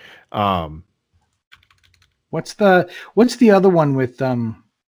her. What's the other one with what's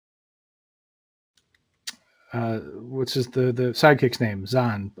the sidekick's name?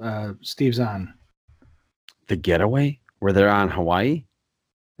 Zahn, Steve Zahn. The Getaway, where they're on Hawaii.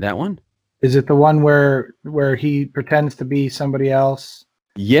 That one? Is it the one where he pretends to be somebody else?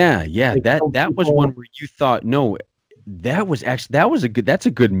 Yeah. Like that was one where you thought, no, that's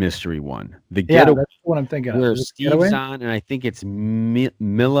a good mystery one. The Getaway. That's what I'm thinking where Steve's on, and I think it's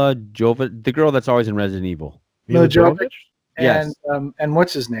Mila Jovovich, the girl that's always in Resident Evil. Mila Jovovich? Yes. And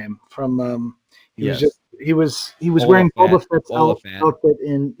what's his name from? He was wearing Boba Fett's outfit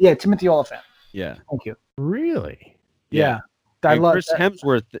in Timothy Olyphant. Yeah. Thank you. Really? Yeah. Chris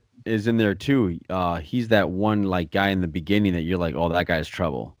Hemsworth is in there too. He's that one guy in the beginning that you're like, oh, that guy's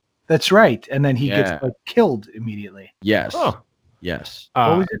trouble. That's right. And then he gets killed immediately. Yes. Oh. Yes.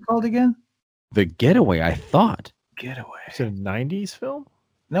 What was it called again? The Getaway, I thought. Getaway. Is it a 90s film?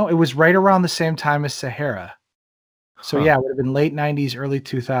 No, it was right around the same time as Sahara. So it would have been late 90s, early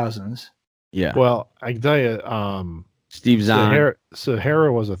 2000s. Yeah. Well, I can tell you, Steve Zahn.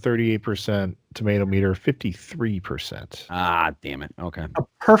 Sahara was a 38% tomato meter, 53%. Ah, damn it. Okay. A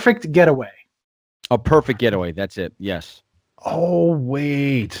perfect getaway. A perfect getaway. That's it. Yes. Oh,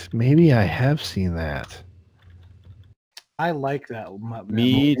 wait. Maybe I have seen that. I like that.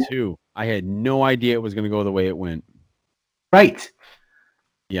 Me too. I had no idea it was going to go the way it went. Right.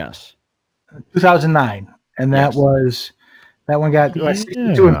 Yes. 2009. And that one got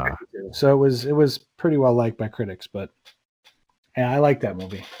 62 and 52. So it was pretty well liked by critics, but I like that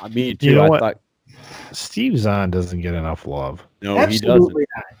movie. Me too. You know what? Steve Zahn doesn't get enough love. No, Absolutely he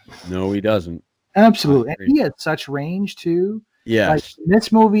doesn't. Not. No, he doesn't. Absolutely. And he had such range too. Yes. In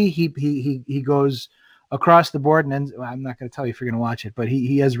this movie, he goes across the board and ends. Well, I'm not going to tell you if you're going to watch it, but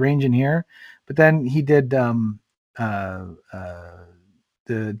he has range in here. But then he did the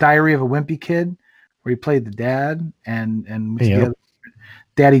Diary of a Wimpy Kid, where he played the dad, and the other,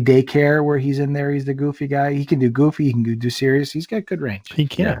 Daddy Daycare, where he's in there. He's the goofy guy. He can do goofy. He can do serious. He's got good range. He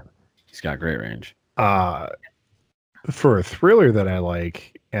can. Yeah. He's got great range. For a thriller that I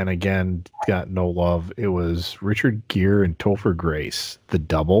like, and again got no love, it was Richard Gere and Topher Grace, The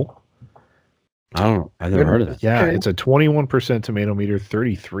Double. I've never heard of it. Yeah, it's a 21% tomato meter,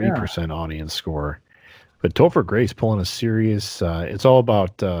 33% audience score. But Topher Grace pulling a serious. It's all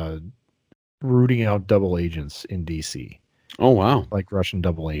about rooting out double agents in DC. Oh wow! Like Russian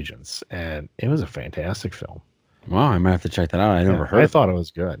double agents, and it was a fantastic film. Wow, I might have to check that out. I never heard. I thought it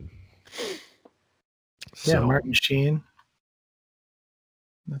was good. Yeah, Martin Sheen.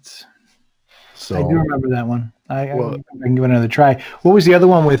 I do remember that one. I can give it another try. What was the other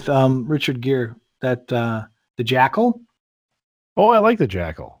one with Richard Gere? That the Jackal? Oh, I like the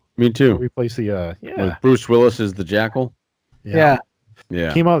Jackal. Me too. Replace the With Bruce Willis as the Jackal. Yeah.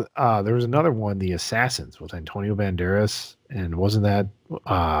 Came out. There was another one, The Assassins, with Antonio Banderas, and wasn't that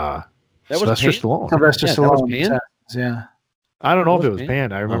Sylvester Stallone? Sylvester Stallone. Yeah. I don't know if it was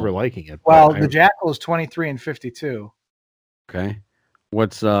panned. I remember liking it. Well, the Jackal is 23 and 52. Okay.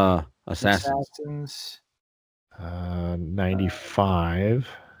 What's Assassins? 95.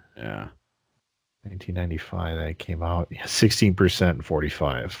 Yeah. 1995 that came out. 16% and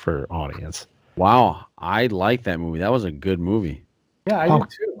 45 for audience. Wow. I like that movie. That was a good movie. Yeah, I did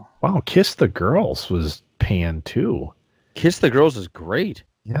too. Wow. Kiss the Girls was panned too. Kiss the Girls is great.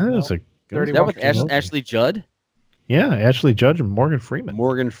 Yeah, that's No. Is that with Ashley Judd? Yeah, Ashley Judd and Morgan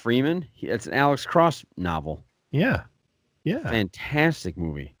Freeman. It's an Alex Cross novel. Yeah. Fantastic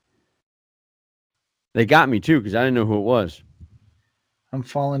movie. They got me too because I didn't know who it was. I'm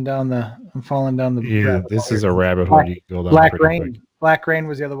falling down the. Yeah, this is a rabbit hole you can go down. Black Rain. Quick. Black Rain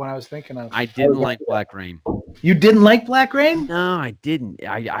was the other one I was thinking of. I didn't like Black Rain. You didn't like Black Rain? No, I didn't.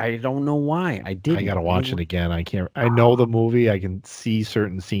 I don't know why. I didn't. I gotta watch it again. I can't. I know the movie. I can see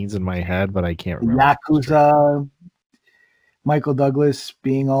certain scenes in my head, but I can't remember. Yakuza. Michael Douglas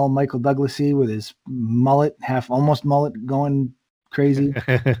being all Michael Douglas-y with his mullet, almost mullet, going crazy.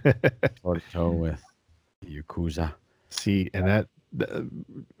 Toe with Yakuza. See, and that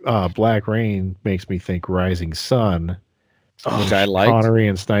Black Rain makes me think Rising Sun. Which I like. Connery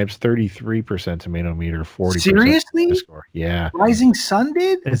and Snipes, 33% tomato meter, 40%. Seriously? Score. Yeah. Rising Sun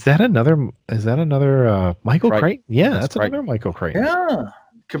did? Is that another Michael Crichton? Yeah, that's right. Another Michael Crichton. Yeah.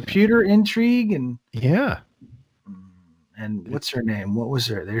 Computer intrigue and what's her name? What was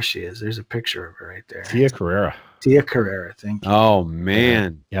her? There she is. There's a picture of her right there. Tia Carrera, thank you. Oh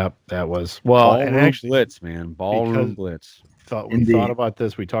man. Yep, that was and actually Blitz, man. Ballroom Blitz. We thought about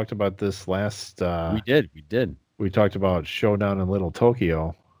this. We talked about this last we did. We talked about Showdown in Little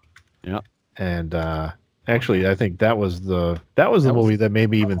Tokyo. Yeah. And actually I think that was the movie that made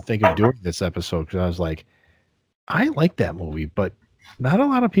me even think of doing this episode, because I was like, I like that movie, but not a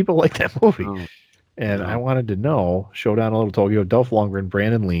lot of people like that movie. Oh. And I wanted to know Showdown in Little Tokyo, Dolph Lundgren,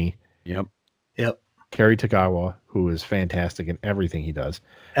 Brandon Lee. Yep. Kerry Tagawa, who is fantastic in everything he does.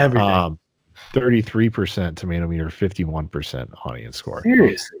 Everything. 33% tomato meter, 51% audience score.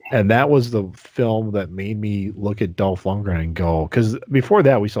 Seriously. And that was the film that made me look at Dolph Lundgren and go, because before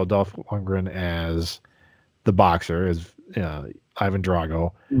that we saw Dolph Lundgren as the boxer, as Ivan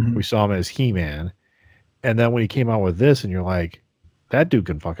Drago. Mm-hmm. We saw him as He-Man. And then when he came out with this, and you're like, that dude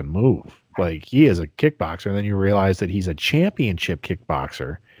can fucking move. Like, he is a kickboxer. And then you realize that he's a championship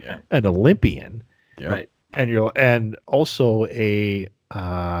kickboxer, an Olympian. Yeah. Right. And also a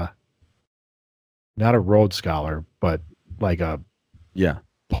not a Rhodes Scholar, but like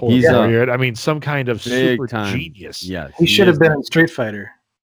he's some kind of super genius. Yeah, he should have been in Street Fighter.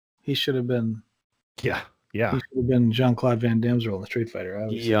 He should have been. Yeah. He should have been Jean-Claude Van Damme's role in Street Fighter. I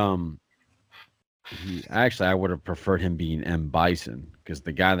would have preferred him being M. Bison, because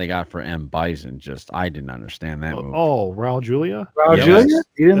the guy they got for M. Bison, I didn't understand that movie. Oh, Raul Julia? Julia?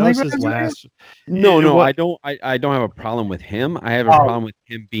 You didn't like his last? No, I don't have a problem with him. I have a problem with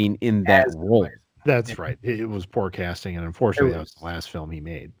him being in that role. That's right. It was poor casting, and unfortunately, that was the last film he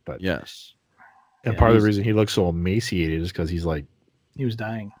made. But yes, and part of the reason he looks so emaciated is because he was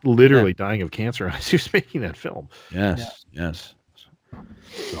dying, literally dying of cancer as he was making that film. Yes.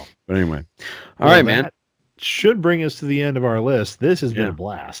 So, but anyway, all right, man. Should bring us to the end of our list. This has been a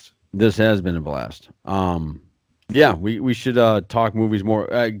blast. This has been a blast. We should talk movies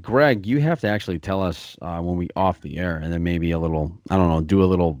more. Greg, you have to actually tell us when we off the air, and then maybe a little, I don't know, do a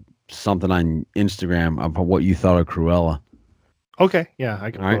little something on Instagram about what you thought of Cruella. Okay, yeah,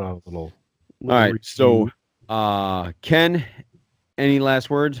 I can put out a little. All right, so Ken, any last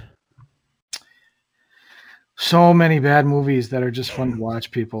words? So many bad movies that are just fun to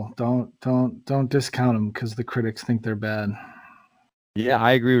watch. People don't discount them because the critics think they're bad. Yeah,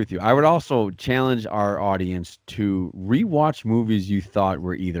 I agree with you. I would also challenge our audience to rewatch movies you thought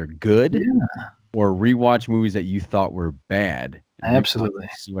were either good or rewatch movies that you thought were bad. Absolutely.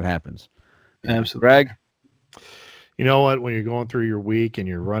 See what happens. Absolutely. Greg? You know what? When you're going through your week and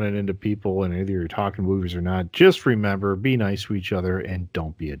you're running into people and either you're talking movies or not, just remember, be nice to each other and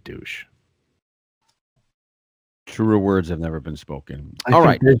don't be a douche. Truer words have never been spoken.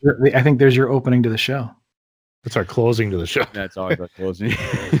 I think there's your opening to the show. That's our closing to the show. That's always our closing.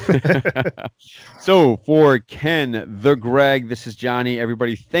 So for Ken, the Greg, this is Johnny.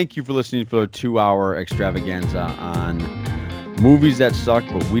 Everybody, thank you for listening for a 2-hour extravaganza on movies that suck,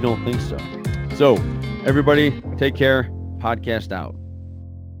 but we don't think so. So everybody, take care. Podcast out.